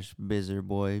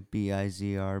 twitch.tv/bizarboy,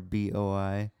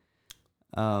 BIZRBOI.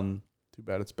 Too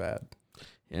bad it's bad.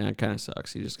 Yeah, it kind of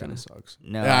sucks. He just Kind kind of of... sucks.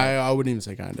 No, Yeah, I wouldn't even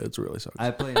say kind of. It really sucks.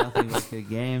 I play nothing but good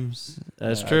games.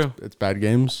 That's Yeah, true. It's bad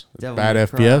games. It's Devil bad May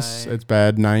FPS. Cry. It's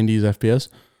bad 90s FPS.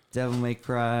 Devil May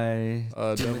Cry.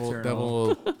 Doom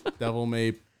Eternal. Devil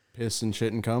May Piss and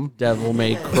shit and cum. Devil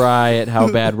May Cry at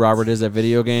how bad Robert is at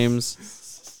video games.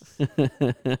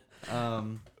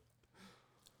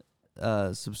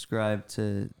 Subscribe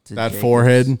to That Jacob's.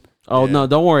 forehead. Oh, Yeah. no,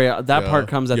 don't worry. That Yeah. part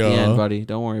comes at the Yeah. end, buddy.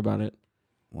 Don't worry about it.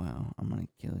 Wow, I'm gonna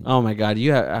kill you. Oh, my God.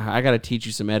 I got to teach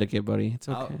you some etiquette, buddy. It's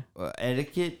okay.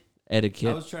 Etiquette. I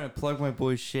Etiquette. was trying to plug my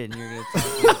boy's shit, and you're gonna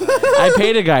talk about it. I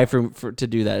paid a guy to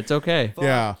do that. It's okay. Fuck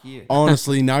Yeah. you.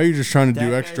 Honestly, now you're just trying to That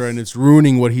do extra, guy's- and it's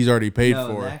ruining what he's already paid No,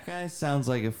 for. that guy sounds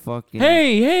like a fucking.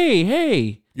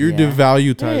 Hey. You're Yeah.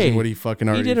 devaluing Hey, what he fucking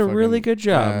He already. did a really fucking- good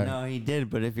job. Yeah. No, he did.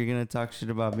 But if you're gonna talk shit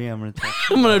about me, I'm gonna talk.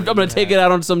 Shit I'm about gonna you take it back.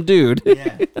 out on some dude.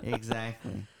 Yeah,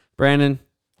 exactly. Brandon,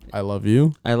 I love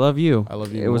you. I love you. I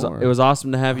love you It was more. it was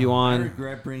awesome to have you I on.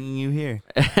 regret bringing you here.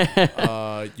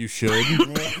 You should.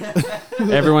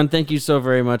 Everyone, thank you so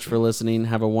very much for listening.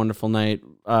 Have a wonderful night.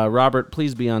 Robert,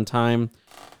 please be on time,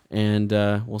 and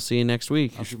we'll see you next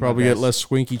week. You should probably get less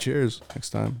swinky chairs next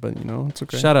time, but it's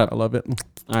okay. Shut up. I love it.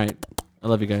 All right. I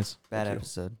love you guys. Bad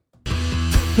episode.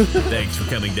 Thanks for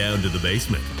coming down to the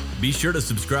basement. Be sure to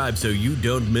subscribe so you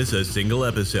don't miss a single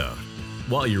episode.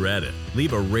 While you're at it,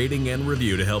 leave a rating and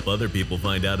review to help other people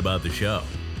find out about the show.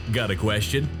 Got a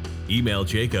question? Email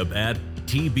Jacob at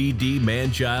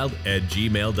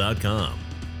tbdmanchild@gmail.com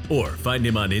or find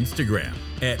him on Instagram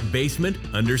at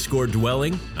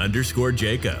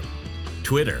basement_dwelling_Jacob,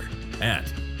 Twitter at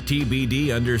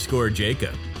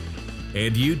TBD_Jacob,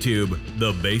 and YouTube,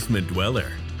 The Basement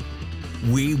Dweller.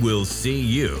 We will see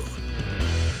you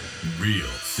real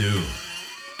soon.